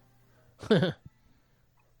painting.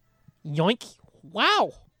 Yoink.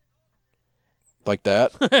 Wow. Like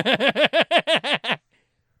that?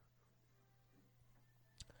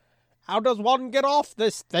 How does one get off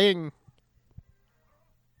this thing?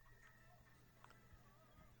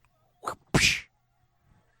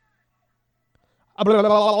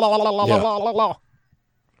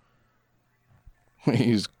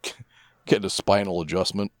 He's getting a spinal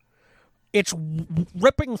adjustment. It's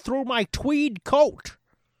ripping through my tweed coat.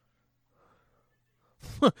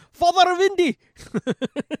 Father of Indy.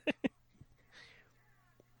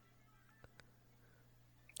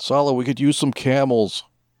 Sala, we could use some camels.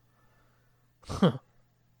 So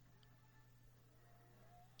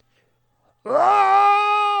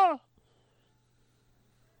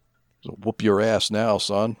whoop your ass now,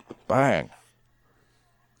 son. Bang.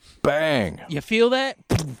 Bang. You feel that?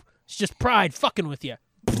 It's just pride fucking with you.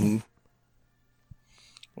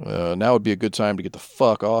 Now would be a good time to get the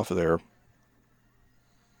fuck off of there.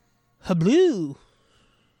 Habloo.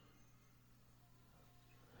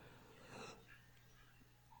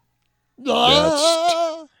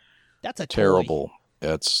 That's a terrible.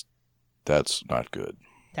 Toy. That's not good.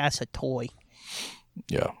 That's a toy.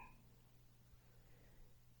 Yeah.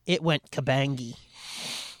 It went kabangi.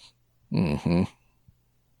 Mm-hmm.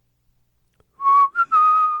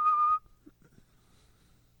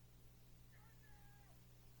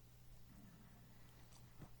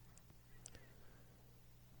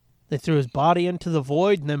 They threw his body into the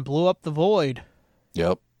void and then blew up the void.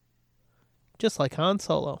 Yep. Just like Han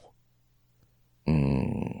Solo.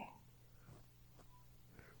 Mm.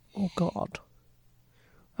 Oh, God.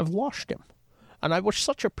 I've lost him. And I was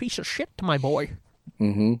such a piece of shit to my boy.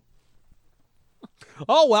 Mm-hmm.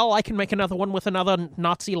 Oh, well, I can make another one with another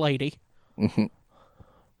Nazi lady. Mm-hmm.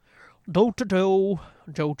 Do-to-do.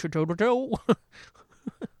 Do-to-do-to-do.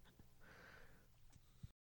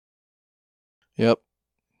 Yep.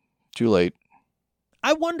 Too late.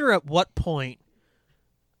 I wonder at what point,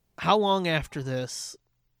 how long after this,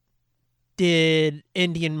 did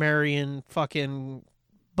Indy and Marion fucking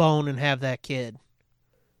bone and have that kid?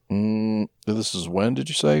 This is when, did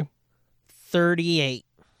you say? 38.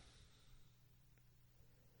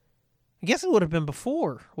 I guess it would have been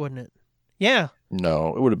before, wouldn't it? Yeah.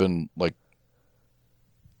 No, it would have been like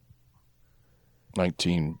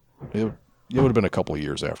 19. It would have been a couple of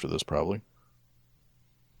years after this, probably.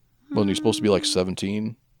 Wasn't he supposed to be like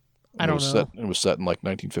 17? I don't know. It was set in like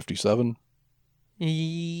 1957.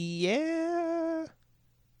 Yeah.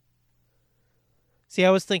 See,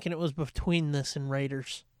 I was thinking it was between this and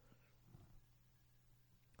Raiders.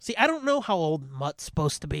 See, I don't know how old Mutt's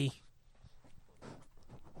supposed to be.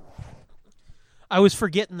 I was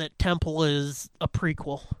forgetting that Temple is a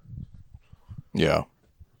prequel. Yeah.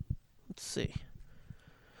 Let's see.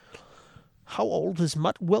 How old is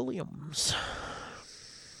Mutt Williams?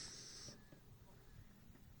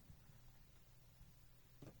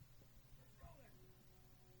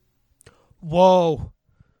 Whoa.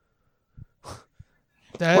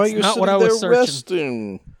 That's not what I was searching.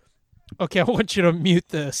 Resting? Okay, I want you to mute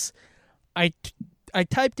this. I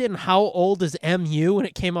typed in how old is MU and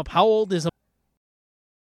it came up how old is...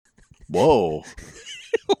 Whoa.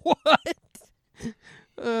 What?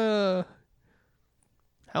 How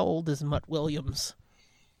old is Mutt Williams?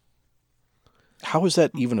 How is that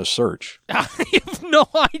even a search? I have no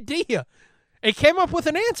idea. It came up with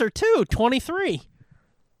an answer, too. 23.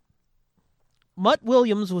 Mutt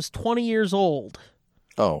Williams was 20 years old.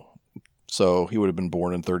 Oh, so he would have been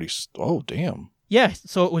born in 30... Oh, damn. Yeah,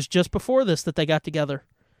 so it was just before this that they got together.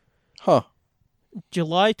 Huh.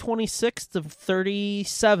 July 26th of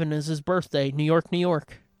 37 is his birthday. New York, New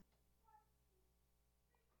York.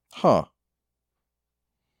 Huh.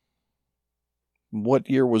 What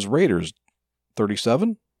year was Raiders?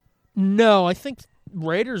 37? No, I think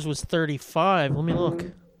Raiders was 35. Let me look.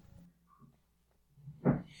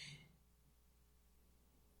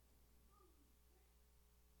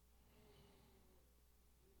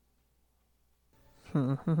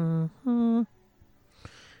 Come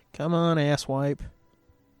on, asswipe.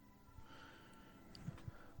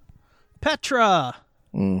 Petra!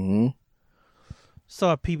 Mm-hmm.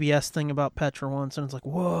 Saw a PBS thing about Petra once, and it's like,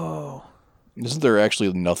 whoa. Isn't there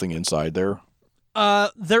actually nothing inside there?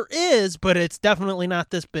 There is, but it's definitely not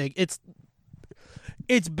this big.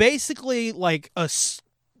 It's basically like a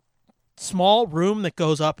small room that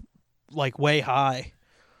goes up like way high.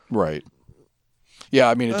 Right. Yeah,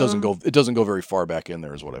 I mean it doesn't go very far back in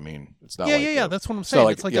there is what I mean. It's not yeah, that's what I'm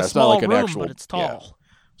saying. It's like a small room, but it's tall. Yeah.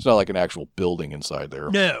 It's not like an actual building inside there.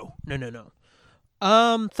 No.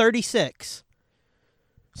 36.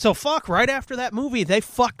 So fuck, right after that movie, they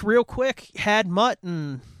fucked real quick, had mutt,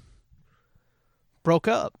 and broke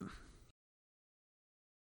up.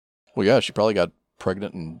 Well, yeah, she probably got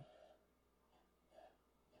pregnant and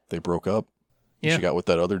they broke up. Yeah. She got with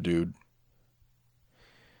that other dude.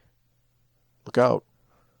 Look out,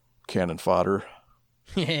 Kannon Fuhddar.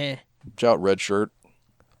 Yeah. Watch out, red shirt.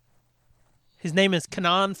 His name is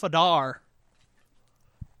Kannon Fuhddar.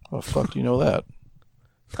 Oh, fuck, do you know that?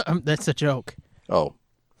 That's a joke. Oh.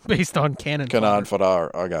 Based on Kannon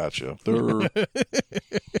Fuhddar. I got you.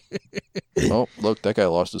 Oh, look, that guy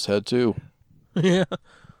lost his head too. Yeah.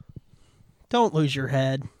 Don't lose your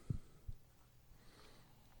head.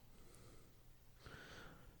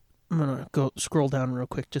 I'm going to go scroll down real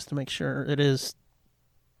quick just to make sure it is.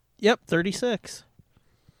 Yep, 36.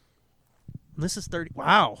 This is 30.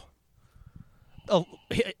 Wow. Oh,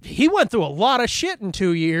 he went through a lot of shit in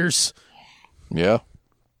 2 years. Yeah.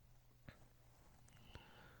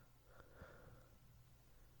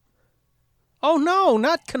 Oh no,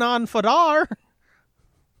 not Kannon Fuhddar.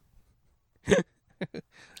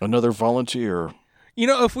 Another volunteer. You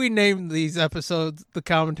know, if we named these episodes the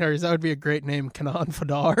commentaries, that would be a great name, Kannon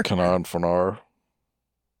Fuhddar. Kannon Fuhddar.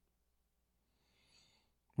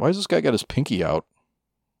 Why has this guy got his pinky out?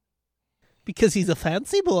 Because he's a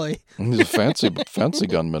fancy boy. He's a fancy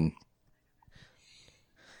gunman.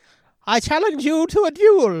 I challenge you to a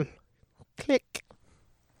duel. Click.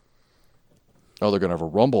 Oh, they're gonna have a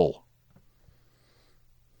rumble.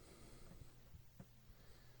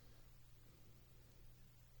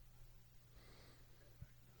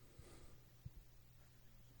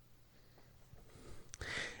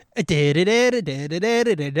 This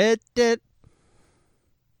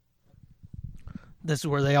is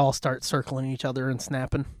where they all start circling each other and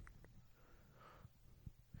snapping.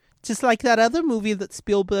 Just like that other movie that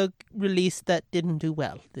Spielberg released that didn't do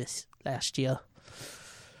well this last year.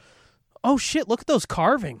 Oh shit, look at those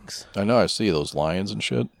carvings. I know, I see those lions and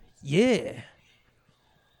shit. Yeah.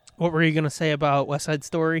 What were you going to say about West Side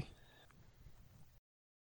Story?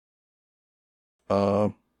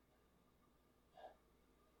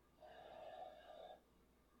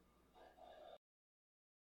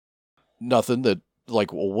 Nothing. That,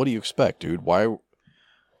 like, well, what do you expect, dude? Why?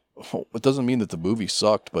 It doesn't mean that the movie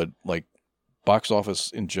sucked, but like, box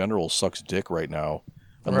office in general sucks dick right now.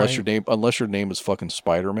 Unless your name is fucking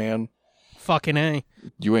Spider-Man. Fucking A.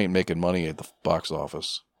 You ain't making money at the box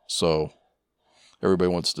office. So everybody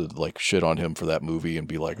wants to like shit on him for that movie and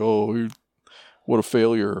be like, "Oh, what a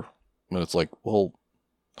failure." And it's like, well,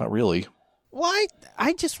 not really. Well,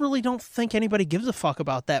 I just really don't think anybody gives a fuck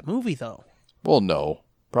about that movie, though. Well, no,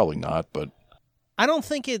 probably not, but I don't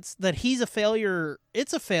think it's that he's a failure.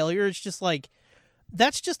 It's a failure. It's just like,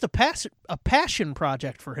 that's just a passion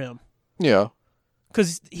project for him. yeah.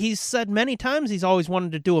 Because he's said many times he's always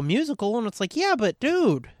wanted to do a musical, and it's like, yeah, but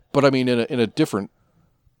dude. But I mean, in a different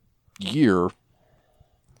year,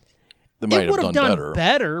 they might have done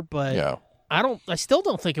better. But yeah. I still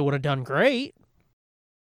don't think it would have done great.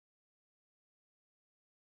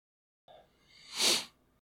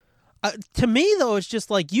 To me, though, it's just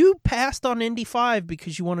like, you passed on Indy 5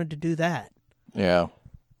 because you wanted to do that. Yeah.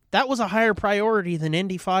 That was a higher priority than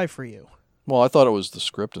Indy 5 for you. Well, I thought it was the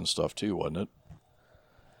script and stuff too, wasn't it?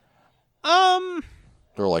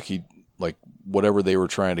 Or like whatever they were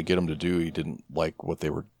trying to get him to do, he didn't like what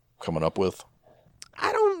they were coming up with.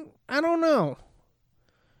 I don't know.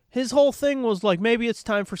 His whole thing was like, maybe it's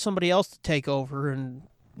time for somebody else to take over and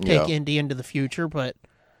take Indy into the future, but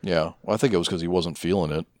yeah, well, I think it was because he wasn't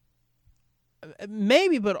feeling it.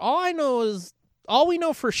 Maybe, but all we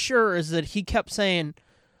know for sure is that he kept saying,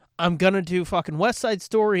 "I'm gonna do fucking West Side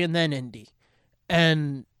Story and then Indy,"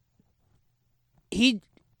 and he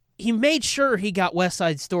made sure he got West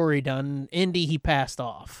Side Story done. Indy, he passed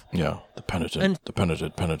off. Yeah, the penitent.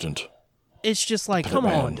 It's just like, come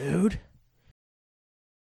on, dude.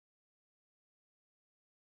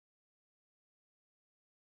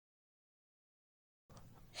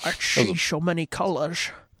 I see so many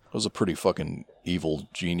colors. It was a pretty fucking evil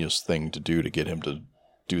genius thing to do to get him to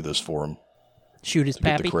do this for him. Shoot his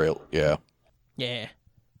pappy? Yeah. Yeah.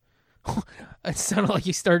 It sounded like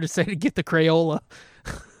you started to say to get the Crayola.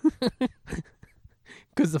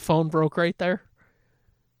 Because the phone broke right there.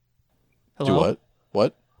 Do Hello? what?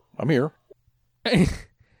 What? I'm here.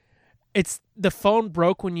 It's the phone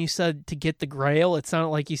broke when you said to get the grail. It sounded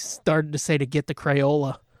like you started to say to get the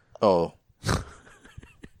Crayola. Oh.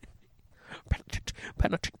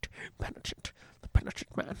 Penitent, the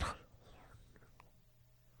penitent man.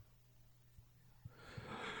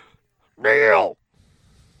 Neil!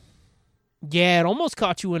 Yeah, it almost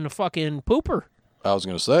caught you in the fucking pooper. I was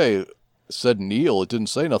going to say, it said kneel. It didn't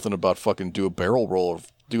say nothing about fucking do a barrel roll or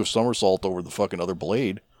do a somersault over the fucking other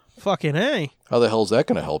blade. Fucking A. How the hell is that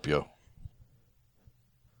going to help you?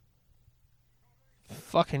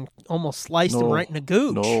 Fucking almost sliced him right in the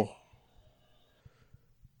gooch.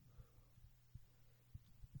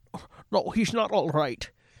 No, he's not all right.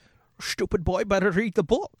 Stupid boy, better read the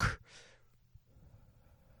book.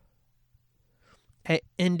 Hey,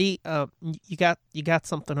 Indy, you got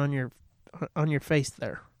something on your face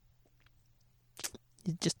there.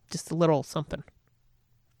 Just a little something.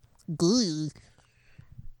 Goo.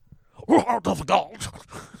 Word of God.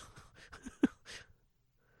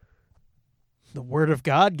 The word of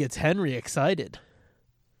God gets Henry excited.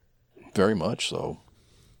 Very much so.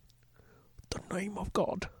 The name of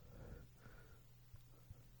God.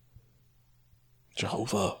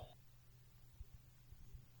 Jehovah.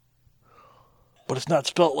 But it's not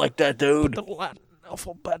spelt like that, dude. The Latin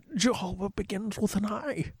alphabet, Jehovah, begins with an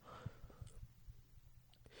I.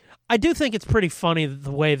 I do think it's pretty funny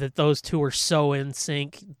the way that those two are so in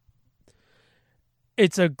sync.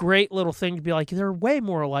 It's a great little thing to be like, they're way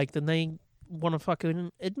more alike than they want to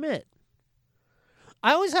fucking admit.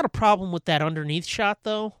 I always had a problem with that underneath shot,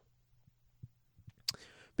 though,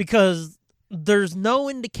 because there's no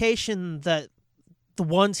indication that the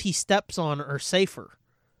ones he steps on are safer.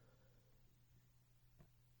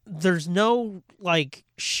 There's no, like,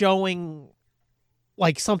 showing,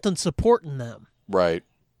 like, something supporting them. Right.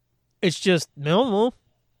 It's just normal.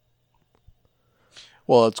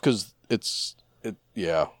 Well, it's because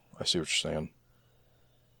yeah, I see what you're saying.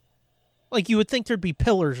 Like, you would think there'd be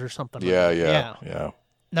pillars or something. Yeah.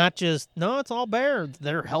 Not just, no, it's all bare.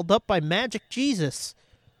 They're held up by magic Jesus.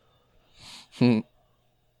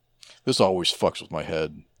 This always fucks with my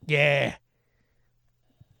head. Yeah.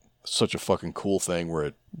 Such a fucking cool thing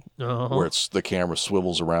where it's the camera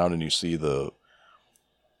swivels around and you see the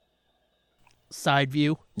side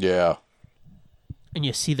view. Yeah. And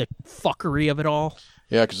you see the fuckery of it all.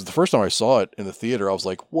 Yeah, because the first time I saw it in the theater, I was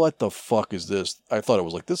like, what the fuck is this? I thought it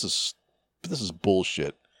was like, this is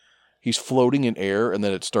bullshit. He's floating in air, and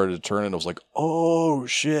then it started to turn, and I was like, oh,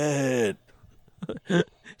 shit.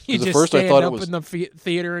 You just first stand up in the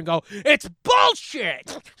theater and go, it's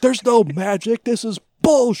bullshit! There's no magic. This is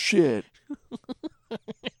bullshit.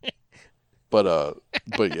 But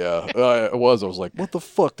yeah, I was like, what the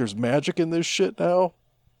fuck? There's magic in this shit now?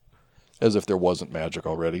 As if there wasn't magic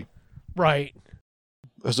already. Right.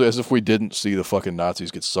 As if we didn't see the fucking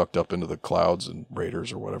Nazis get sucked up into the clouds and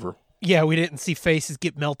Raiders or whatever. Yeah, we didn't see faces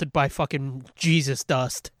get melted by fucking Jesus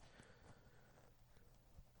dust.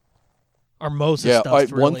 Or Moses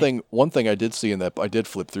dust, really. One thing I did see in that, I did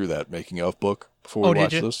flip through that making of book before we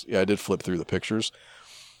watched this. Yeah, I did flip through the pictures.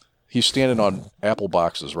 He's standing on apple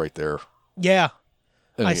boxes right there. Yeah,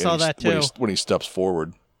 and I saw that too. When he steps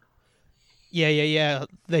forward. Yeah.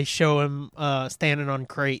 They show him standing on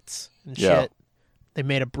crates and shit. They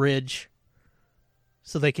made a bridge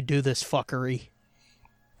so they could do this fuckery.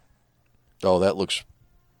 Oh, that looks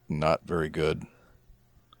not very good.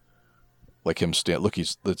 Like him look,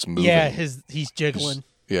 it's moving. Yeah, he's jiggling.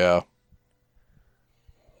 Yeah.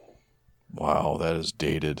 Wow, that is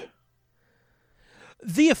dated.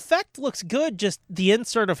 The effect looks good, just the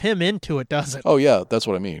insert of him into it doesn't. Oh, yeah, that's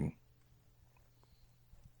what I mean.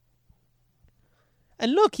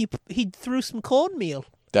 And look, he threw some cornmeal.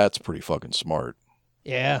 That's pretty fucking smart.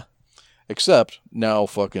 Yeah. Except now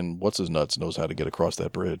fucking what's-his-nuts knows how to get across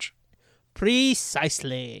that bridge.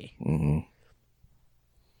 Precisely. Mm-hmm.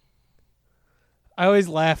 I always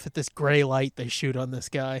laugh at this gray light they shoot on this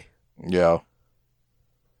guy. Yeah.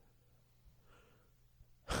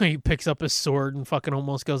 He picks up his sword and fucking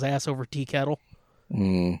almost goes ass over tea kettle.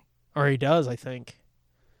 Mm. Or he does, I think.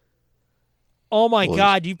 Oh my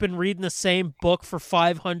God, you've been reading the same book for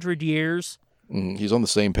 500 years? He's on the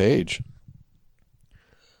same page.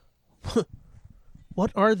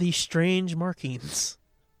 What are these strange markings?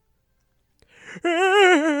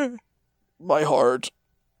 My heart.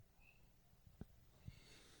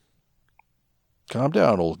 Calm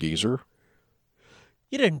down, old geezer.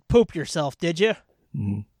 You didn't poop yourself, did you?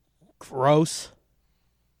 Mm-hmm. Gross.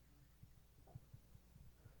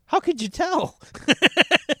 How could you tell?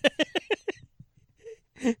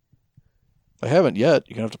 I haven't yet.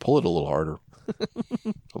 You're going to have to pull it a little harder.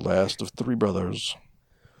 The last of 3 brothers.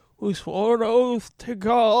 We swore an oath to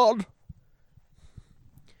God.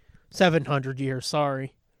 700 years,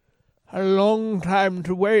 sorry. A long time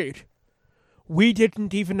to wait. We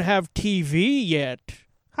didn't even have TV yet.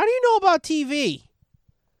 How do you know about TV?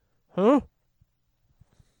 Huh?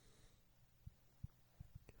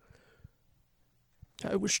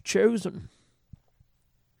 I was chosen.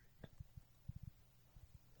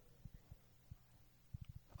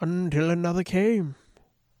 Until another came.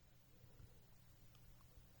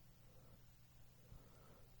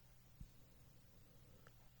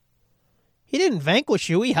 He didn't vanquish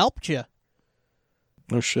you, he helped you.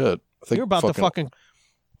 No shit. I think You're about to fucking...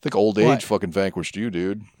 I think old age What? fucking vanquished you,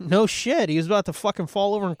 dude. No shit, he was about to fucking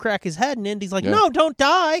fall over and crack his head, and Indy's like, Yeah. no, don't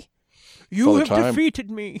die. You Father have Time. defeated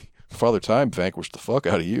me. Father Time vanquished the fuck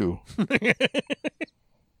out of you.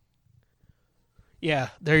 Yeah,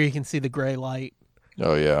 there you can see the gray light.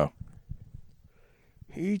 Oh, yeah.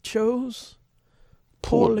 He chose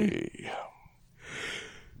poorly.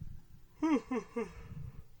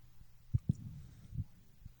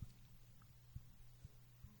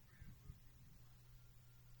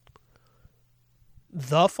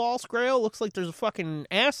 The false grail? Looks like there's a fucking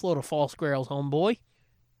assload of false grails, homeboy.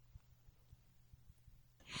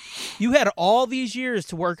 You had all these years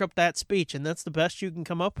to work up that speech, and that's the best you can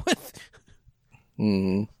come up with?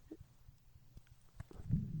 Mm-hmm.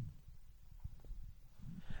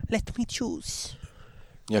 Let me choose.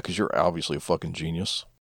 Yeah, because you're obviously a fucking genius.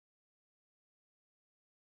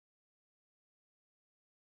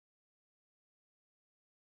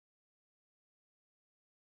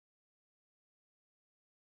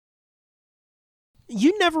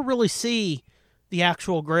 You never really see the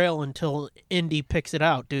actual grail until Indy picks it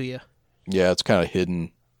out, do you? Yeah, it's kind of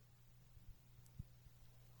hidden.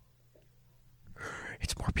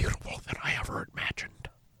 It's more beautiful than I ever imagined.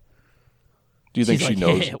 Do you think She's she like,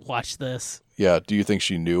 knows? "Yeah, watch this." Yeah, do you think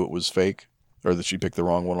she knew it was fake? Or that she picked the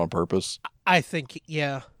wrong one on purpose I think,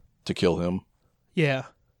 yeah. to kill him? Yeah.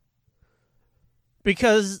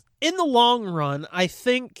 Because in the long run, I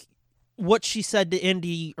think what she said to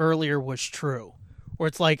Indy earlier was true. Where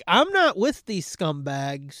it's like, I'm not with these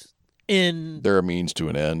scumbags in... They're a means to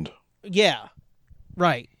an end. Yeah.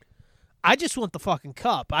 Right. I just want the fucking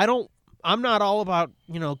cup. I'm not all about,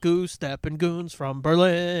 goose step and goons from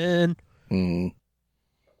Berlin. Mm-hmm.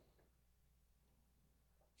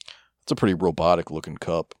 It's a pretty robotic looking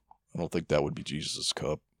cup. I don't think that would be Jesus'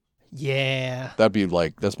 cup. Yeah.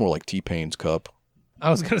 That's more like T-Pain's cup. I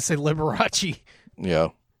was going to say Liberace. Yeah.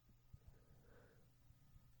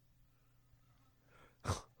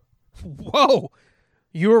 Whoa.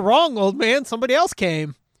 You were wrong, old man. Somebody else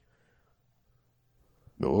came.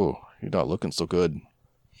 Oh, you're not looking so good.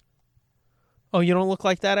 Oh, you don't look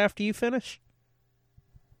like that after you finish?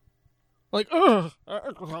 Like, ugh.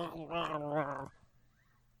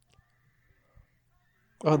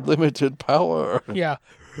 Unlimited power. Yeah.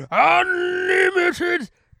 Unlimited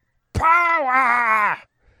power.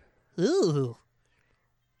 Ooh.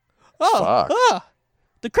 Oh, Fuck.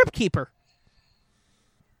 The Crypt Keeper.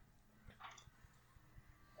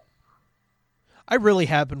 I really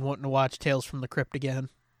have been wanting to watch Tales from the Crypt again.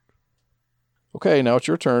 Okay, now it's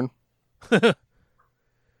your turn.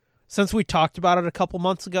 Since we talked about it a couple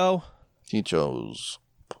months ago. He chose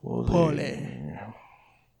Polly.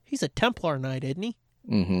 He's a Templar Knight, isn't he?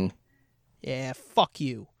 Mm-hmm. Yeah, fuck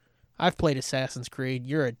you. I've played Assassin's Creed.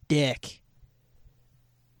 You're a dick.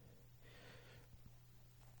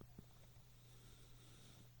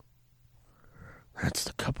 That's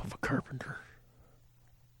the cup of a carpenter.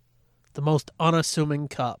 The most unassuming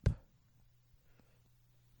cup.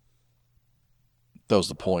 That was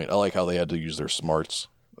the point. I like how they had to use their smarts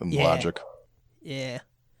and logic. Yeah.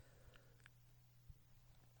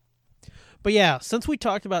 But yeah, since we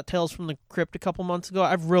talked about Tales from the Crypt a couple months ago,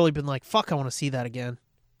 I've really been like, fuck, I want to see that again.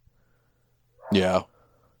 Yeah.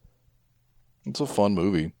 It's a fun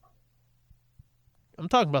movie. I'm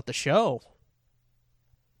talking about the show.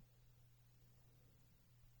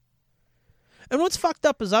 And what's fucked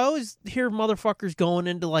up is I always hear motherfuckers going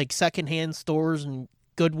into like secondhand stores and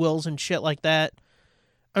Goodwills and shit like that.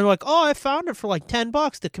 And they're like, oh, I found it for like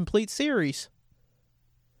 $10, the complete series.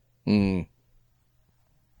 Mm.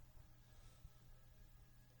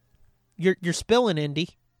 You're spilling, Indy.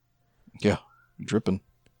 Yeah. Dripping.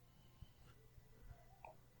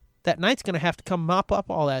 That knight's going to have to come mop up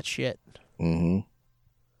all that shit. Mm-hmm.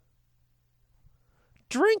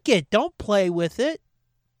 Drink it. Don't play with it.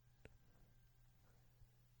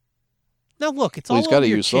 Now look, it's all over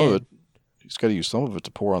your use chin. some of it. He's got to use some of it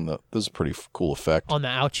to pour on the... This is a pretty cool effect. On the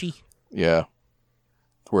ouchie? Yeah.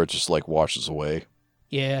 where it just like washes away.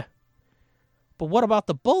 Yeah. But what about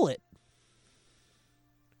the bullet?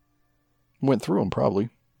 Went through him probably.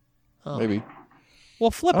 Oh. Maybe. Well,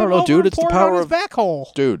 flip I him don't know, over dude. and It's the pour it power on his of back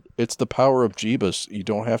hole. Dude, it's the power of Jeebus. You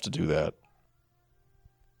don't have to do that.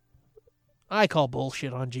 I call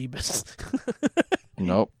bullshit on Jeebus.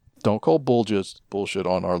 Nope. Don't call bullshit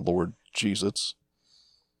on our Lord Jesus.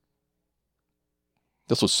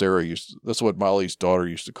 That's what Molly's daughter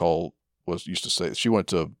used to say. She went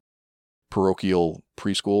to parochial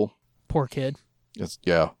preschool. Poor kid.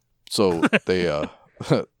 Yeah. So they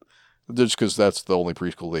just because that's the only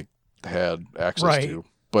preschool they had access to.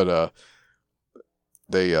 But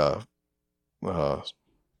they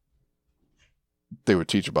would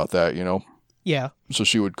teach about that, you know? Yeah. So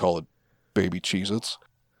she would call it baby Cheez-Its.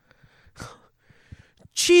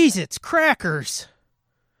 Cheez-Its, crackers.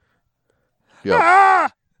 Yeah.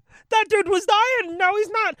 Ah! That dude was dying. No, he's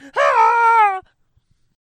not. Ah!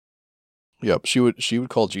 Yep. She would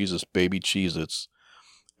call Jesus baby Cheez-Its.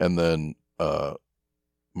 And then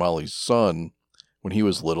Molly's son, when he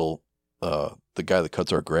was little, the guy that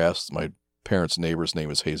cuts our grass, my parents' neighbor's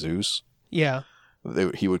name is Jesus. Yeah.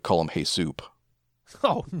 He would call him Hey Soup.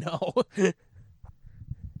 Oh, no. Here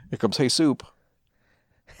comes Hey Soup.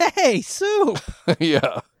 Hey, Soup.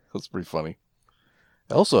 Yeah. That's pretty funny.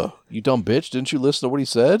 Elsa, you dumb bitch. Didn't you listen to what he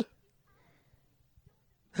said?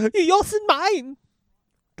 Yours and mine.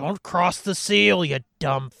 Don't cross the seal, you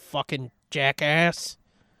dumb fucking jackass.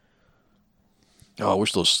 Oh, I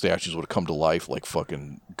wish those statues would have come to life like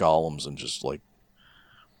fucking golems and just like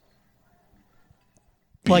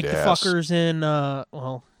beat Like ass. the fuckers in,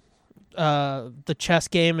 the chess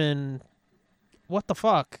game in, what the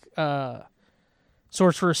fuck?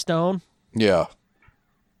 Sorcerer's Stone. Yeah.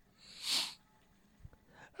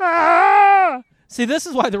 Ah! See, this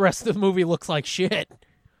is why the rest of the movie looks like shit.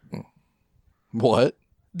 What?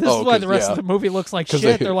 This is why the rest of the movie looks like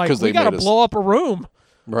shit. They're like, we gotta blow up a room.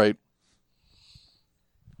 Right.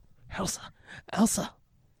 Elsa.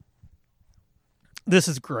 This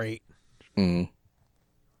is great. Mm.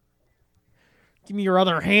 Give me your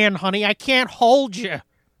other hand, honey. I can't hold you.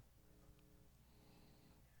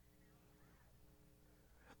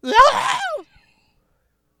 Ah!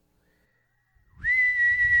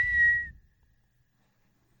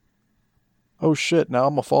 Oh shit, now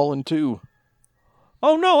I'm a fallen too.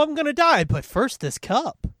 Oh no, I'm gonna die, but first this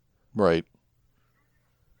cup. Right.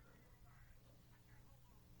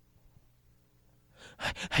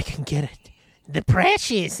 I can get it. The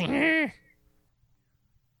precious. No,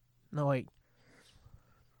 wait.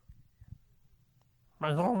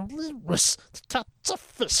 My only wish to touch a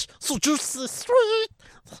fish so juicy sweet.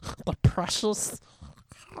 The precious.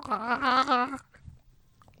 Let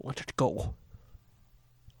it go.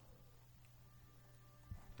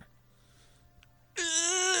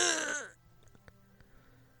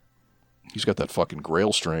 He's got that fucking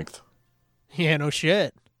grail strength. Yeah, no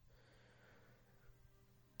shit.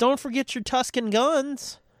 Don't forget your Tuscan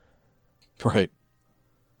guns. Right.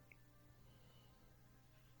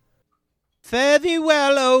 Fare thee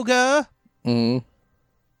well, ogre. Mm.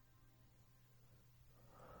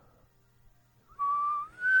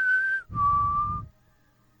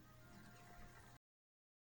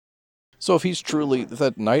 So if if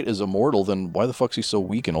that knight is immortal, then why the fuck's he so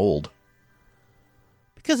weak and old?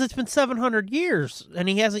 Because it's been 700 years, and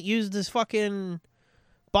he hasn't used his fucking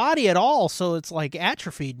body at all, so it's like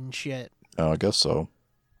atrophied and shit. Oh, I guess so.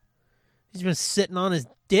 He's been sitting on his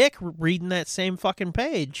dick reading that same fucking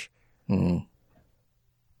page. Mm.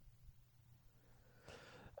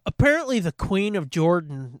 Apparently the Queen of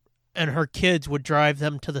Jordan and her kids would drive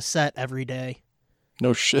them to the set every day.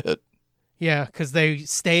 No shit. Yeah, because they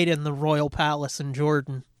stayed in the royal palace in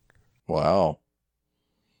Jordan. Wow.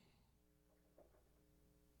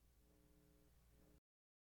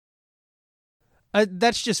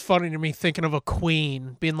 That's just funny to me, thinking of a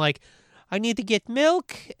queen being like, I need to get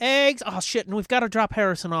milk, eggs. Oh, shit, and we've got to drop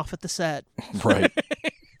Harrison off at the set. Right.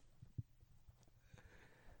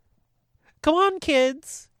 Come on,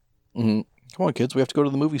 kids. Mm-hmm. Come on, kids. We have to go to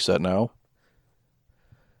the movie set now.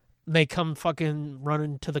 They come fucking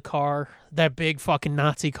running to the car. That big fucking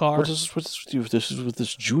Nazi car. What's this with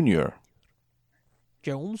this Junior?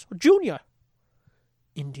 Jones? Junior.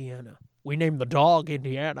 Indiana. We named the dog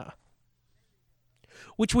Indiana.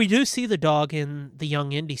 Which we do see the dog in the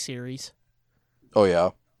Young Indy series. Oh,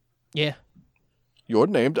 yeah. Yeah. You're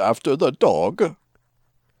named after the dog.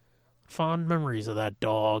 Fond memories of that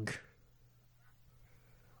dog.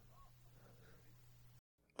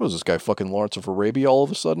 What is this guy, fucking Lawrence of Arabia all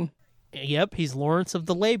of a sudden? Yep, he's Lawrence of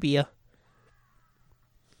the Labia.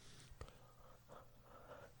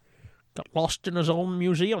 Got lost in his own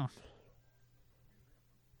museum.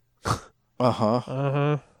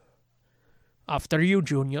 Uh-huh. After you,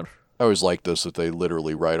 Junior. I always like this, that they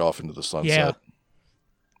literally ride off into the sunset. Yeah.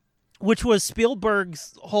 Which was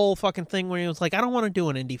Spielberg's whole fucking thing when he was like, I don't want to do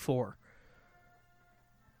an Indy 4.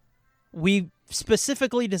 We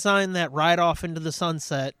specifically designed that ride off into the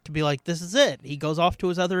sunset to be like, this is it. He goes off to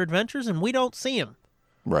his other adventures and we don't see him.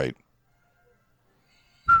 Right.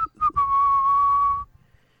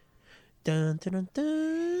 Dun, dun, dun,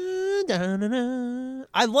 dun, dun, dun, dun.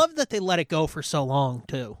 I love that they let it go for so long,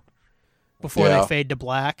 too. Before they fade to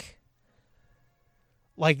black.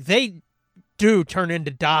 Like, they do turn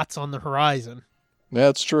into dots on the horizon.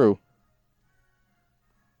 That's true.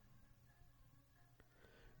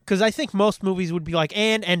 Because I think most movies would be like,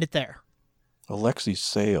 and end it there. Alexi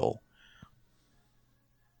Sale.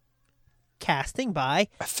 Casting by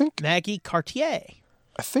Maggie Cartier.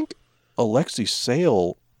 I think Alexi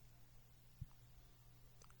Sale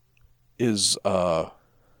is I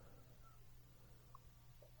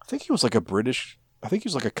think he was like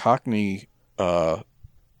a Cockney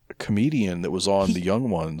comedian that was on The Young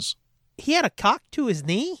Ones. He had a cock to his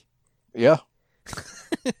knee? Yeah.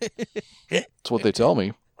 That's what they tell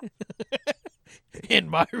me. In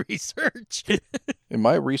my research.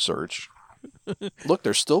 Look,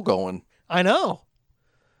 they're still going. I know.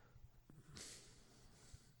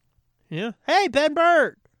 Yeah. Hey, Ben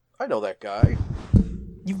Burt. I know that guy.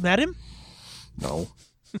 You've met him? No.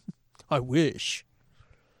 I wish.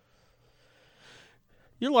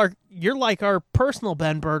 You're like our personal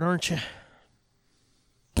Ben Burt, aren't you?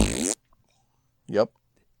 Yep.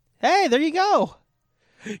 Hey, there you go.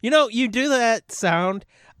 You know, you do that sound.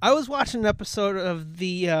 I was watching an episode of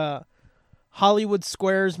the Hollywood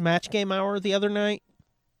Squares Match Game Hour the other night.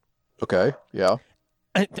 Okay, yeah.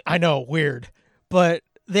 I know, weird. But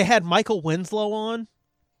they had Michael Winslow on.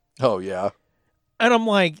 Oh, yeah. And I'm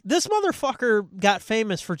like, this motherfucker got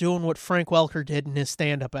famous for doing what Frank Welker did in his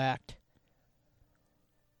stand-up act.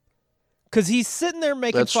 Because he's sitting there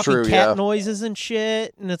making cat noises and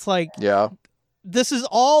shit. And it's like, yeah, this is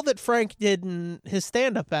all that Frank did in his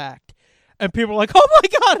stand-up act. And people are like, oh my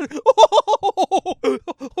God. Oh,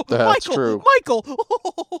 that's Michael, true.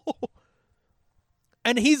 Michael.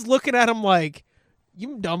 And he's looking at him like,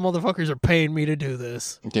 you dumb motherfuckers are paying me to do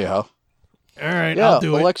this. Yeah. All right, yeah, I'll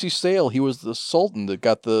do it. Alexi Sale, he was the Sultan that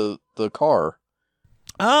got the car.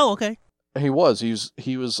 Oh, okay. He was on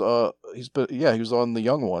The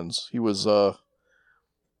Young Ones. He was the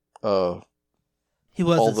Sultan.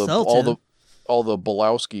 all the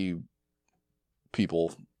Belowski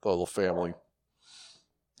people, the whole family.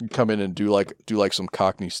 You come in and do like some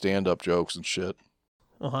Cockney stand-up jokes and shit.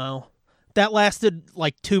 Wow. That lasted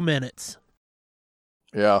like 2 minutes.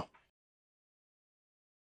 Yeah.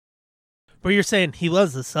 But you're saying he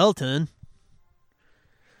was the Sultan.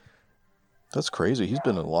 That's crazy. He's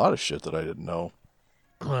been in a lot of shit that I didn't know.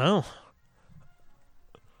 Wow.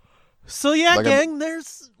 So yeah, like gang,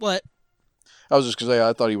 there's what? I was just going to say,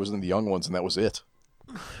 I thought he was in The Young Ones and that was it.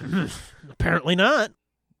 Apparently not.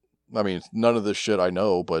 I mean, none of this shit I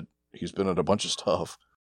know, but he's been in a bunch of stuff.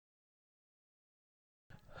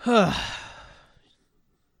 I'll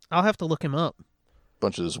have to look him up.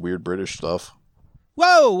 Bunch of this weird British stuff.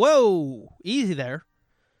 Whoa. Easy there.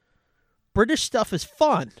 British stuff is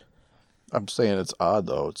fun. I'm saying it's odd,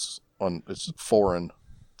 though. It's foreign.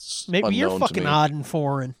 It's maybe you're fucking odd and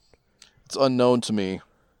foreign. It's unknown to me.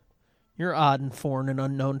 You're odd and foreign and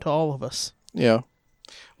unknown to all of us. Yeah.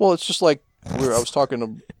 Well, it's just like I was talking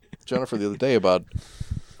to Jennifer the other day about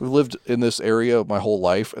we've lived in this area my whole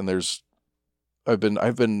life, and I've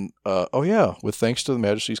been with thanks to the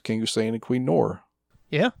Majesty's King Hussein and Queen Noor.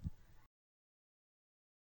 Yeah.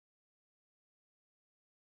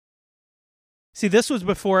 See, this was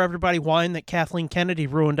before everybody whined that Kathleen Kennedy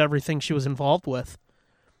ruined everything she was involved with.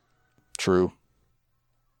 True.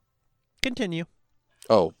 Continue.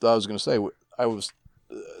 Oh, I was going to say, I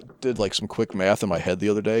did like some quick math in my head the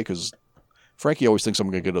other day, because Frankie always thinks I'm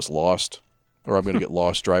going to get us lost, or I'm going to get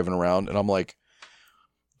lost driving around, and I'm like,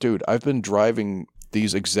 dude, I've been driving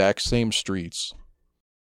these exact same streets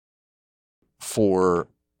for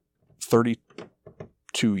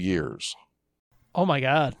 32 years. Oh my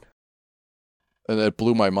God. And it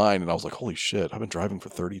blew my mind, and I was like, holy shit, I've been driving for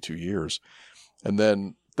 32 years. And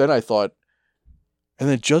then I thought, and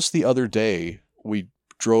then just the other day, we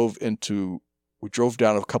drove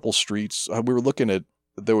down a couple streets. We were looking at,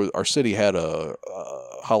 our city had a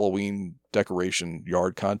Halloween decoration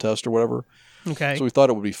yard contest or whatever. Okay. So we thought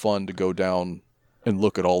it would be fun to go down and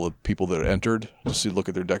look at all the people that entered, look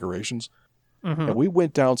at their decorations. And we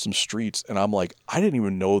went down some streets, and I'm like, I didn't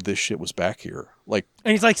even know this shit was back here. Like,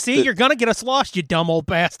 and he's like, see, you're going to get us lost, you dumb old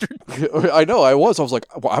bastard. I know, I was like,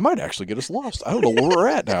 well, I might actually get us lost. I don't know where we're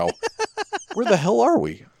at now. Where the hell are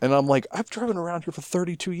we? And I'm like, I've driven around here for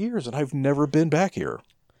 32 years, and I've never been back here.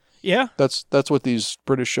 Yeah. That's what these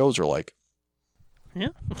British shows are like. Yeah.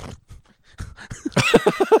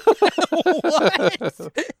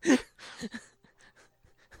 What?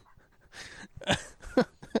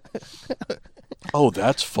 Oh,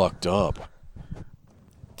 that's fucked up.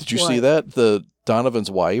 Did you see that? The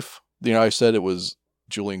Donovan's wife, I said it was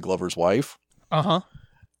Julian Glover's wife. Uh-huh.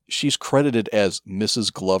 She's credited as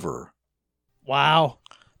Mrs. Glover. Wow.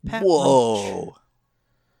 Pat Whoa. Roach.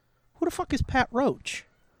 Who the fuck is Pat Roach?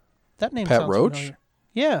 That name Pat sounds Roach? familiar.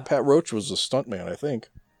 Yeah. Pat Roach was a stuntman, I think.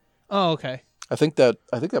 Oh, okay. I think that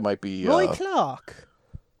might be Roy Clark.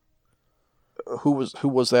 Who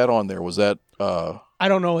was that on there? Was that I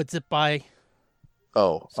don't know. It's by.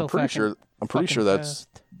 Oh, So I'm pretty sure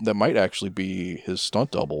that might actually be his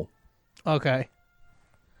stunt double. Okay.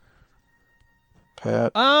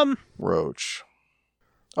 Pat Roach.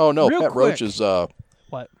 Oh no, Pat Roach is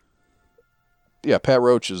what? Yeah, Pat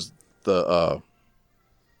Roach is the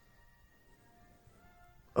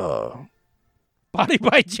Body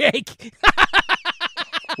by Jake.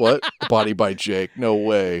 What? Body by Jake. No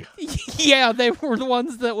way. Yeah, they were the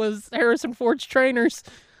ones that was Harrison Ford's trainers.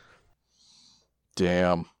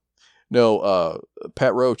 Damn. No,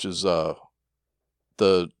 Pat Roach is he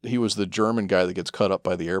was the German guy that gets cut up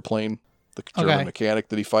by the airplane, the German mechanic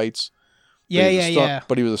that he fights. Yeah.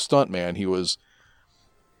 But he was a stunt man. He was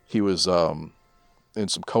in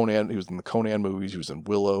some Conan. He was in the Conan movies. He was in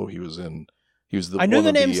Willow. I knew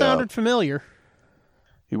the name sounded familiar.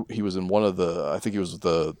 He was in one of the. I think he was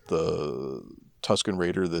the Tusken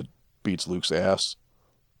Raider that beats Luke's ass.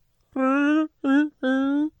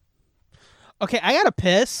 Okay, I gotta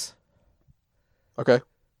piss. Okay.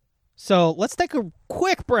 So let's take a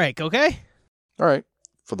quick break, okay? All right.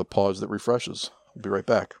 For the pause that refreshes. We'll be right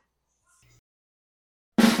back.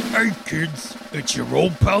 Hey kids, it's your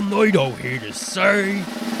old pal Nido here to say...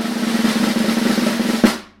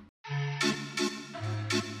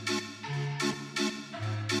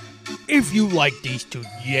 If you like these two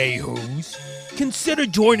yahoos, consider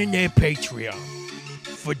joining their Patreon.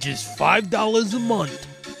 For just $5 a month,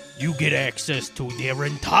 you get access to their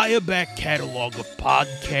entire back catalog of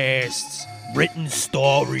podcasts, written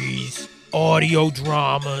stories, audio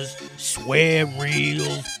dramas, swear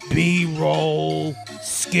reels, B-roll,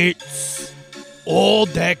 skits, all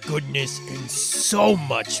that goodness and so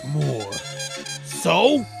much more.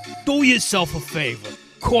 So, do yourself a favor,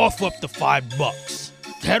 cough up the $5.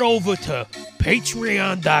 Head over to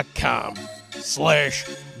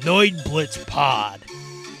patreon.com/NerdBlitzPod.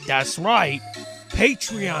 That's right,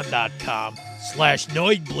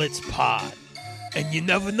 patreon.com/NerdBlitzPod. And you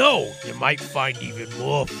never know, you might find even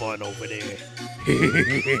more fun over there.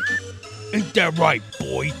 Ain't that right,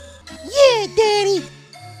 boy? Yeah, Daddy.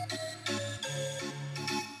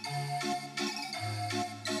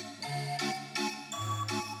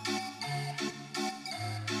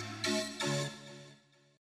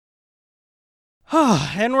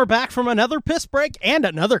 And we're back from another piss break and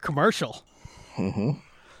another commercial. Mm-hmm.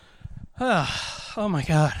 Oh my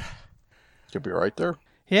god. You'll be right there.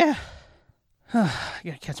 Yeah. I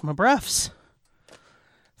gotta catch my breaths.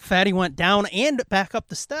 Fatty went down and back up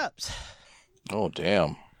the steps. Oh,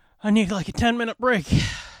 damn. I need like a 10-minute break.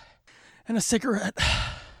 And a cigarette.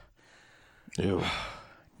 Ew.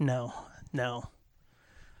 No.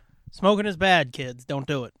 Smoking is bad, kids. Don't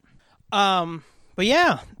do it. But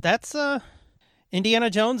yeah, that's Indiana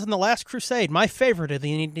Jones and the Last Crusade. My favorite of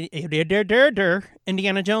the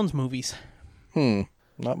Indiana Jones movies.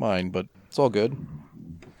 Not mine, but it's all good.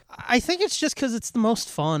 I think it's just because it's the most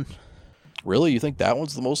fun. Really? You think that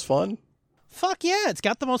one's the most fun? Fuck yeah, it's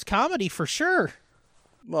got the most comedy for sure.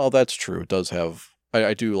 Well, that's true. It does have...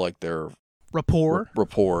 I do like their... Rapport.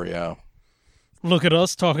 Rapport, yeah. Look at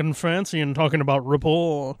us talking fancy and talking about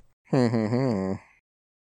rapport. But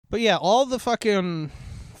yeah, all the fucking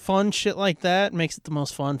fun shit like that makes it the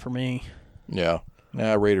most fun for me. Yeah.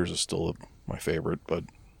 Raiders is still my favorite, but...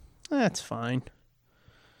 That's fine.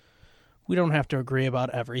 We don't have to agree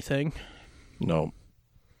about everything. No.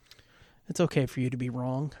 It's okay for you to be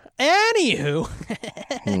wrong. Anywho.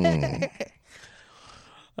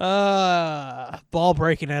 Ball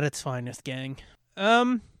breaking at its finest, gang.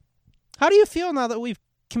 How do you feel now that we've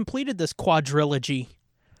completed this quadrilogy?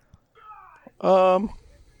 What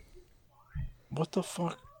the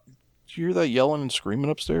fuck? Did you hear that yelling and screaming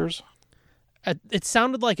upstairs? It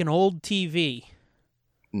sounded like an old TV.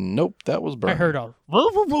 Nope, that was Bernie. I heard a...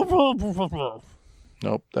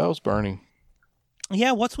 Nope, that was Bernie.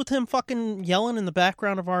 Yeah, what's with him fucking yelling in the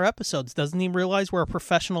background of our episodes? Doesn't he realize we're a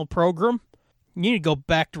professional program? You need to go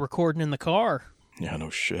back to recording in the car. Yeah, no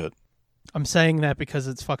shit. I'm saying that because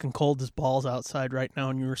it's fucking cold as balls outside right now,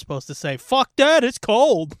 and you were supposed to say, fuck that, it's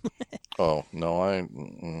cold. Oh,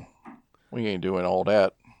 no, we ain't doing all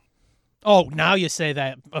that. Oh, now you say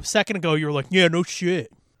that. A second ago, you were like, yeah, no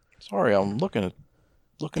shit. Sorry, I'm looking up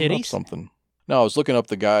Titties? something. No, I was looking up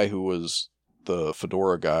the guy who was the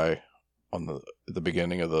fedora guy on the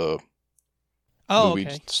beginning of the movie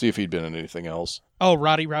okay. to see if he'd been in anything else. Oh,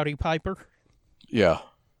 Roddy Piper? Yeah.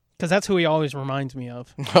 Because that's who he always reminds me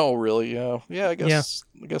of. Oh, really? Yeah. Yeah, I guess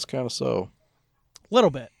kind of so.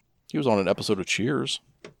 Little bit. He was on an episode of Cheers.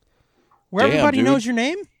 Where Damn, everybody dude. knows your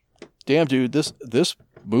name? Damn, dude, this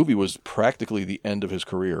movie was practically the end of his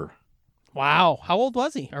career. Wow. How old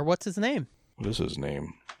was he? Or what's his name? What is his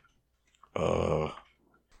name?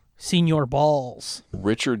 Senior Balls.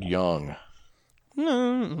 Richard Young.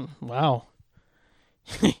 Wow.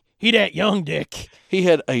 He that young dick. He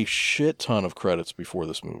had a shit ton of credits before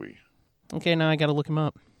this movie. Okay, now I gotta look him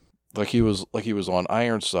up. Like he was on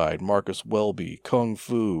Ironside, Marcus Welby, Kung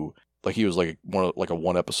Fu. Like he was like a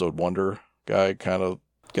one episode wonder guy, kind of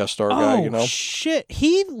guest star guy, you know? Shit.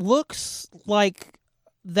 He looks like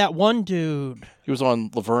that one dude. He was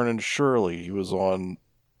on Laverne and Shirley. He was on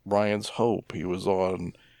Ryan's Hope. He was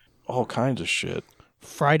on all kinds of shit.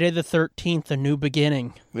 Friday the 13th, A New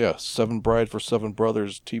Beginning. Yeah, Seven Bride for Seven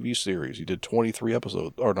Brothers TV series. He did 23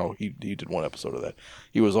 episodes. Or no, he did one episode of that.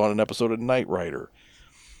 He was on an episode of Knight Rider.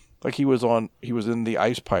 Like he was in The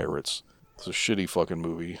Ice Pirates. It's a shitty fucking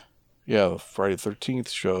movie. Yeah, the Friday the 13th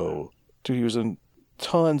show. Dude, he was in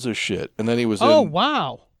tons of shit. And then he was in... Oh,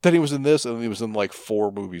 wow. Then he was in this, and then he was in like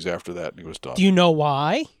 4 movies after that, and he was done. Do you know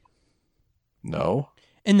why? No.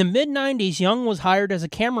 In the mid-90s, Young was hired as a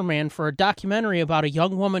cameraman for a documentary about a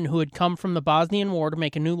young woman who had come from the Bosnian War to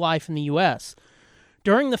make a new life in the U.S.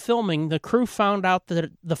 During the filming, the crew found out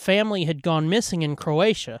that the family had gone missing in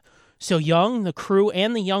Croatia, so Young, the crew,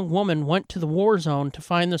 and the young woman went to the war zone to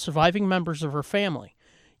find the surviving members of her family.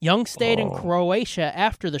 Young stayed in Croatia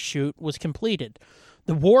after the shoot was completed.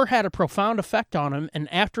 The war had a profound effect on him, and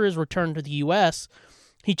after his return to the U.S.,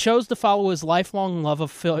 he chose to follow his lifelong love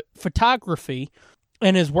of photography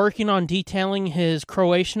and is working on detailing his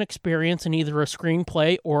Croatian experience in either a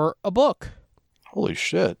screenplay or a book. Holy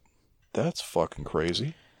shit. That's fucking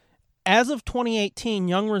crazy. As of 2018,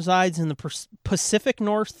 Young resides in the Pacific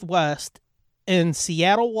Northwest in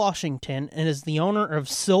Seattle, Washington, and is the owner of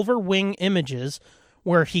Silver Wing Images,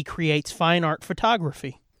 where he creates fine art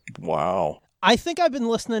photography. Wow. I think I've been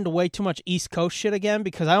listening to way too much East Coast shit again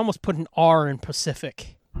because I almost put an R in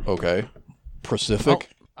Pacific. Okay. Pacific?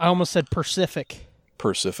 Oh, I almost said Pacific.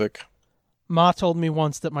 Pacific. Ma told me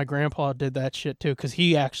once that my grandpa did that shit too because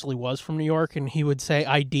he actually was from New York and he would say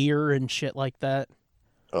I dear and shit like that.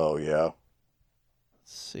 Oh, yeah.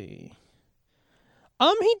 Let's see.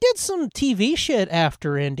 He did some TV shit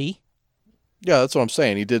after Indy. Yeah, that's what I'm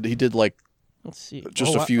saying. He did like Let's see.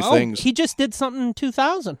 Just a few things. He just did something in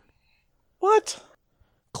 2000. What?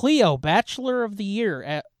 Cleo, Bachelor of the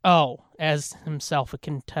Year. As himself a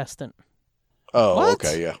contestant. Oh, What?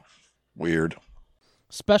 okay, yeah. Weird.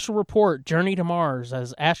 Special Report, Journey to Mars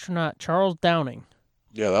as astronaut Charles Downing.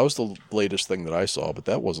 Yeah, that was the latest thing that I saw, but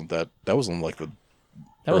that wasn't that. That was in like the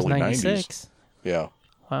That was early 96. 90s. Yeah.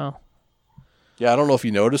 Wow. Yeah, I don't know if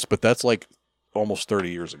you noticed, but that's like almost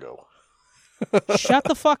 30 years ago. Shut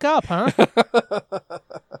the fuck up, huh?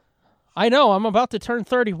 I know, I'm about to turn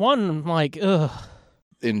 31 and I'm like, ugh.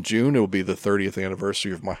 In June, it will be the 30th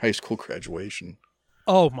anniversary of my high school graduation.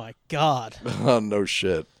 Oh my God. No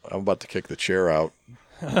shit. I'm about to kick the chair out.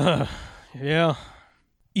 Yeah.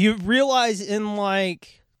 You realize in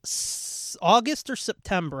like August or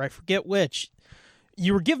September, I forget which,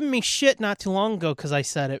 you were giving me shit not too long ago because I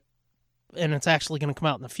said it, and it's actually going to come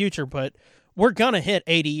out in the future, but we're going to hit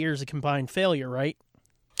 80 years of combined failure, right?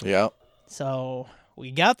 Yeah. So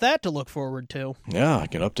we got that to look forward to. Yeah, I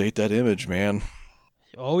can update that image, man.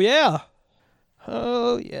 Oh, yeah.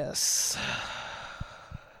 Oh, yes.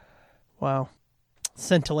 Wow.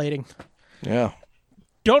 Scintillating. Yeah.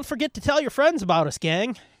 Don't forget to tell your friends about us,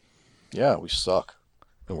 gang. Yeah, we suck.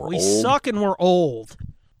 And we're We old. suck and we're old.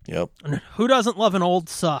 Yep. And who doesn't love an old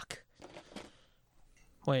suck?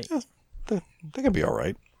 Wait. They can be all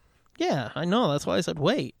right. Yeah, I know. That's why I said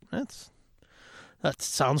wait. That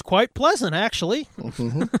sounds quite pleasant, actually. Let's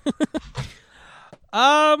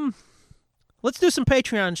do some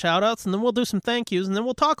Patreon shout-outs, and then we'll do some thank yous, and then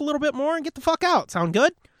we'll talk a little bit more and get the fuck out. Sound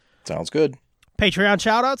good? Sounds good. Patreon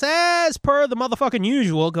shoutouts, as per the motherfucking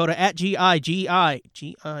usual, go to @GIGI.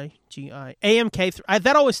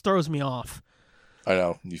 That always throws me off. I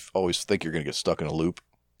know. You always think you're going to get stuck in a loop.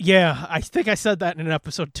 Yeah, I think I said that in an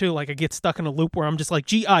episode too. Like I get stuck in a loop where I'm just like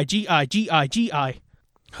GI.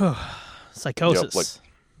 Psychosis. Yep, it's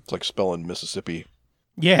like spelling Mississippi.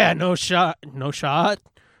 Yeah, no shot.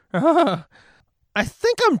 I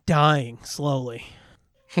think I'm dying slowly.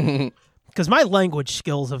 Because my language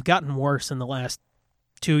skills have gotten worse in the last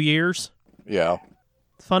 2 years. Yeah.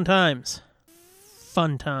 Fun times.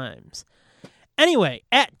 Anyway,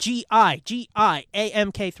 at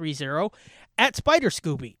GIGIAMK30, at Spider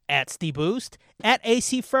Scooby, at Steve Boost, at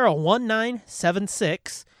AC Farrell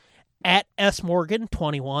 1976, at S Morgan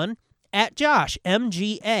 21, at Josh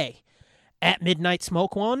MGA, at Midnight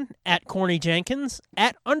Smoke 1, at Corny Jenkins,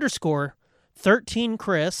 at _13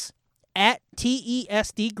 Chris, at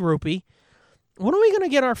TESD Groupie. When are we going to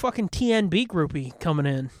get our fucking TNB groupie coming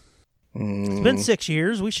in? It's been 6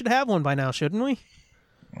 years. We should have one by now, shouldn't we?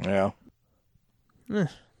 Yeah.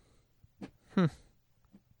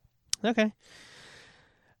 Okay.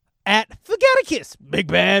 At Forgeticus, Big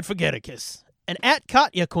Bad Forgeticus, and at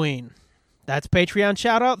Katya Queen. That's Patreon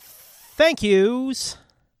shout-out. Thank yous.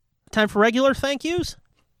 Time for regular thank yous?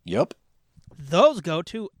 Yep. Those go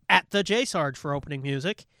to at the J Sarge for opening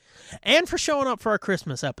music and for showing up for our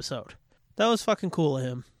Christmas episode. That was fucking cool of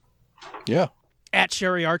him. Yeah. At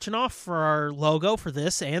Sherry Archinoff for our logo for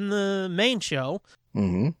this and the main show.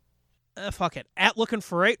 Mm-hmm. Fuck it. At Looking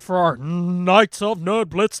for 8 for our Knights of Nerd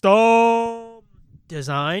Blitzdom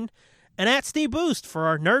design. And at Steve Boost for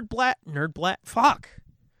our fuck.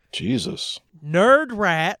 Jesus. Nerd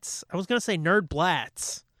Rats. I was going to say Nerd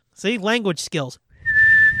Blats. See, language skills.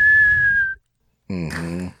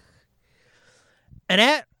 Mm-hmm.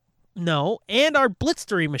 And our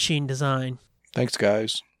Blitztery machine design. Thanks,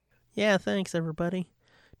 guys. Yeah, thanks, everybody.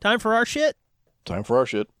 Time for our shit? Time for our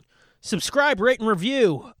shit. Subscribe, rate, and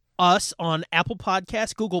review us on Apple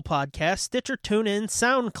Podcasts, Google Podcasts, Stitcher, TuneIn,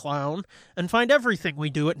 SoundCloud, and find everything we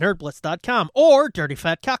do at nerdblitz.com or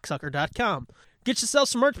dirtyfatcocksucker.com. Get yourself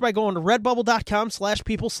some merch by going to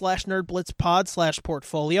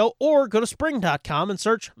redbubble.com/people/nerdblitzpod/portfolio or go to spring.com and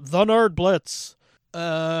search The Nerd Blitz.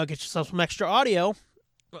 Get yourself some extra audio.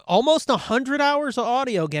 Almost 100 hours of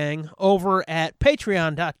audio, gang, over at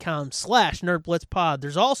patreon.com/nerdblitzpod.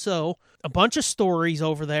 There's also a bunch of stories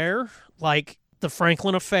over there, like The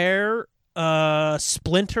Franklin Affair,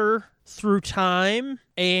 Splinter Through Time,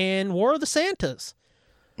 and War of the Santas.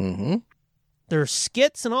 Mm-hmm. There's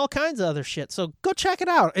skits and all kinds of other shit, so go check it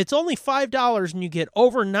out. It's only $5 and you get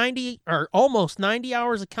over 90 or almost 90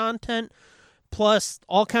 hours of content, plus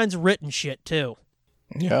all kinds of written shit, too.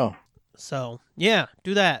 Yeah. So, yeah,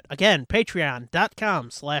 do that. Again,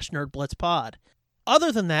 patreon.com/nerdblitzpod.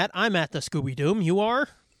 Other than that, I'm at the Scooby Doom. You are?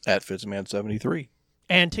 At Fitzman73.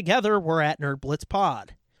 And together, we're at Nerd Blitz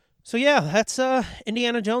Pod. So, yeah, that's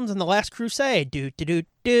Indiana Jones and the Last Crusade.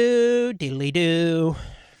 Diddly-doo.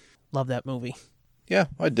 Love that movie. Yeah,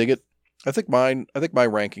 I dig it. I think my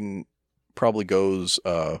ranking probably goes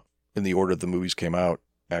in the order the movies came out,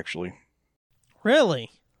 actually.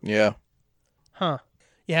 Really? Yeah. Huh.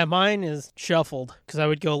 Yeah, mine is shuffled, because I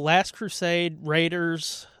would go Last Crusade,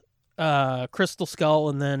 Raiders, Crystal Skull,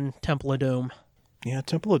 and then Temple of Doom. Yeah,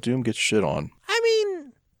 Temple of Doom gets shit on. I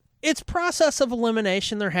mean, it's process of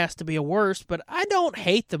elimination. There has to be a worst, but I don't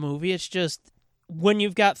hate the movie. It's just, when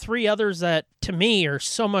you've got three others that, to me, are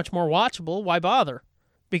so much more watchable, why bother?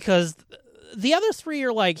 Because the other three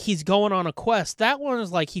are like, he's going on a quest. That one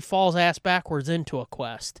is like, he falls ass backwards into a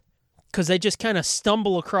quest. Because they just kind of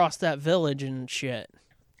stumble across that village and shit.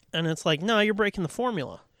 And it's like, no, you're breaking the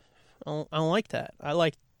formula. I don't like that. I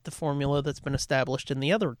like the formula that's been established in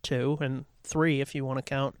the other two, and three if you want to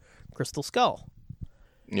count Crystal Skull.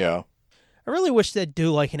 Yeah. I really wish they'd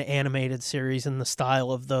do like an animated series in the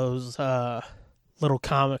style of those little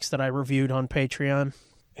comics that I reviewed on Patreon.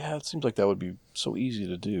 Yeah, it seems like that would be so easy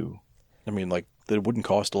to do. I mean, like, that it wouldn't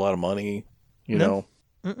cost a lot of money, you know?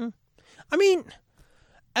 Mm-mm. I mean,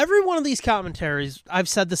 every one of these commentaries, I've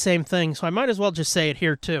said the same thing, so I might as well just say it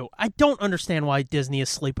here, too. I don't understand why Disney is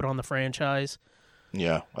sleeping on the franchise.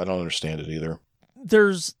 Yeah, I don't understand it either.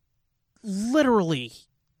 There's literally,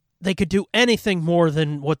 they could do anything more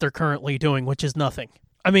than what they're currently doing, which is nothing.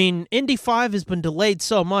 I mean, Indy 5 has been delayed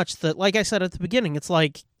so much that, like I said at the beginning, it's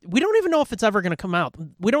like, we don't even know if it's ever going to come out.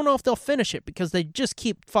 We don't know if they'll finish it because they just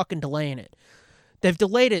keep fucking delaying it. They've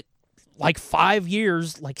delayed it like 5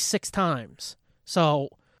 years, like 6 times. So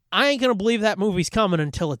I ain't going to believe that movie's coming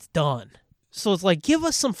until it's done. So it's like, give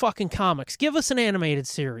us some fucking comics. Give us an animated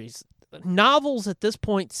series. novels at this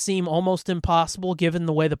point seem almost impossible given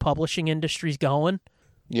the way the publishing industry's going.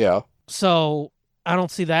 Yeah. So I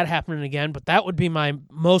don't see that happening again, but that would be my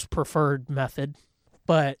most preferred method.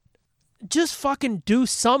 But just fucking do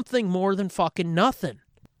something more than fucking nothing.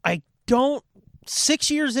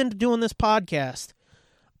 6 years into doing this podcast,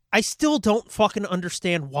 I still don't fucking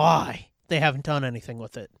understand why they haven't done anything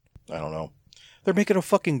with it. I don't know. They're making a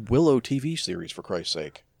fucking Willow TV series, for Christ's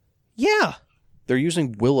sake. Yeah. They're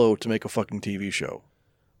using Willow to make a fucking TV show.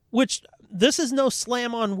 Which, this is no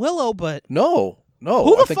slam on Willow, but... No.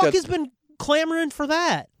 Who the fuck has been clamoring for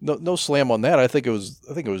that? No slam on that. I think it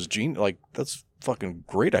was Gene. Like, that's fucking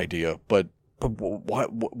great idea. But what?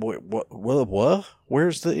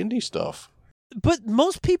 Where's the indie stuff? But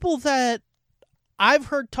most people that I've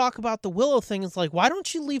heard talk about the Willow thing is like, why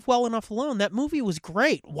don't you leave Well Enough alone? That movie was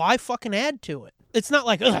great. Why fucking add to it? It's not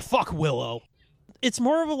like, ugh, fuck Willow. It's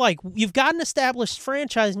more of a like, you've got an established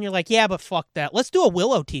franchise and you're like, yeah, but fuck that. Let's do a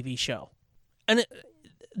Willow TV show. And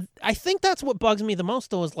I think that's what bugs me the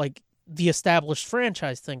most, though, is like the established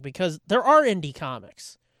franchise thing, because there are indie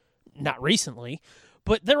comics. Not recently,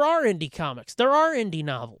 but there are indie comics. There are indie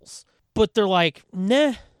novels. But they're like,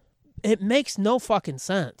 nah, it makes no fucking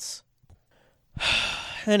sense.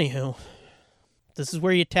 Anywho, this is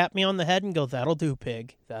where you tap me on the head and go, that'll do,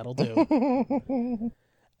 pig. That'll do.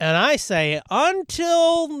 And I say,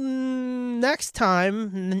 until next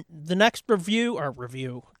time, the next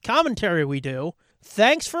commentary we do,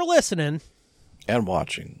 thanks for listening. And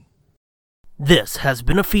watching. This has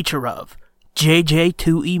been a feature of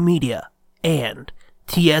JJ2E Media and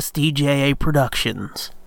TSDJA Productions.